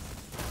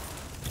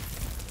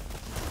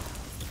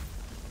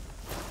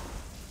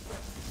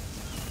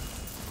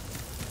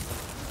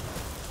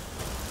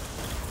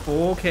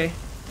 Okay.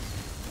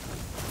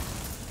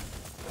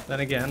 Then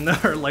again,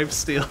 our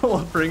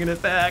lifesteal bringing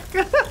it back.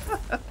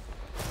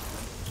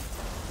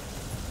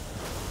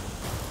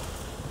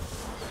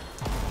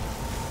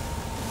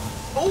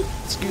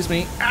 Oh, excuse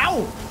me.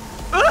 Ow!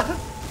 Ah!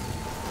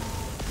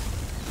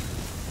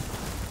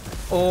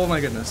 Oh my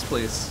goodness,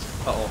 please.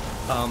 Uh-oh.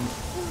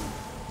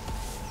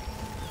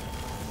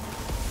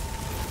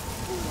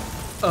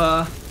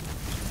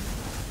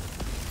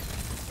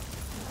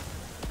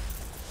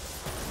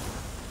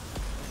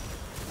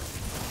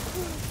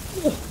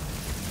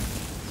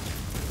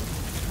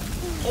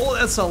 Oh,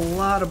 that's a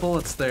lot of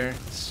bullets there.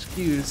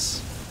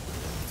 Excuse.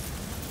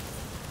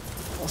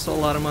 Also a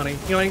lot of money.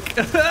 Yoink.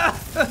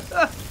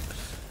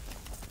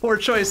 Poor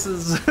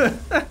choices.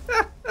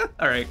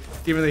 Alright,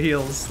 give me the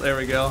heals. There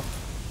we go.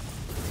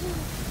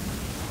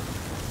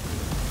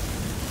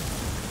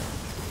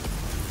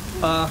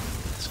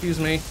 Excuse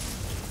me.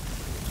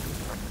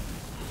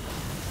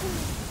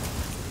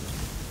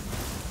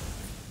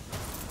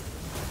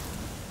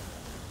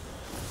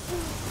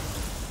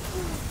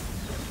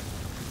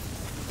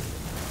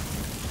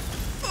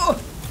 Oh.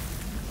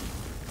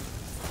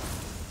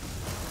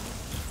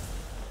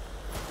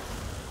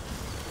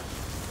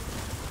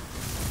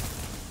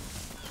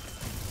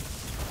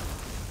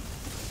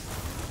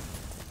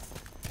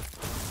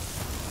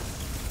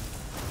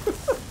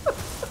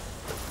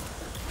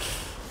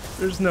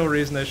 There's no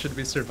reason I should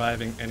be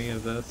surviving any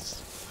of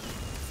this.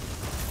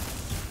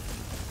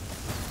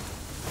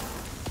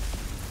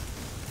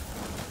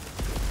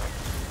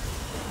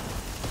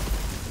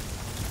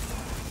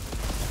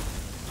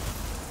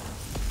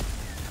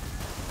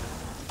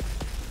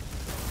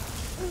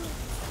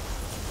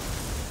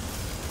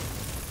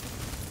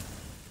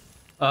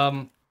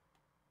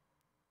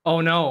 Oh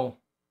no.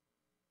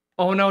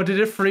 Oh no, did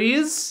it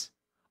freeze?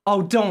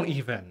 Oh, don't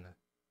even.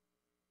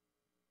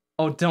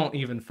 Oh, don't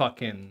even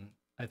fucking...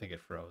 I think it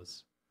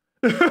froze.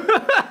 Come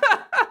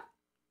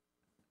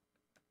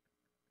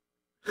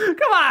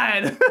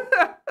on!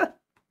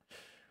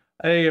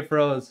 I think it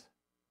froze.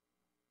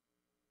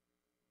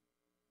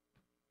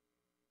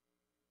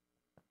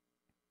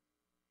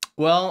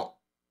 Well,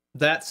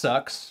 that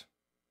sucks.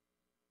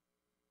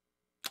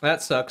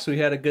 That sucks. We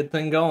had a good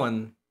thing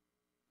going.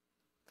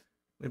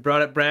 We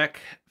brought it back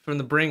from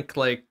the brink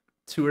like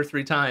 2 or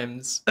 3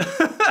 times.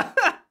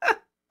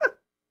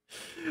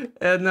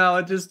 And now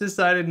it just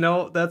decided,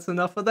 no, that's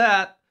enough of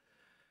that.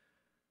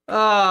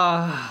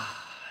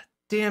 Ah,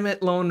 damn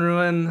it, Lone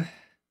Ruin.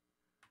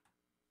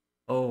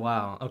 Oh,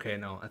 wow. Okay,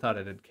 no, I thought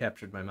it had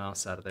captured my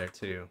mouse out of there,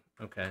 too.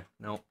 Okay,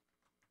 nope.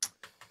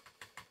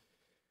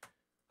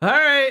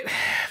 Alright,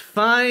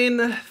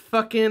 fine,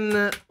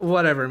 fucking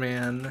whatever,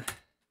 man.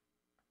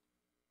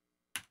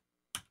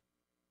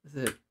 Is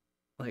it,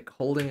 like,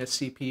 holding a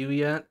CPU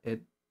yet?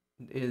 It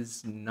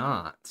is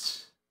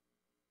not.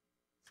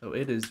 So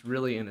it is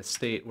really in a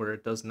state where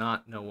it does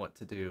not know what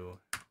to do.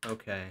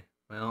 Okay,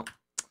 well.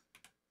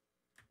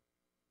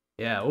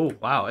 Yeah, oh,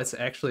 wow, it's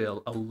actually a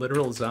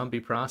literal zombie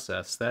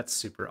process. That's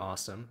super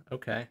awesome.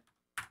 Okay.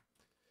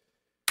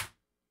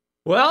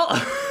 Well,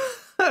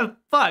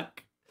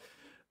 fuck.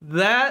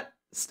 That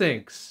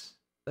stinks.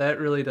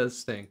 That really does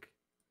stink.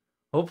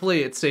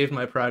 Hopefully it saved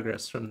my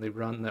progress from the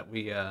run that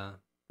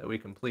we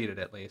completed,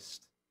 at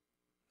least.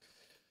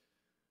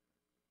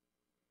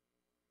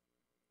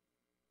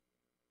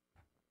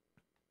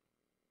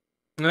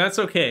 That's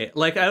okay.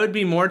 Like, I would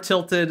be more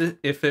tilted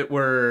if it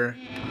were...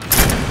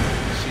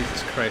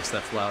 Jesus Christ,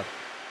 that's loud.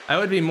 I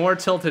would be more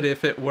tilted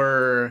if it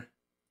were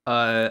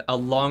a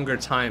longer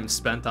time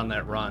spent on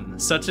that run.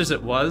 Such as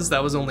it was,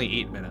 that was only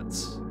 8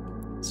 minutes.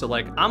 So,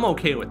 like, I'm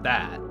okay with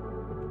that.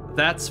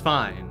 That's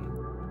fine.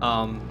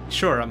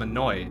 Sure, I'm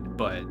annoyed,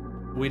 but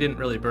we didn't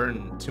really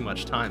burn too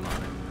much time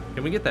on it.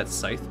 Can we get that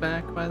scythe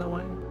back, by the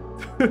way?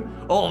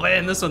 Oh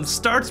man, this one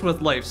starts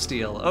with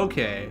lifesteal.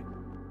 Okay.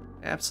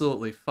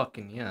 Absolutely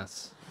fucking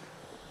yes.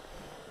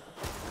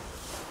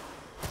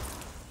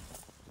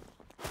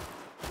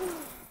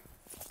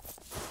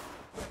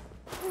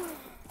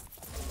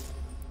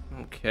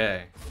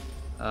 Okay.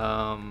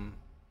 1%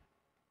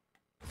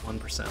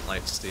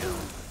 lifesteal.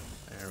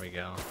 There we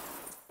go.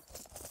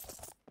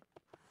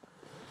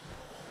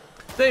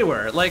 They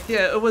were. Like,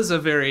 yeah, it was a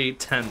very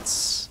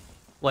tense,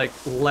 like,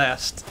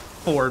 last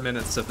 4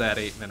 minutes of that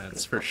 8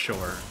 minutes, for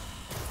sure.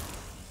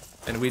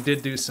 And we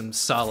did do some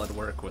solid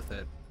work with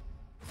it.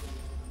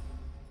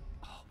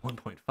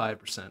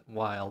 1.5%,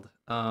 wild.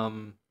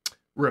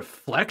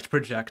 Reflect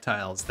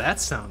projectiles,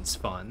 that sounds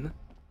fun.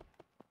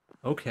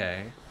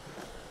 Okay.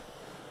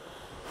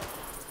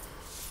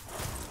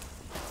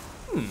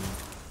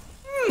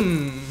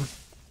 Hmm.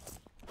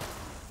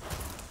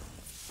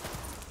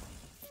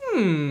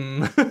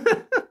 Hmm.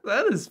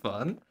 That is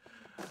fun.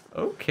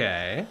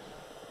 Okay.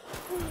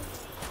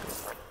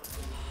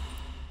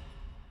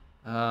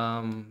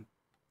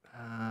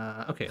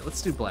 Okay,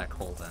 let's do black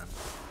hole then.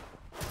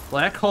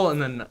 Black hole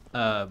and then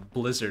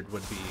blizzard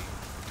would be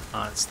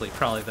honestly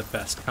probably the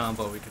best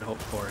combo we could hope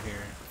for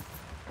here.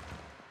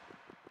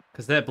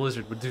 Because that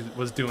blizzard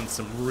was doing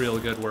some real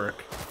good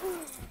work.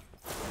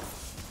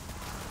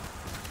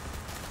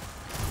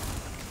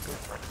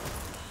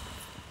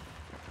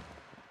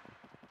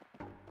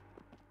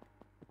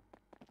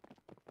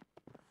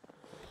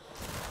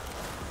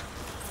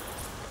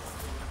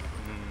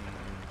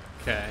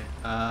 Okay.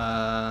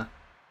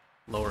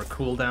 Lower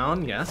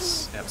cooldown,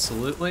 yes,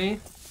 absolutely.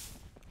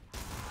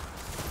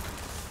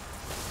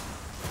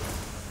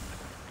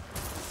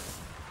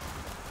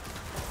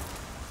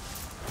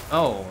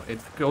 Oh, it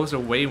goes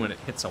away when it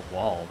hits a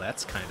wall.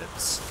 That's kind of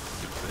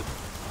stupid.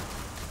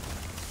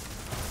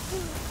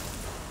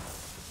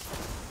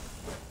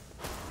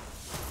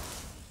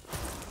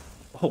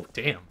 Oh,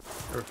 damn.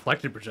 The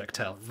reflected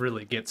projectile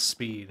really gets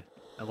speed.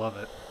 I love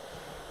it.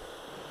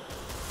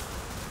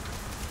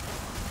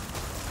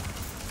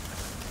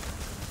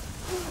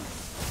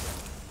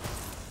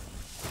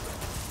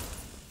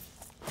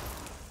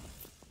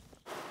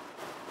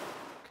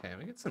 Okay,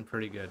 we get some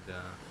pretty good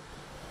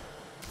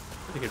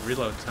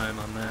reload time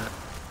on that.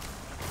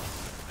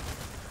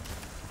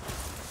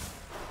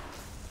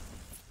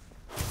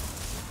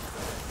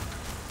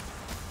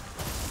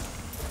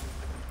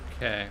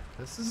 Okay,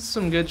 this is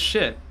some good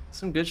shit.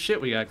 Some good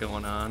shit we got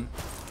going on.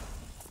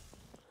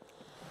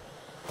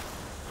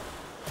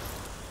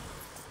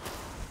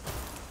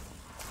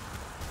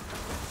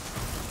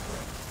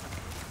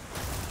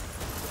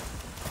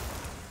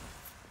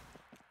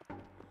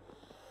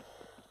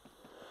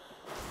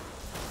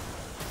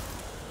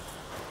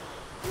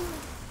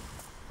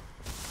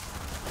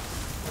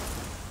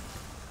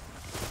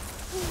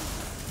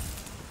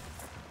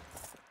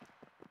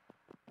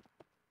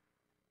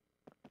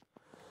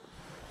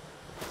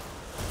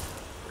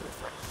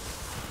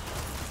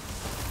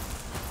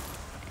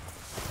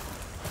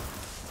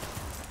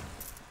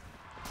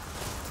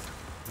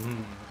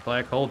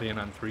 Black hole being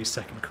on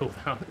 3-second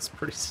cooldown is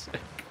pretty sick.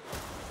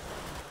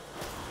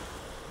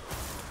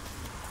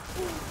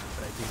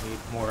 But I do need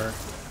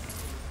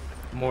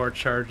more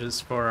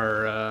charges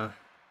for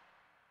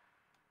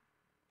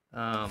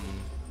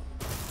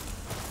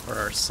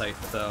our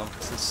scythe though.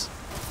 This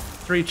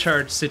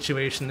 3-charge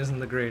situation isn't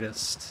the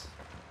greatest.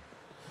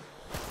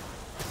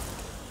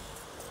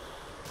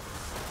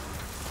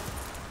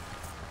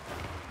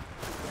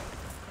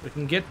 We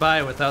can get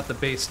by without the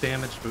base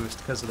damage boost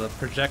because of the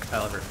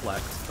projectile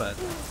reflect, but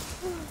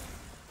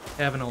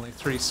having only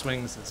 3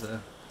 swings is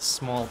a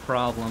small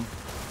problem.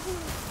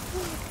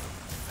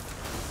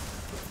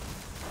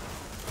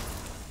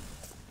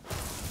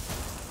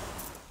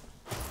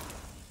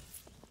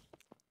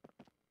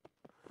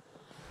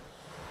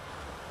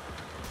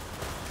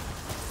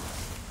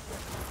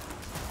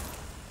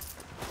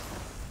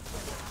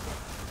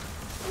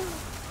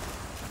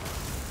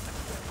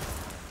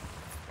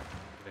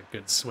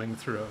 Good swing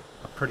through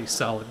a pretty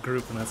solid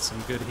group, and that's some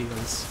good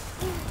heals.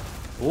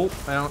 Oh,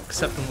 well,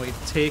 except when we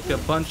take a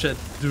bunch of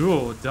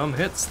dumb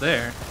hits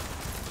there.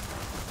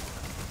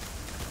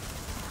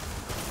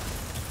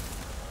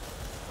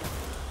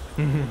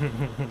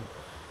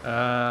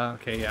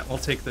 Okay, yeah, we'll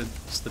take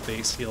just the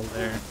base heal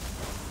there.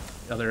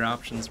 The other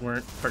options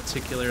weren't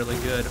particularly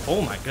good.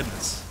 Oh my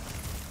goodness.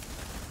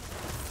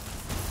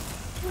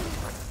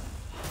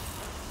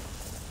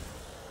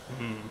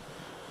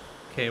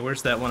 Okay,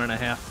 where's that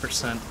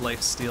 1.5%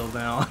 lifesteal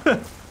now?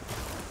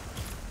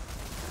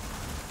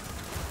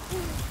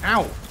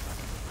 Ow!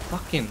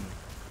 Fucking.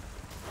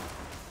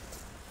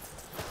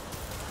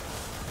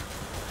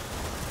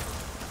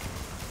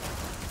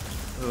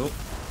 Oh.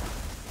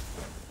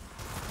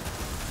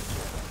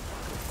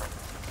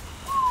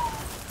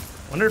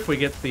 Wonder if we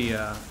get the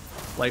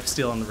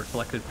lifesteal on the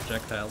reflected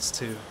projectiles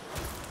too.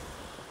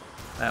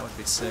 That would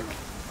be sick.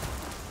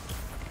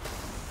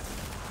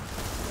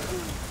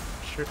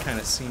 Sure kind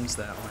of seems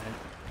that way.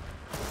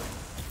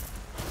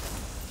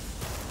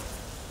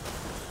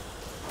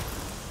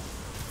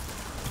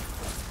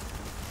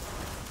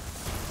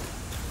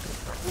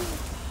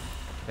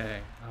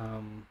 Okay,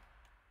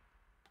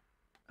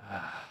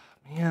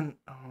 man,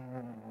 oh,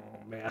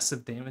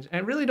 massive damage. I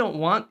really don't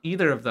want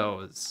either of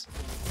those.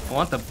 I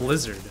want the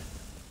blizzard.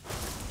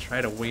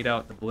 Try to wait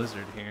out the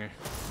blizzard here.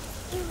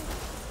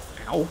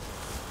 Ow.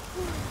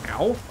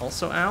 Ow.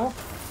 Also ow.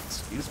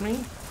 Excuse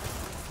me.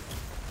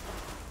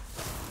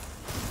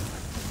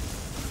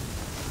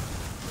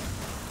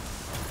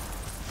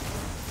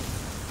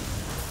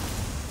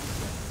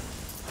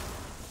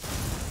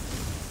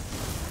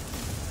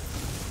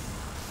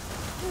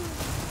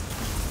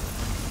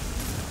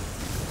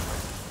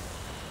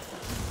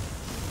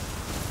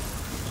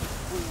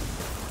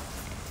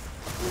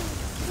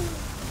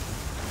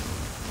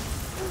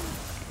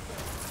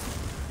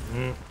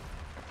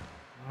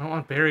 I don't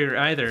want barrier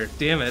either,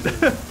 damn it.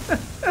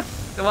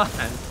 Come on.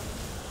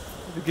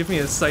 Give me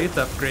a scythe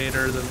upgrade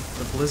or the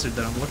blizzard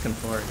that I'm looking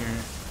for here.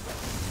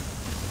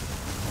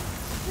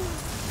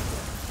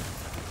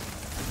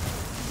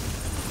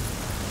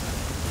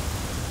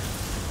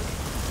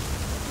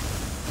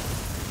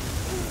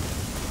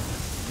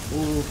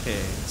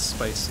 Okay,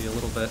 spicy a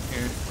little bit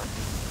here.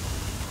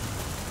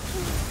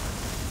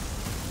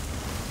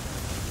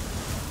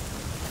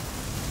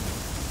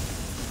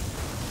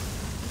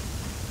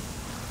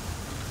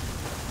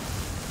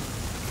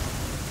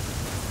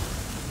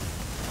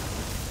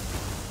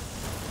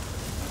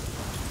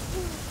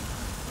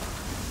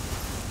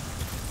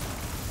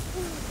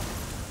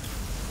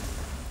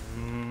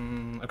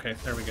 Okay,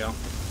 there we go.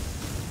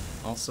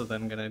 Also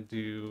then gonna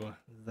do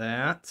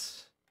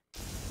that.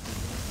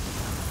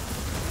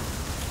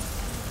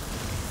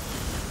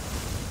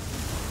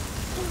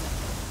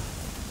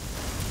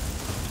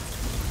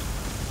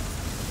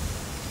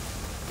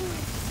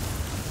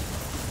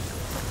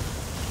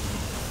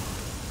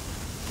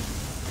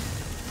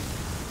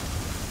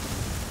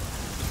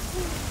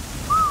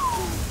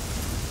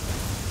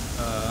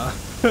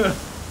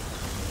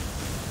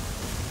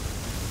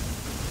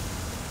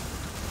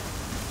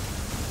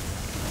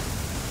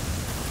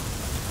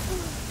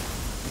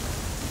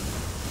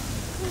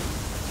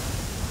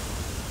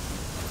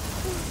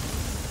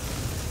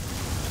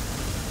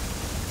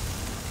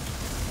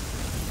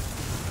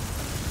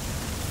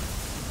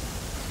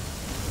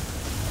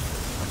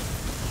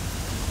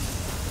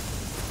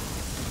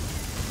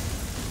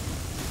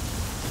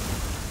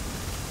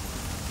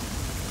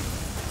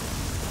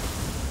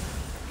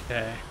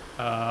 Okay.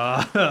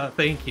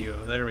 Thank you.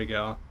 There we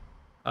go.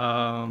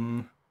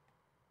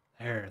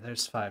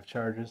 There's 5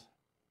 charges.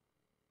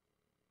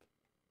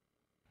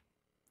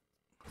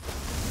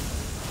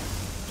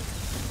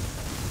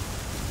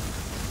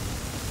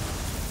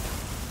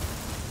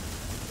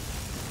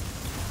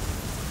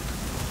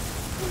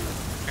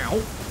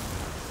 Ow.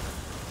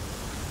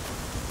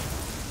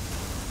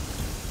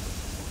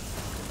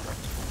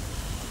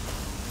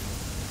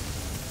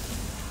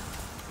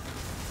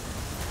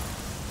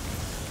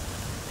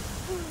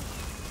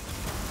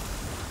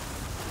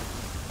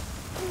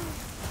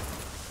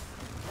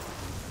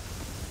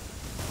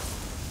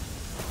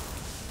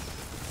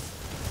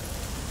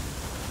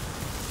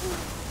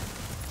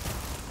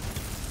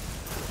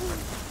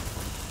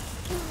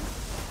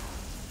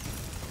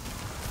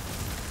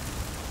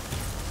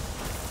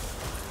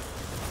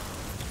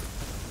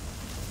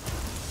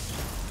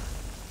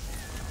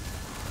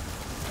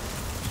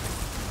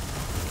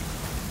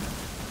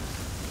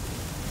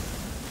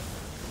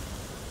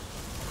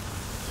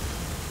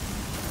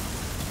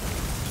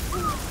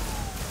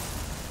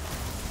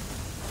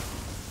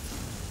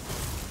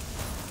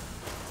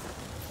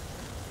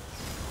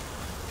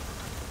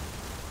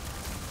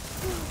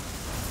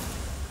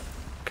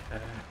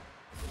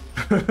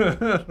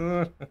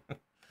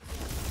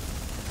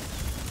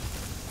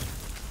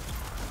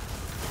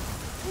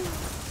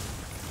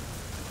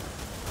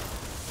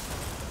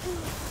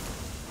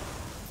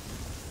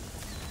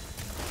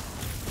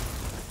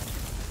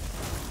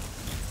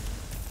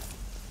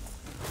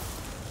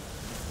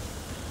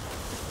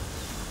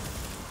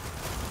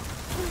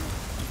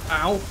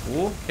 Ow.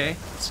 Okay,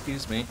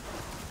 excuse me.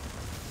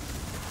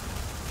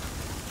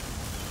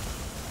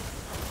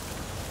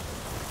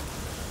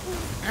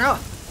 Ow!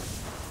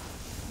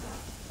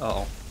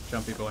 Uh-oh,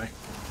 jumpy boy.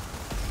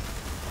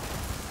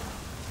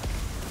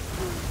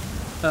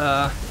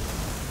 No!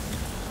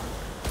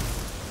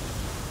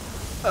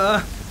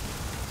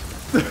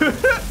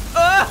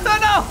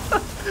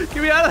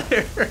 Get me out of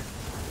there!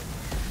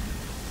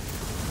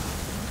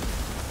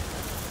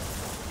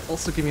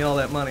 Also give me all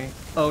that money.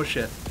 Oh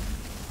shit.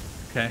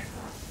 Okay,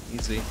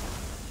 easy.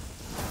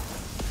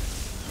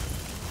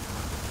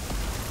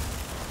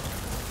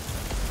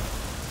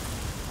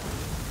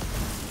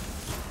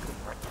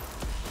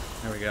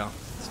 There we go.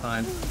 It's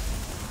fine.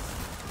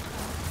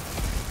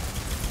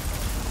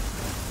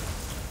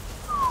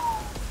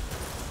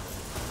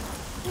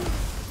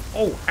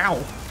 Oh, ow!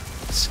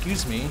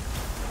 Excuse me.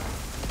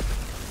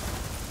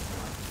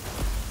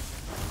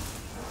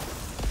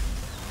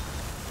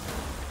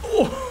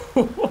 Oh!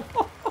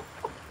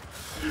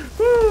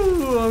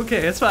 Woo!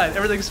 Okay, it's fine.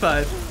 Everything's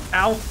fine.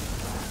 Ow!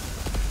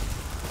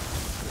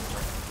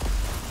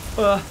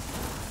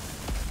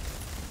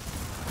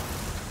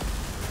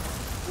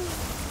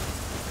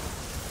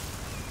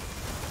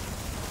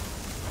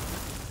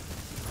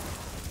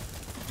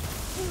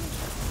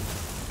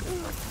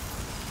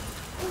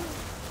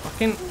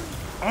 Fucking...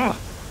 Ugh!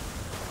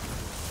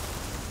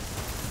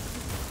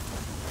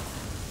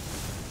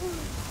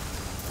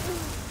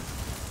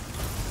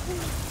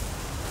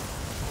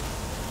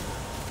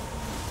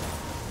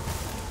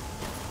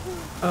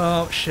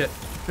 Oh shit,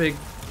 big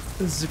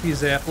zippy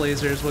zap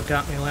laser is what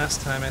got me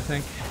last time, I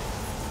think.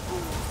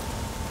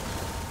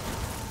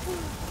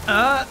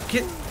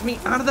 Get me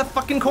out of the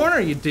fucking corner,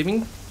 you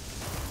dimming.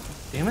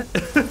 Damn it.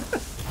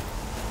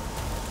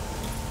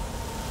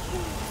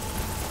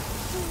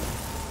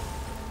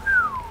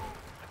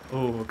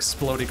 Oh,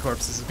 explodey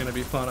corpses is gonna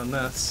be fun on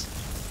this.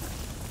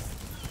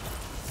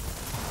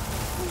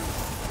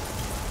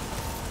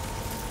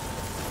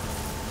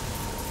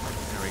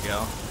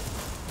 go.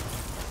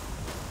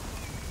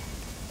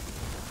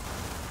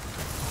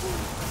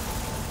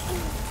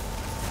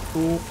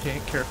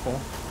 Okay,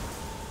 careful.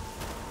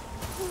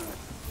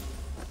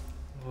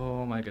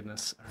 Oh my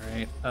goodness.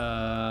 Alright,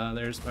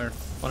 there's our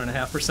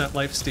 1.5%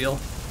 lifesteal.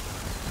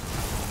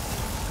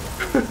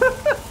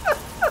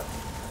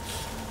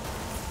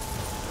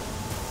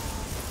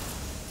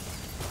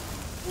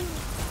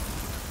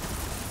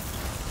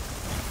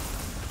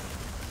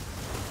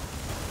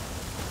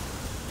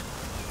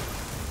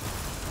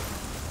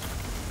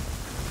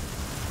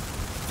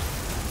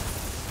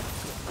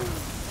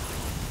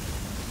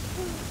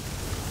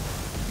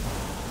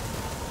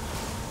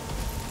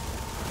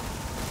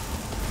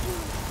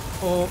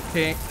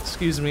 Okay,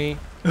 excuse me.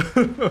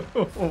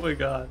 Oh my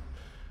god.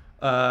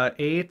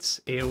 8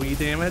 AoE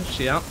damage,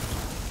 yeah.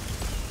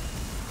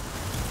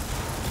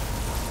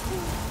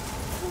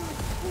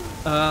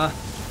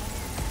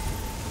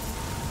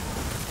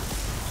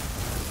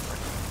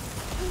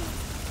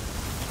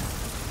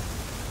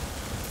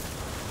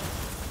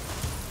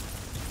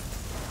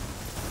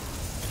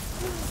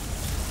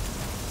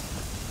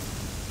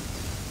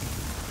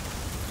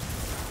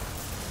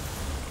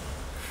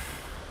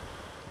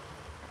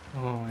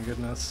 Oh my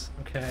goodness.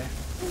 Okay.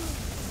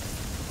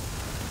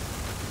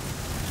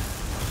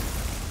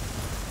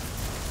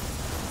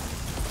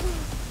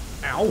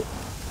 Ow!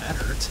 That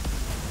hurt.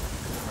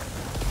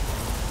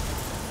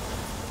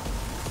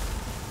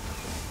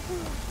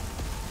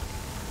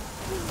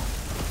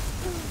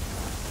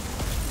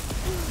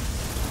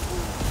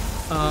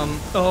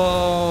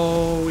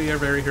 Oh, we are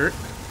very hurt.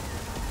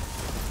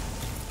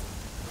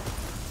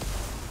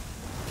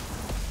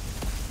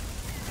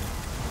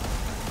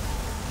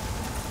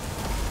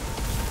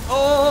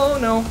 Oh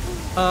no!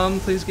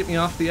 Please get me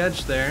off the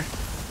edge there.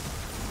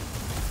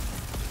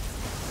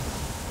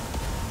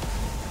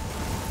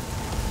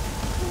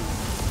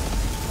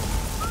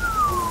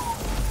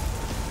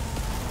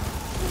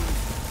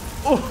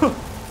 Oh!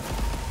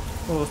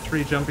 Oh,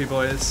 3 jumpy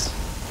boys.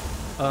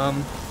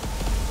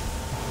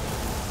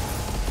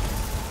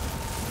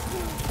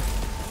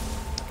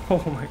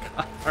 Oh my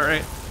god,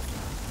 alright.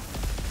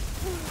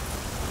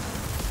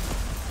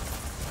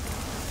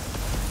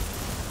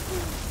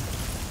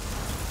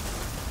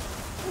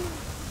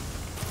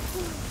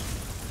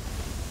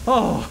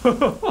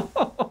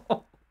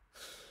 Oh!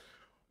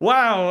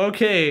 Wow,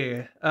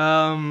 okay.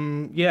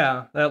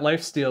 Yeah, that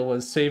lifesteal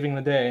was saving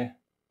the day.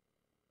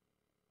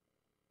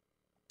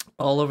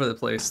 All over the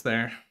place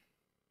there.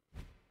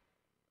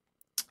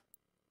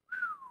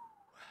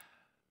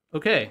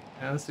 Okay,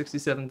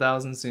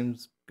 67,000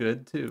 seems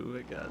good too,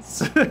 I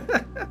guess.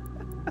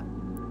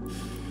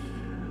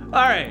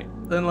 Alright,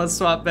 then let's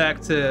swap back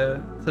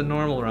to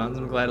normal runs.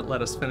 I'm glad it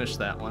let us finish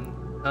that one.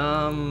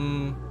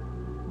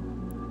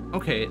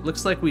 Okay, it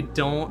looks like we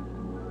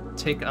don't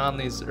take on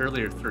these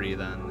earlier 3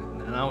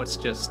 then. Now it's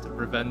just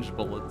revenge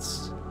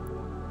bullets.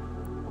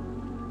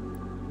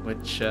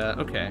 Which,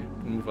 okay,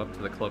 move up to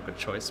the cloak of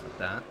choice with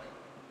that.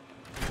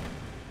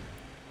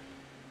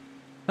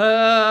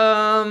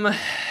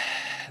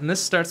 And this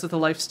starts with a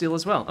lifesteal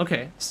as well.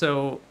 Okay,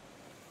 so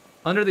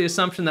under the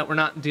assumption that we're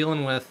not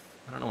dealing with,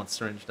 I don't know what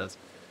syringe does,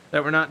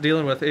 that we're not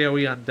dealing with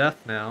AoE on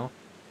death now,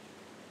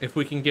 if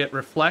we can get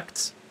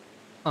reflect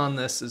on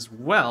this as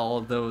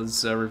well,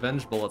 those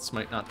revenge bullets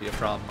might not be a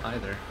problem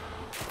either.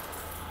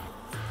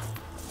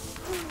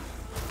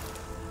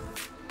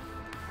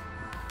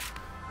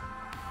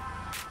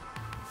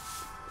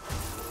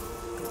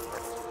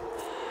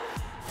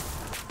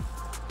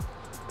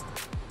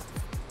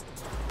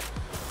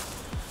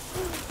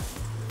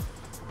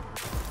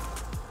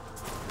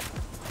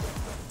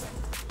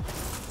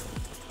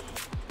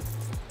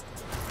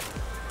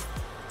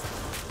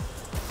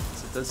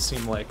 It does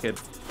seem like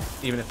it,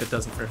 even if it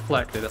doesn't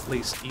reflect, it at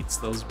least eats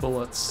those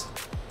bullets.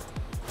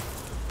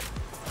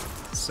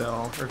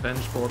 So,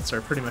 revenge bullets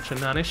are pretty much a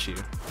non-issue.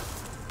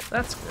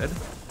 That's good.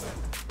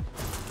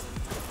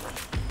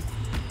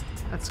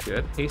 That's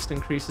good. Haste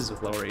increases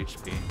with lower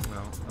HP.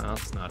 Well,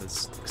 it's not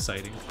as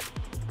exciting.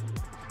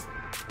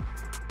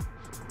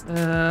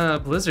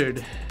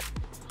 Blizzard.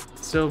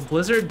 So,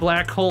 Blizzard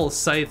Black Hole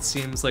Scythe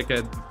seems like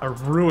a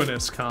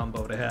ruinous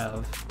combo to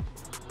have.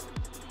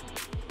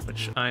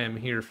 Which I am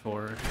here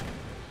for.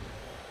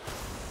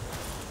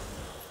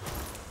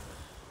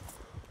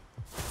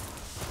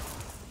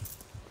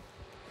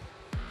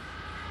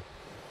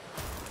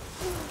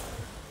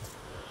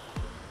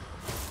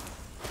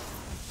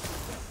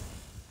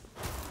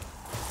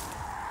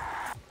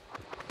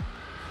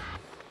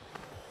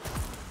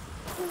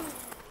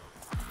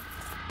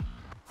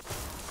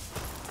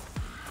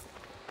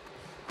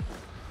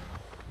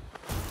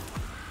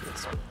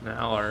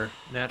 Now our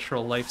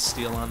natural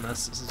lifesteal on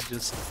this is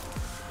just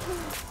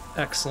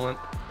excellent.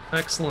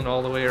 Excellent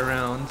all the way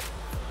around.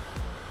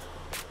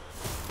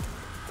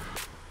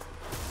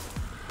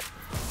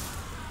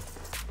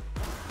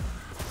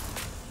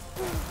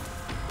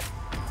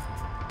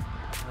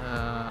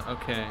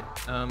 Okay.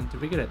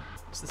 Did we get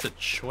is this a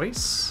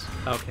choice?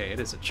 Okay, it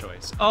is a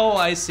choice. Oh,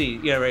 I see.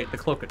 Yeah, right, the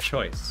Cloak of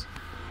Choice.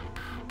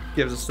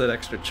 Gives us that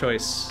extra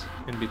choice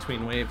in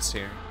between waves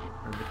here,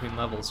 or in between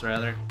levels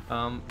rather.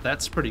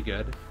 That's pretty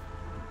good.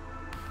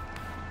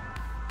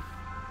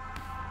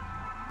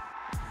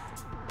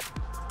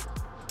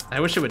 I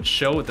wish it would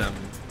show them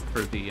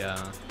for the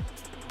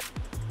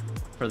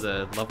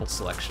level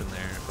selection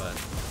there, but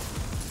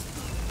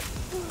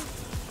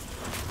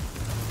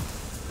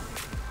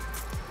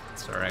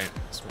it's all right.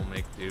 This will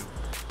make do.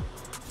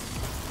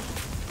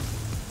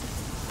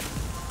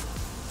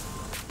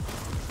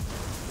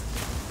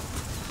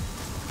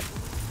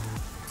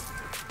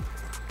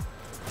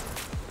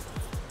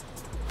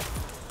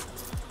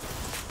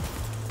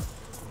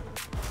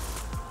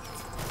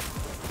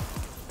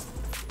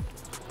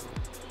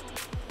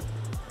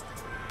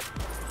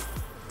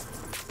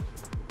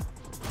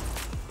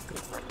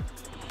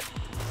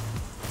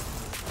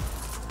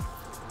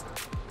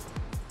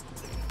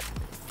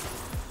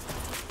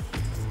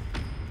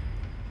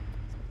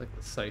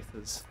 Scythe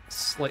is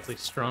slightly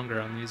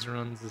stronger on these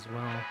runs as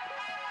well.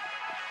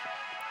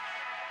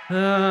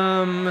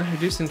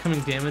 Reduce incoming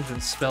damage when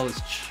spell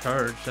is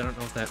charged. I don't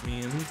know what that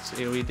means.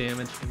 AoE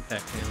damage,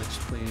 impact damage,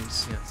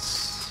 please.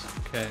 Yes.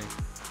 Okay.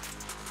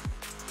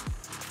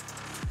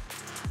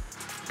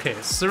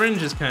 Okay,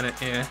 syringe is kind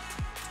of eh.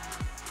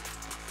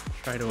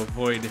 Try to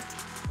avoid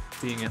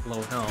being at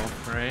low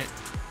health, right?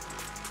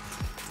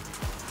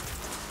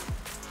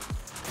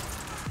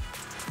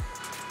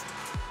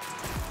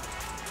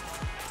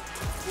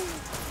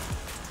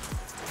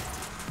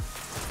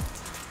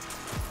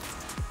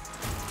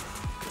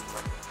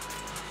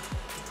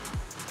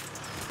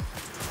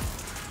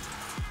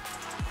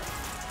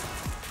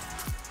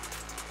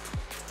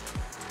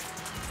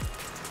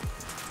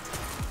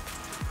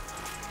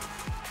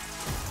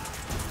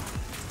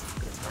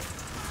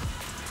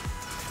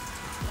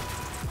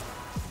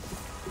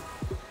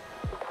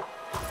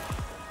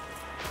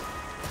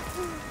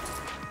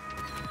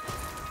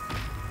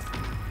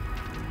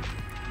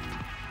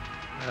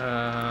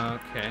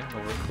 Okay,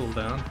 lower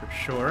cooldown for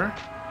sure.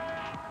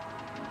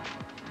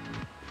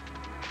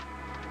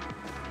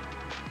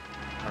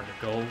 Heart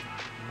of gold,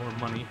 more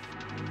money.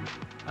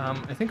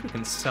 I think we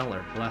can sell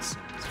our blessings,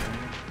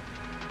 right?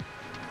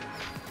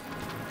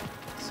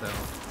 So,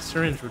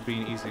 syringe would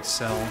be an easy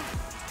sell.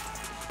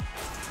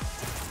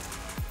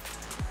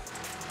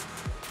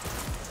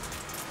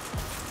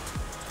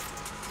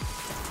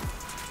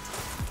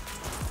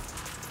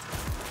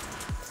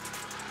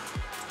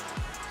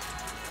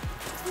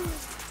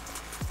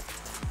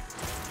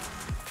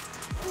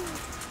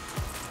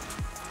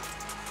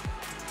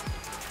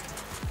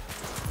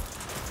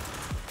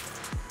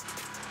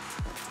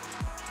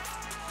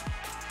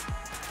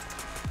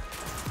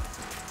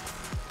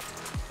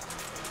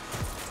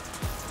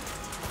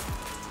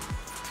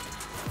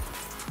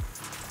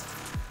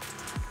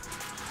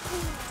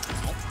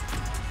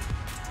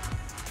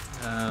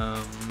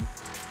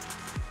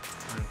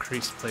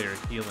 Increased player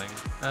healing.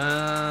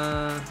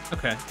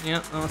 Okay.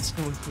 Yeah, well, let's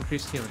go with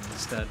increased healing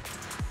instead.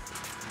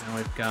 Now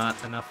we've got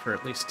enough for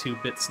at least 2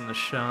 bits in the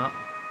shop.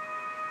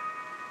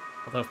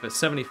 Although if it's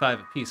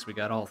 75 apiece, we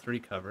got all 3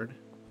 covered.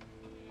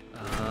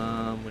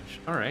 Which,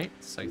 alright,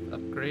 scythe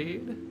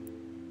upgrade.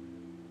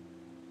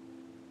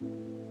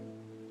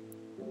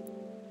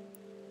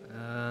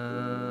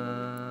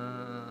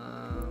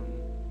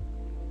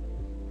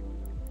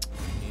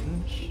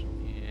 Range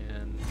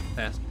and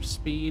faster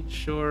speed,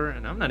 sure.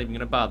 And I'm not even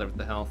gonna bother with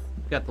the health.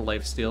 Got the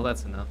life steal,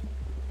 that's enough.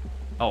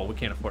 Oh, we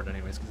can't afford it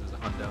anyways because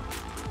there's a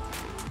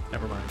hundo.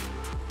 Never mind.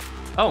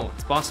 Oh,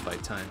 it's boss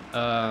fight time.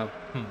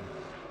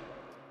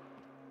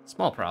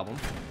 Small problem.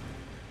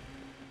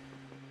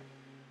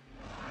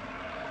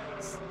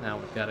 So now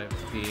we've got to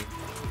be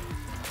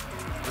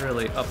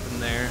really up in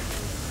there.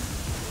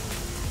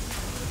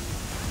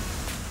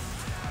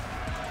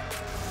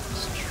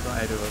 Just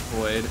try to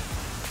avoid.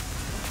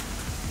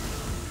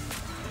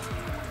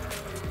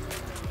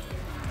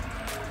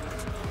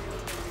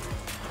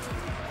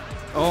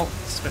 Oh,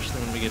 especially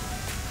when we get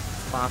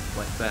plopped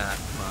like that.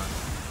 Come on.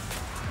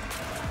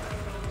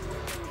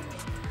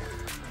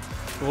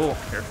 Oh,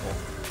 careful.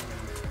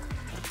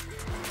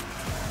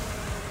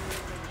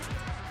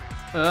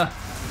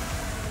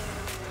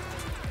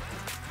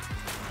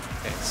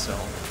 Okay, so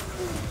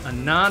a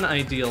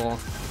non-ideal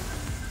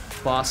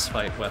boss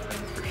fight weapon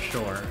for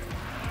sure.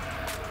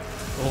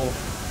 Oh.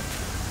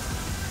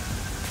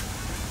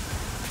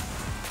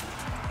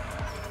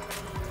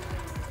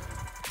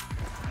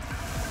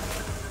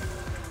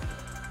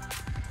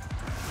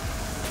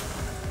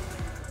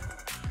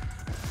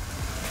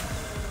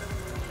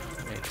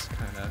 Okay, just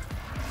kind of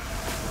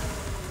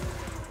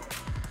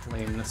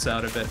lame this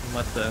out a bit and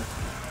let the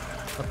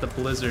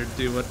blizzard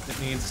do what it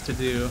needs to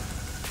do.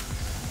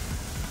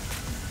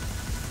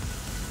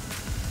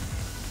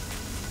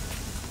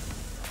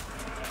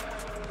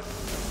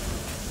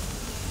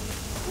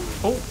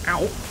 Oh,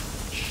 ow!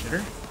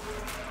 Shitter.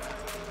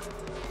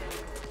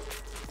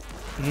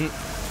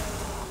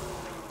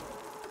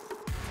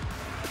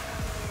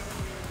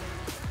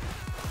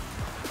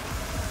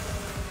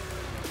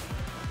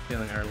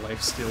 Feeling our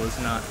lifesteal is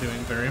not doing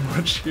very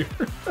much here.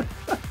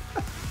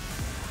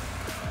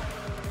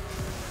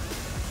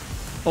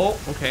 Oh,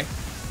 okay.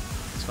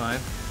 It's fine.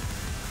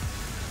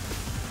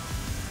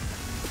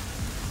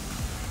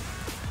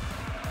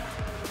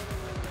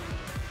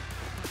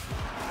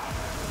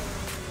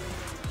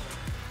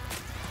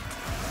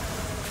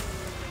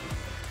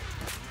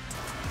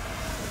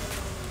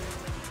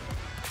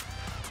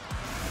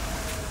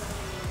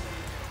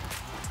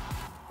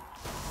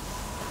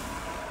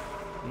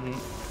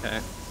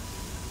 Okay.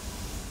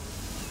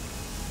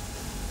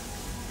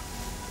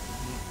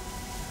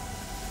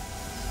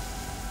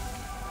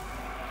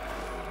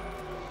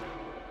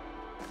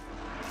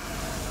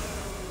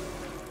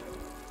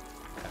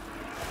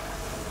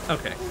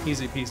 Okay,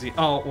 easy peasy.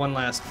 Oh, one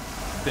last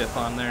bip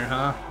on there,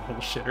 huh?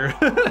 Little shitter.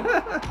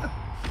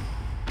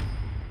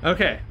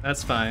 Okay,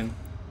 that's fine.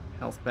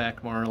 Health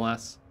back, more or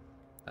less.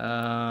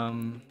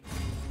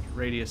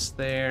 Radius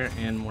there,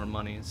 and more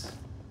monies.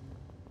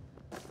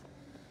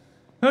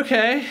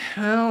 Okay,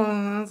 well,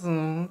 that's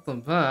not the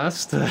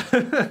best,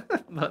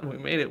 but we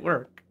made it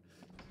work.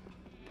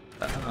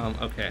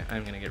 Okay,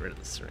 I'm gonna get rid of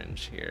the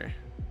syringe here.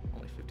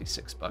 Only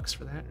 56 bucks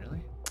for that,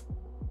 really?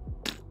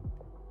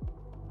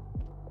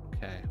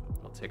 Okay,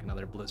 I'll take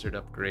another blizzard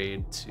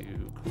upgrade to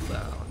cool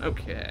down.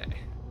 Okay.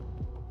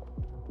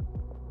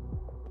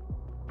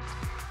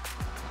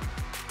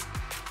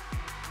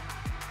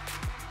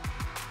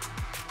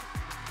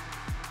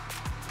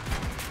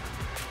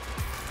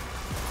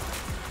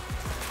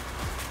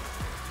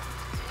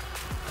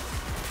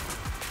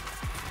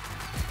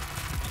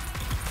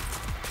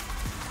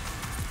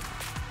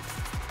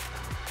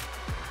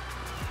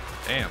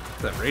 Damn,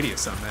 that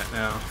radius on that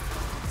now.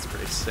 It's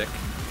pretty sick.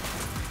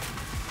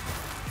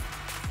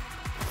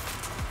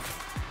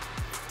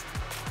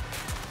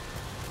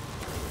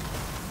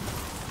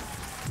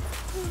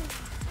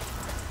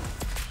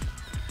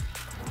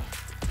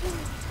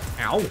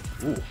 Ow!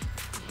 Ooh.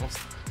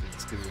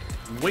 It's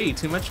doing way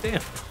too much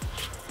damage.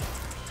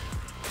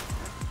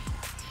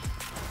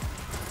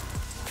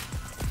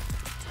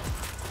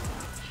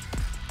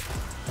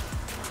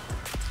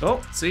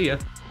 Oh, see ya.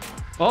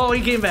 Oh,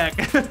 he came back.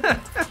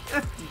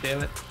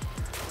 Damn it.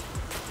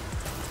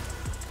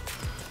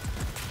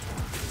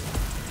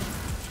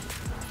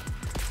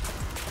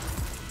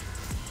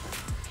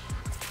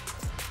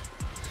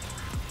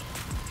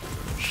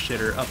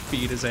 Shitter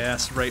upbeat his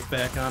ass right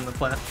back on the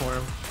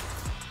platform.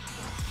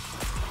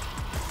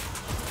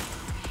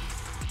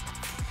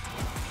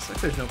 Looks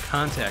like there's no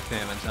contact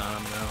damage on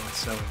him though,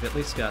 so we've at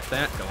least got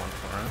that going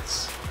for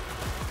us.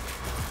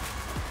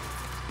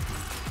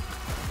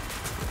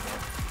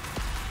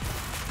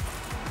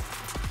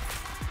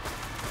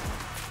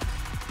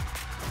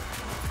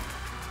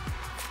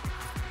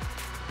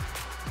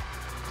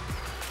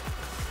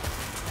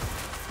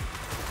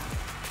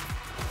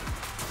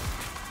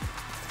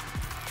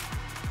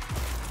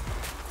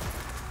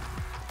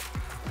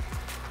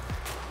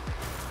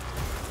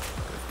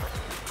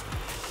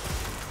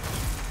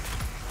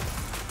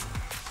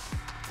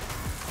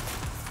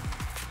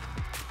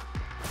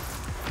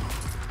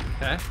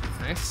 Okay,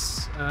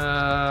 nice.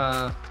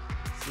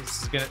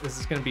 This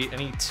is gonna be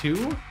any two.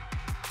 So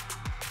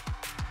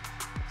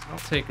I'll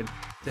take a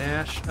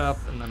dash up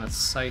and then a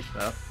scythe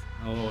up.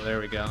 Oh, there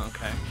we go.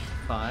 Okay,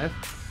 5.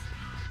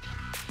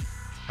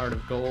 Heart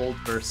of Gold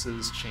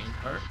versus Chained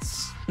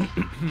Hearts.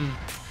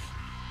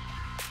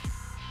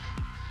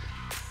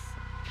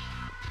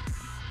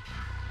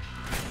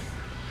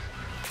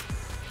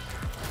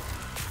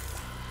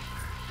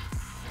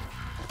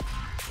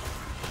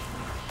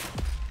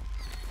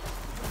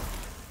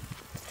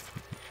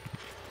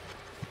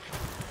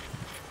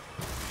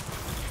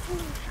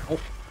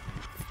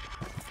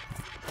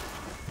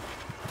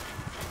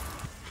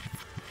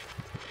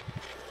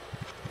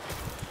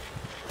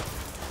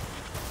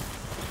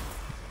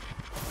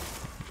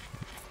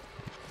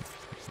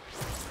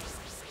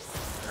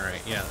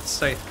 Alright, yeah, the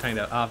scythe kind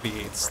of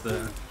obviates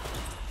the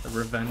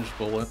revenge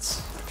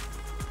bullets,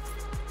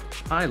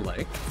 which I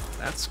like.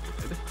 That's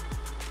good.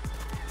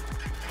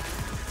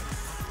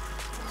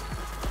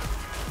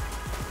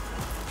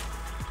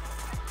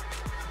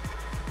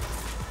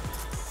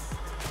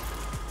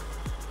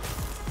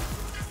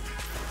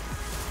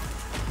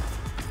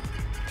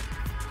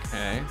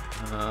 Okay,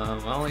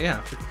 well, yeah,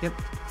 if we could get...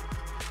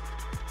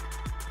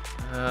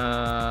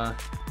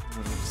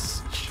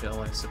 let's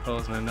chill, I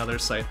suppose, and another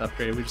scythe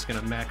upgrade. We're just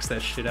gonna max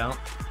that shit out.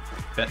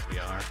 Bet we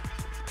are.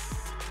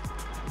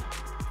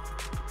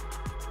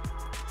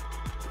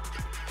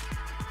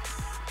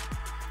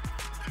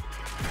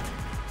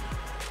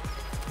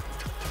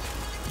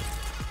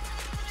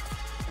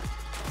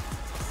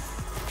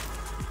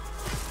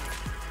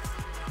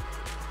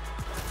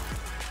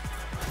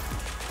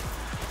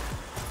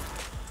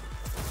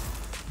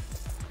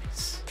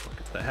 Look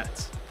at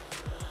that.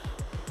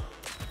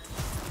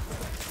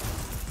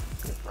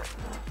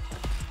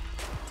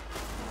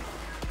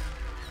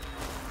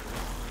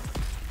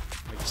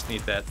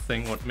 Need that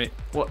thing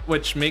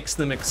which makes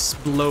them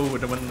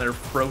explode when they're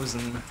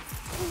frozen.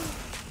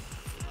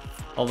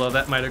 Although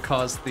that might have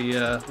caused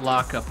the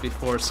lockup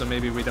before, so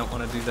maybe we don't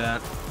want to do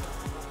that.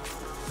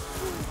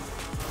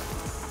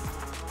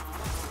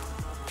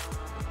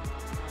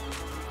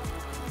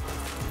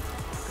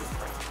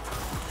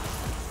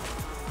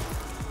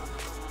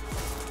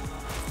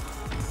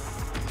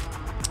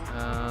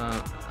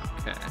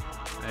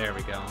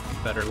 go.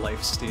 Better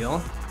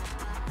lifesteal.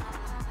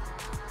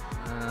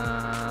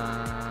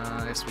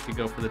 I guess we could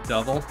go for the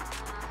double.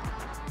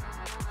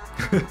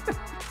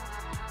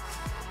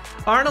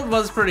 Arnold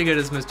was pretty good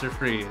as Mr.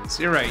 Freeze.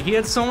 You're right. He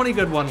had so many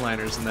good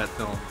one-liners in that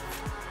film.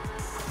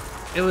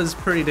 It was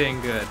pretty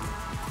dang good.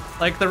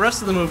 Like, the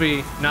rest of the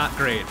movie, not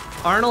great.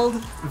 Arnold,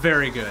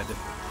 very good.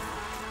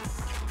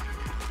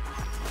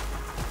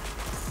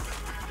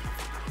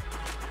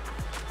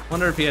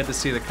 Wonder if he had to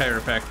see the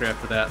chiropractor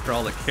after that for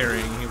all the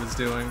carrying he was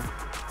doing.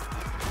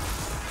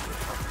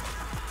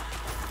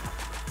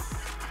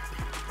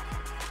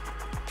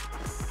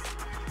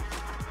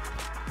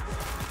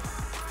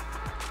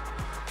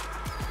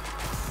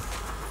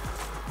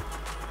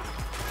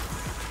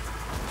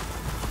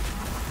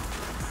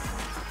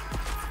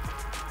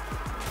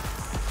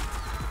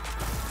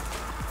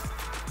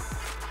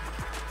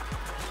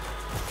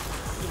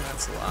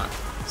 That's a lot.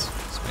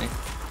 Excuse me.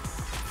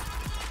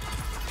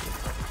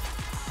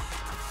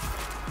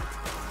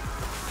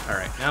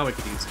 Alright, now we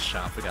could use the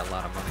shop. We got a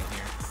lot of money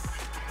here.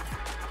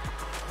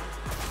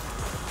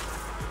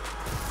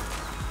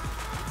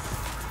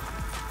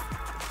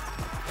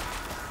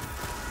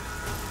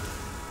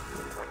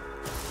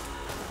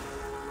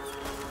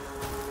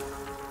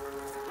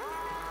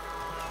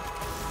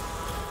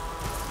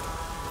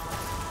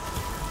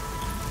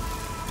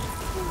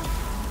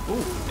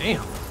 Ooh,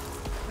 damn.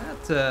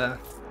 That's a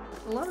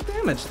lot of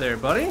damage there,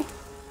 buddy.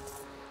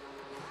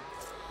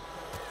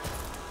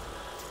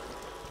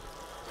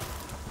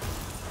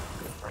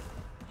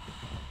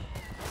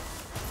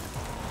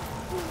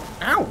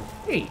 Ow!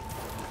 Hey! Get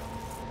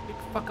the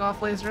fuck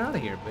off laser out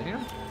of here,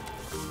 man.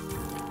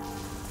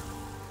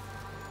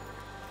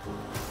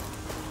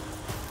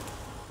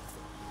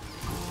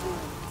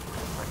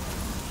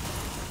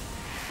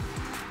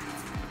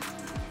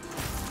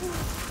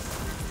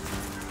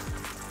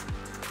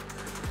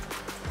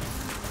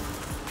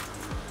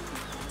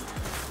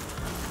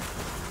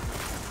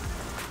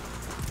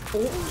 Oh,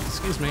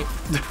 excuse me.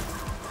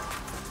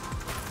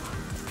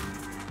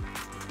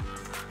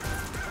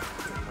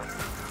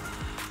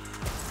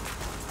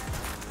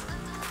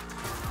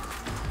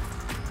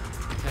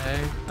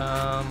 Okay,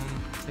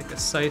 take a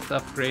scythe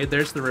upgrade.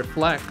 There's the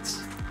reflect.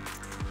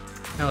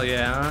 Hell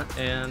yeah,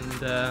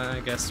 and I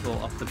guess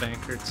we'll up the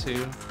banker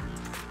too.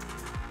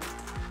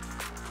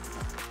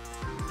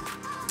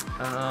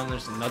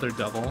 There's another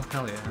double.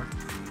 Hell yeah.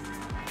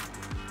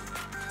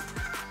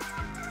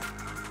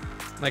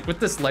 Like,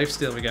 with this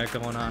lifesteal we got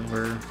going on,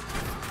 we're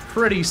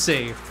pretty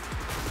safe.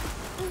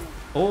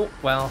 Oh,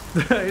 well,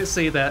 I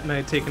say that and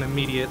I take an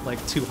immediate, like,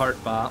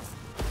 2-heart bop.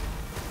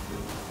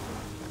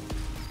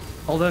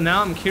 Although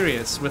now I'm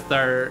curious, with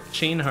our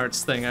chain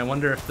hearts thing, I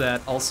wonder if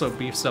that also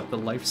beefs up the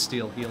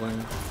lifesteal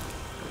healing.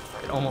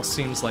 It almost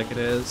seems like it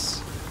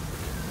is.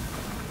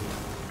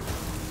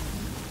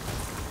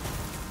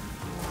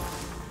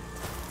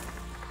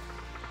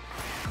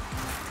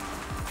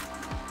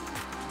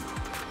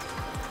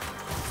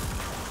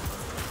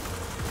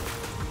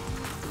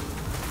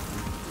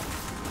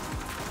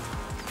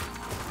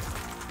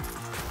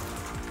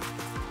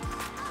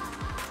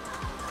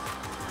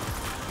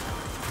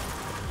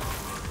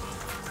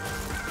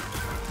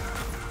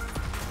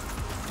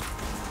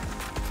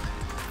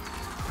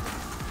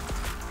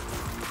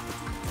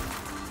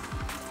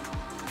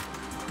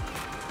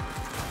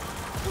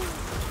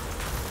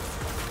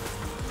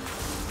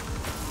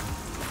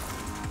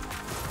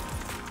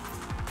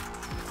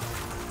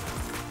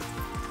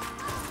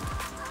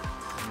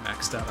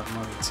 Maxed out on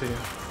money too.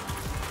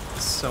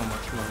 So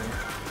much money.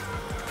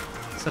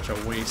 Such a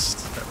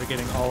waste that we're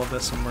getting all of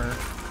this when we're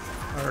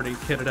already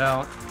kitted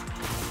out.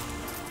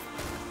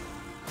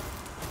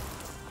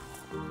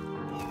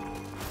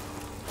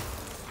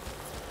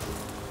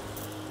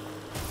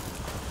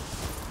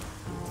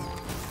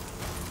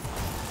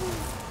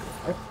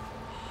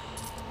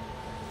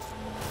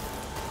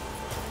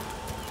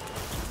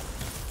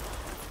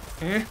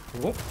 Eh?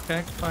 Oh,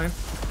 okay, fine.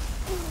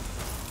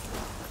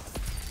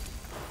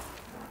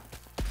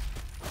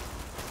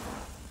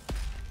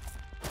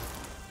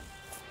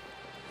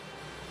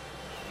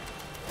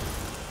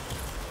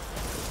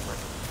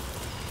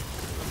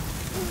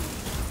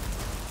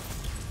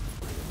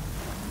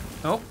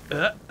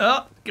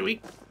 Oh, can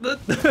we?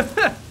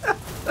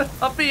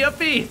 Uppy,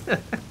 uppy!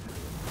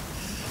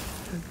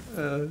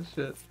 Oh,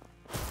 shit.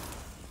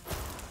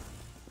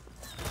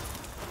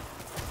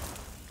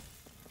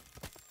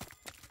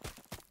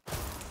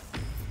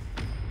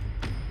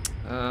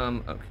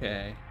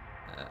 Okay.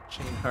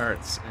 Chain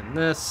hearts and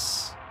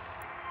this.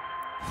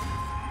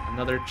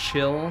 Another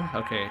chill.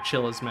 Okay,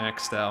 chill is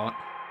maxed out.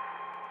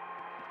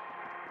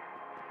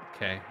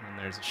 Okay, and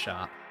there's a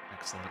shop.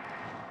 Excellent.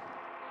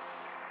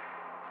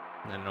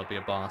 And then it'll be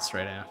a boss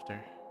right after.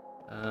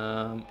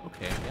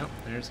 Okay, yep,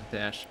 there's a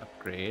dash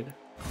upgrade.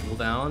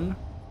 Cooldown.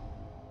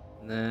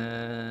 And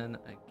then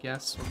I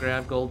guess we'll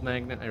grab gold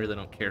magnet. I really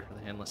don't care for the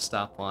handless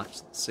stopwatch.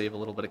 So let's save a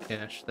little bit of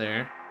cash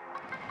there.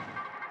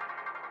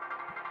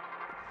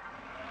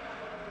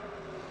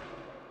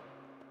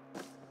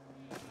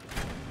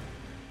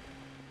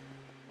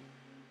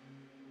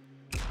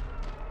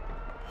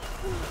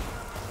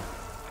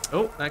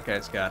 Oh, that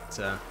guy's got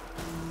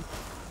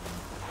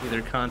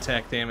either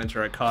contact damage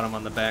or I caught him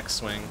on the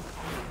backswing.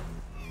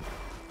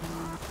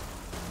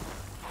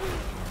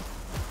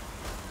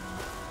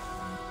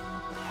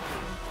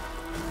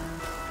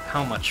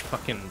 How much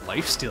fucking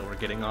lifesteal we're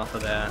getting off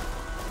of that.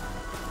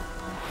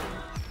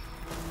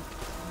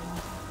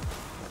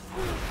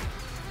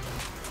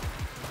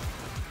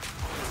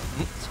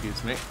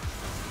 Excuse me.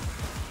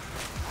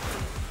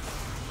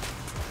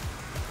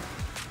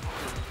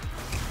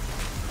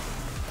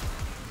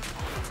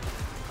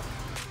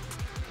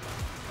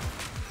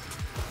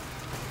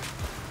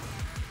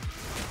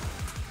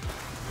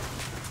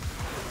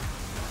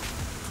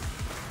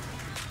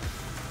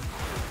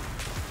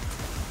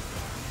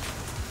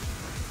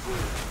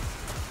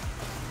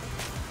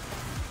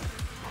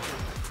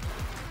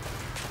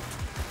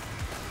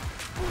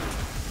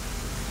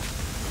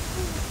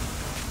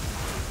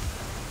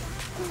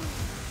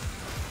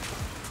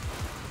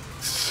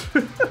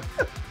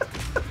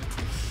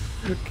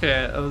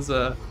 Okay, that was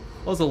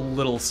a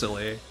little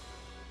silly.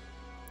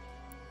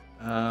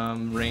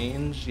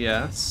 Range,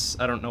 yes.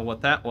 I don't know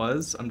what that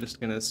was. I'm just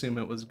gonna assume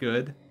it was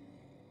good.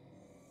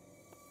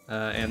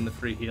 And the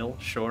free heal,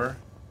 sure.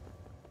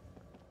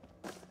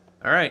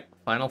 Alright,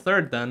 final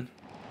third then.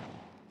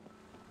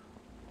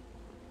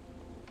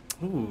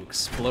 Ooh,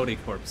 explodey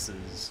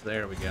corpses.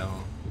 There we go.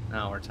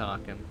 Now we're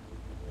talking.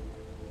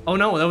 Oh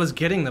no, that was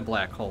getting the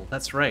black hole.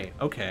 That's right.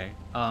 Okay.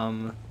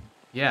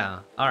 Yeah,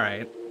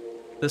 alright.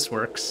 This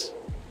works.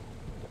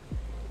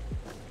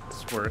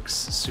 This works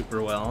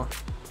super well.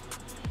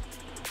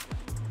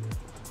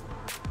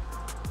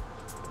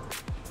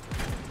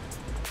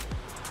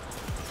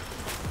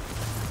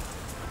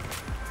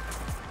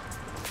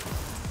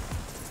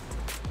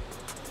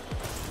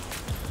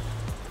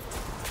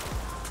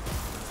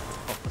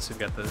 Oh, plus we've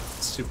got the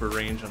super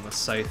range on the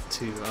scythe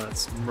too.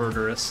 That's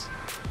murderous.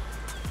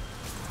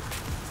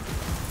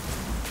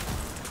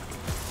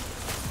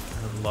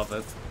 I love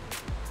it.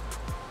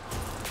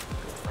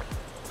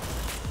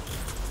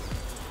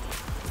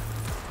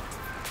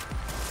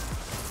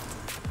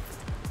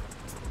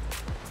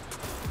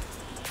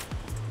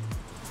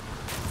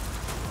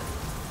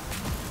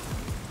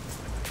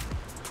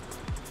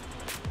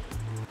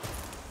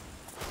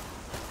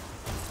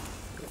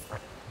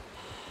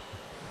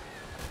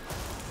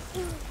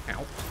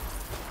 Ow.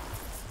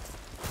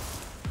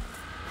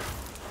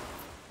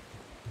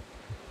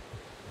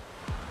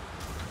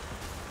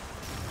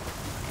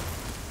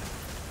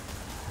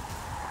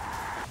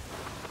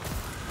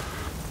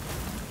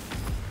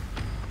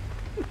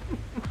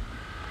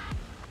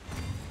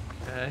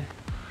 Okay.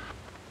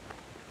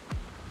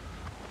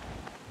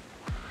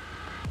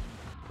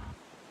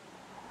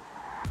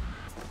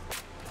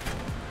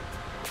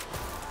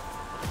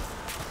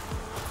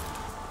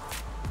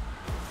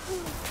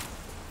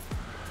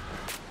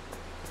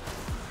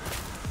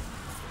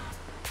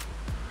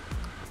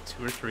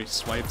 Two or three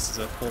swipes is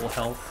a full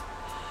health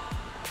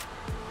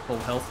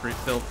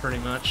refill pretty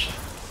much.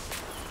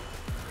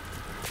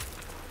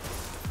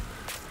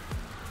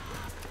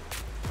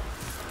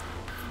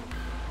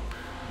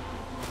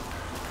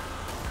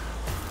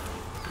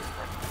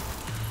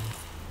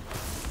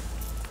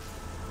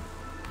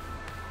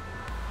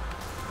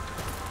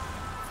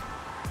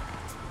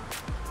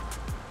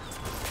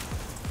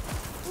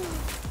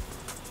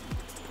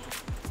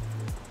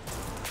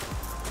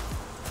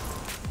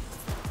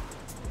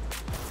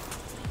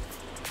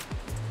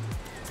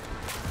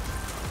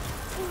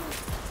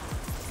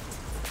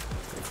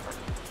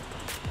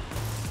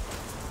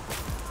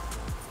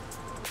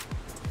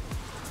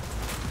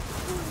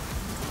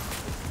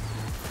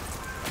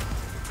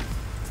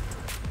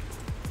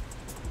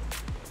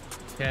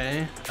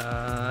 Okay,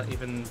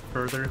 even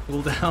further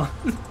cooldown.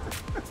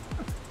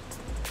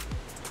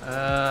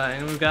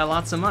 And we've got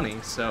lots of money,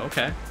 so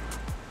okay.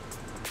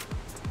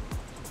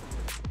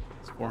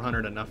 Is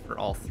 400 enough for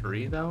all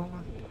three, though?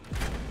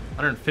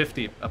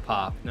 150 a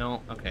pop.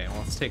 No, okay, well,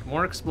 let's take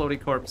more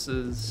explodey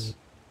corpses.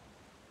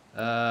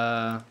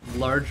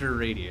 Larger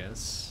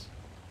radius.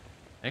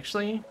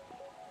 Actually,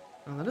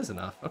 oh, that is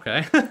enough.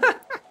 Okay.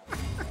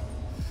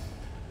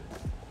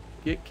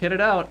 Get kitted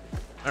out.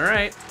 All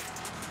right.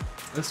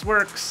 This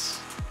works.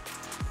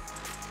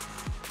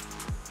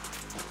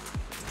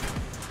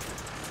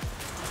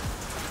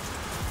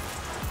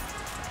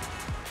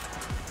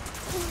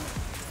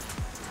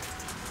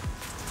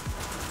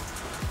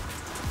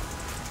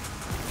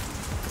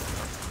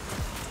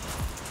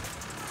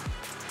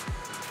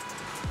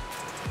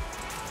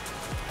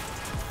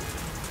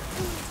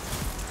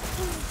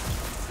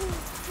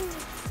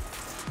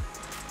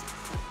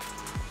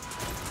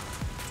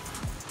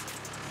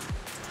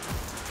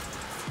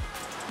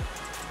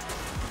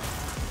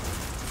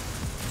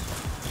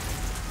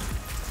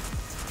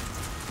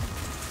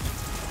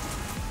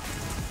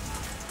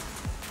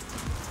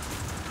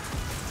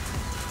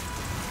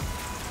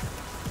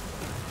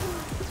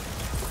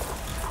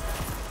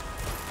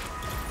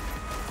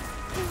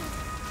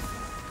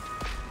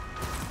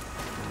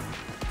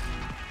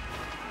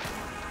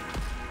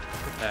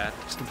 That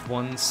just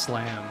one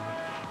slam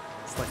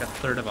It's like a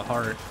third of a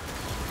heart.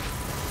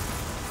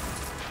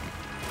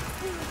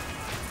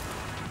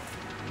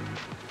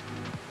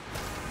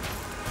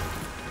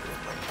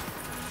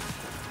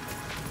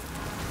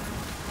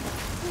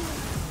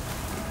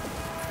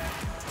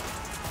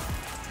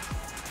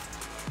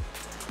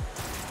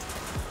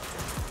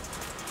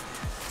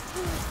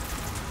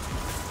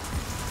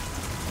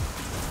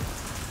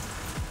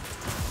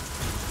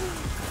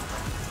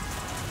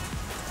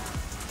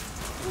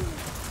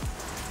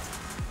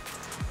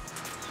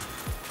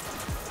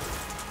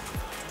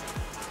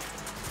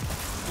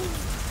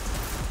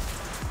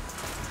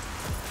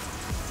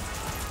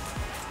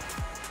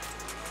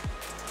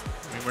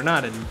 We're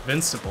not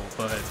invincible,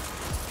 but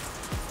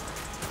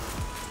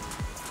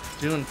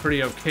doing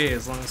pretty okay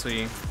as long as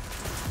we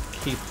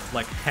keep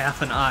like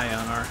half an eye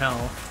on our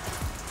health.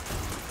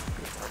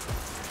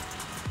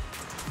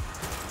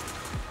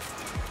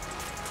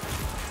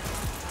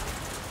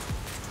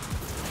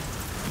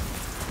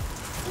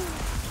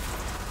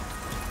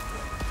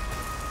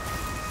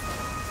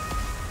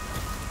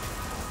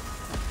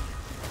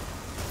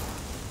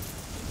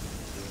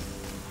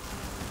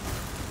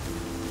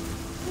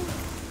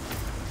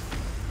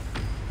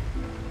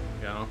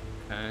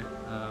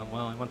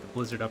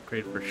 Blizzard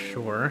upgrade for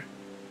sure.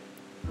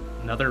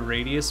 Another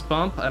radius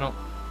bump? Well,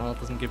 it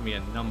doesn't give me a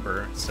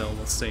number, so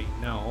we'll say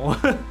no.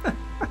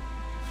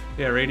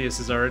 Yeah, radius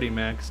is already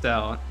maxed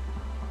out.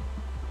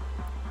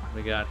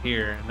 We got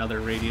here another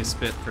radius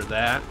bit for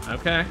that.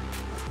 Okay.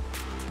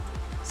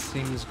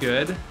 Seems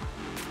good.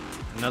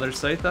 Another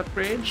scythe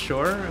upgrade?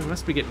 Sure. We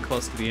must be getting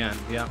close to the end.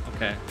 Yeah,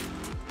 okay.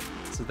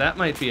 So that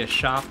might be a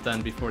shop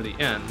then before the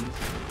end.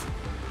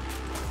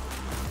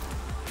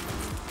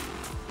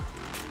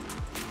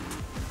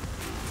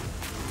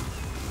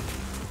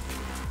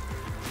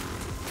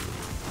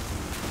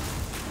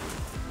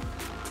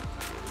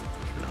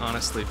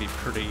 Honestly be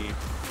pretty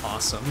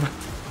awesome.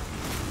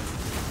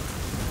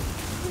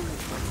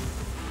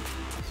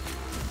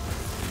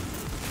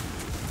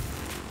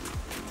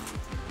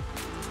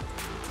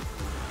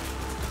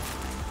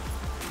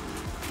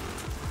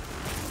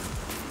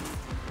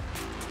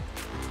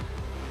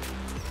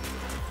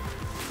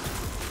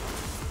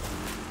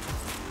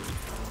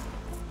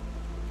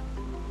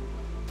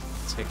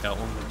 Take out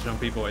one of the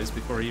jumpy boys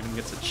before he even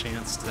gets a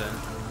chance to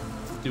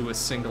do a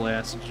single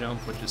ass jump,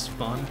 which is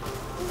fun.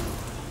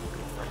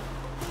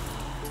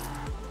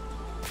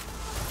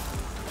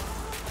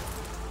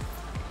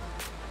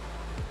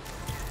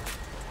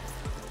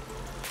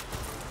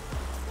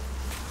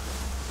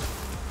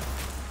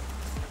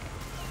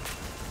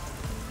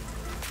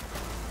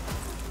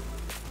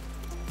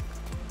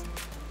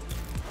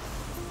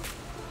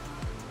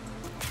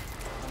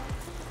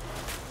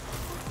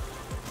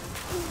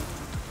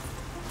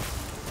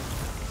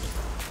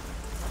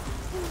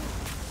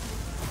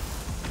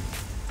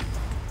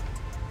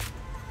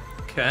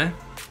 Okay.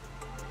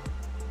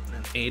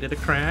 An 8 at a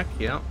crack,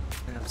 yep,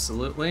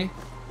 absolutely.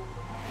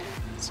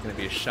 It's gonna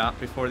be a shot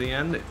before the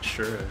end, it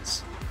sure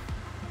is.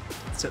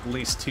 It's at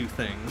least 2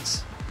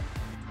 things.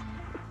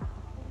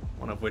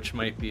 One of which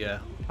might be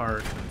a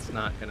heart, and it's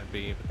not gonna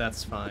be, but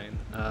that's fine.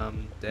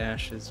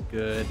 Dash is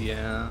good,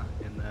 yeah.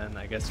 And then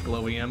I guess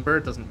glowy ember,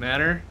 it doesn't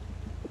matter.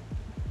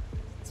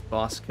 Its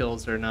boss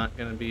kills are not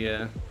gonna be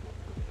a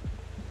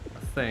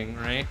thing,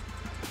 right?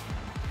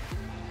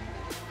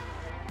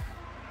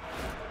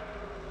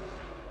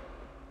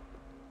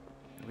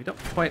 We don't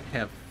quite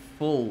have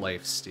full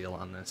lifesteal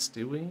on this,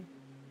 do we?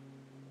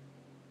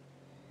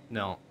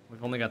 No,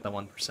 we've only got the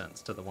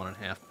 1% to the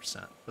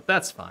 1.5%, but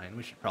that's fine.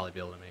 We should probably be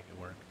able to make it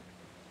work.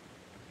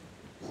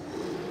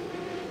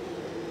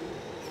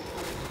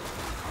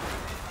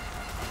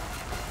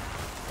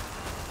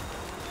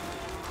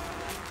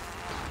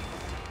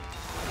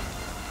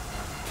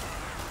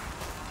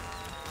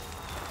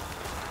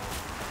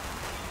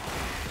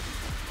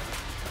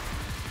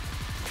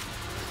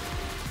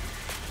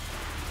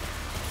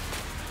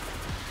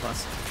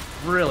 Plus,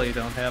 really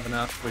don't have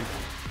enough.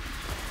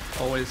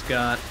 We've always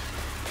got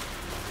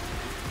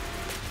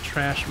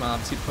trash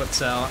mobs he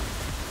puts out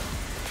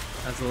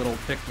as a little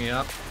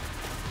pick-me-up.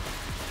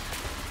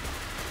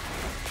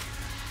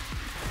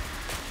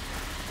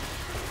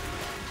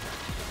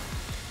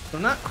 So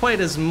not quite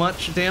as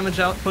much damage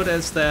output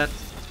as that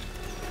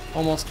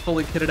almost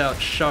fully kitted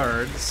out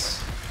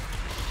shards.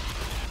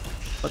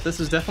 But this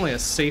is definitely a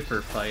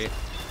safer fight.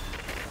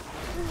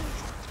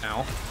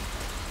 Ow.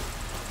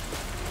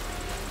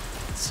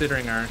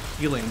 Considering our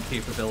healing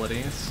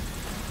capabilities.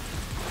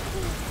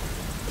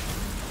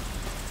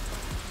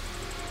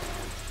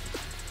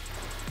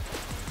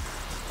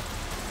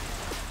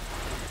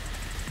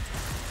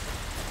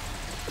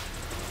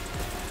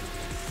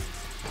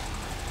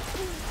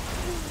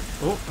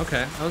 Oh,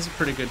 okay. That was a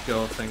pretty good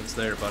go of things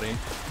there, buddy.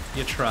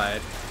 You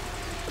tried.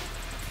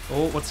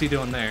 Oh, what's he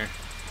doing there?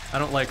 I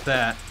don't like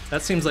that.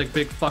 That seems like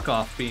big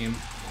fuck-off beam.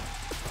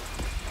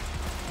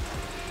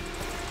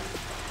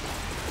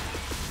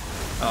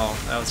 Oh,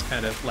 that was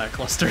kind of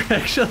lackluster,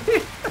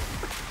 actually.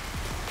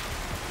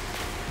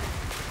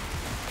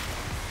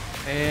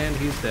 And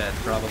he's dead,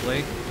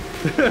 probably.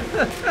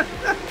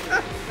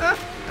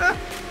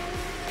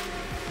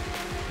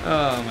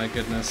 Oh my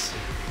goodness.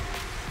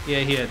 Yeah,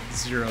 he had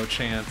 0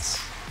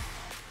 chance.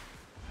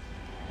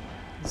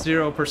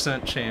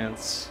 0%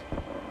 chance.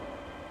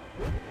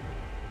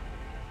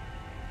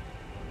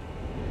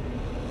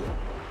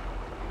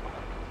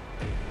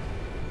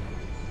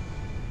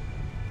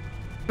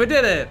 We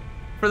did it!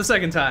 For the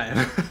second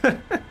time.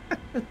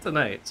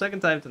 Tonight. Second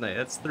time tonight.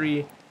 That's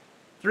three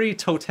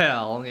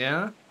total,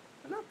 yeah?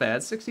 Not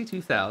bad.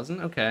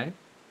 62,000, okay.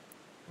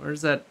 Where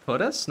does that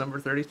put us? Number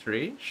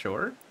 33?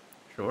 Sure.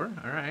 Sure,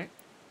 alright.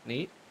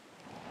 Neat.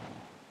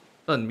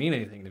 Doesn't mean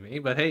anything to me,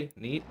 but hey,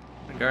 neat,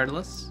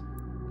 regardless.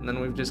 And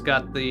then we've just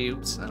got the...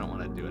 Oops, I don't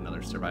want to do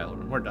another survival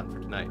run. We're done for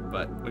tonight,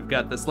 but we've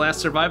got this last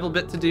survival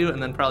bit to do,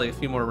 and then probably a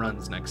few more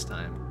runs next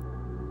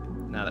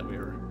time. Now that we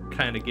were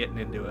kind of getting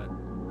into it.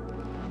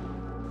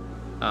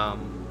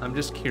 I'm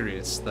just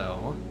curious,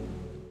 though.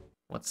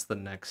 What's the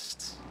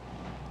next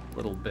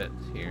little bit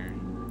here?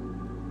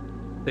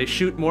 They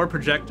shoot more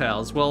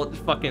projectiles. Well,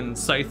 fucking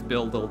scythe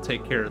build will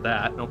take care of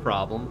that, no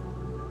problem.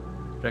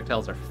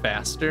 Projectiles are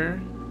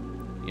faster.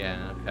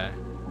 Yeah, okay.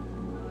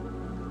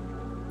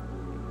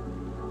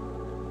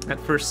 That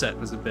first set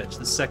was a bitch.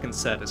 The second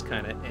set is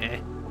kind of eh.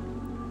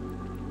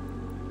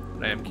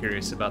 But I am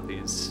curious about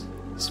these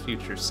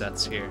future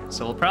sets here.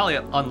 So we'll probably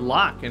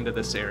unlock into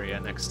this area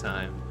next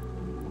time.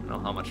 I don't know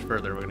how much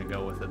further we're going to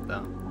go with it,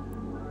 though.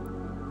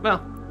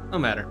 Well, no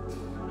matter.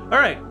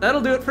 Alright,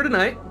 that'll do it for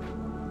tonight.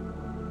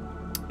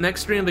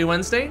 Next stream will be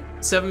Wednesday,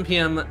 7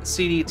 p.m.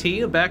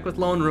 CDT. Back with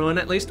Lone Ruin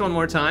at least one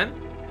more time.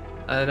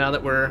 Now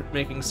that we're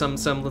making some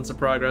semblance of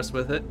progress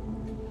with it.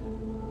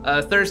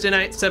 Thursday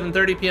night,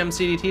 7:30 p.m.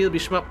 CDT, will be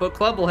Shmup Book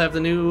Club. We'll have the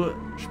new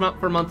Shmup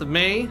for month of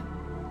May.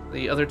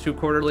 The other 2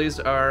 quarterlies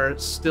are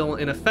still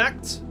in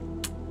effect.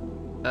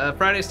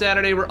 Friday,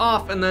 Saturday, we're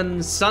off, and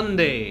then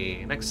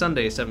Sunday, next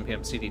Sunday, 7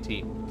 p.m.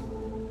 CDT.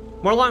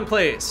 More long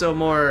play, so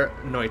more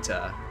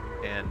Noita,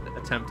 and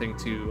attempting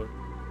to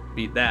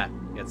beat that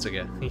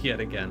yet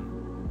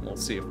again. We'll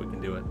see if we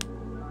can do it.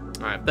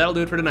 All right, that'll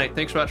do it for tonight.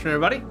 Thanks for watching,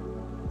 everybody.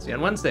 See you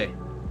on Wednesday.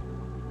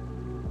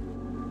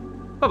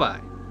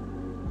 Bye-bye.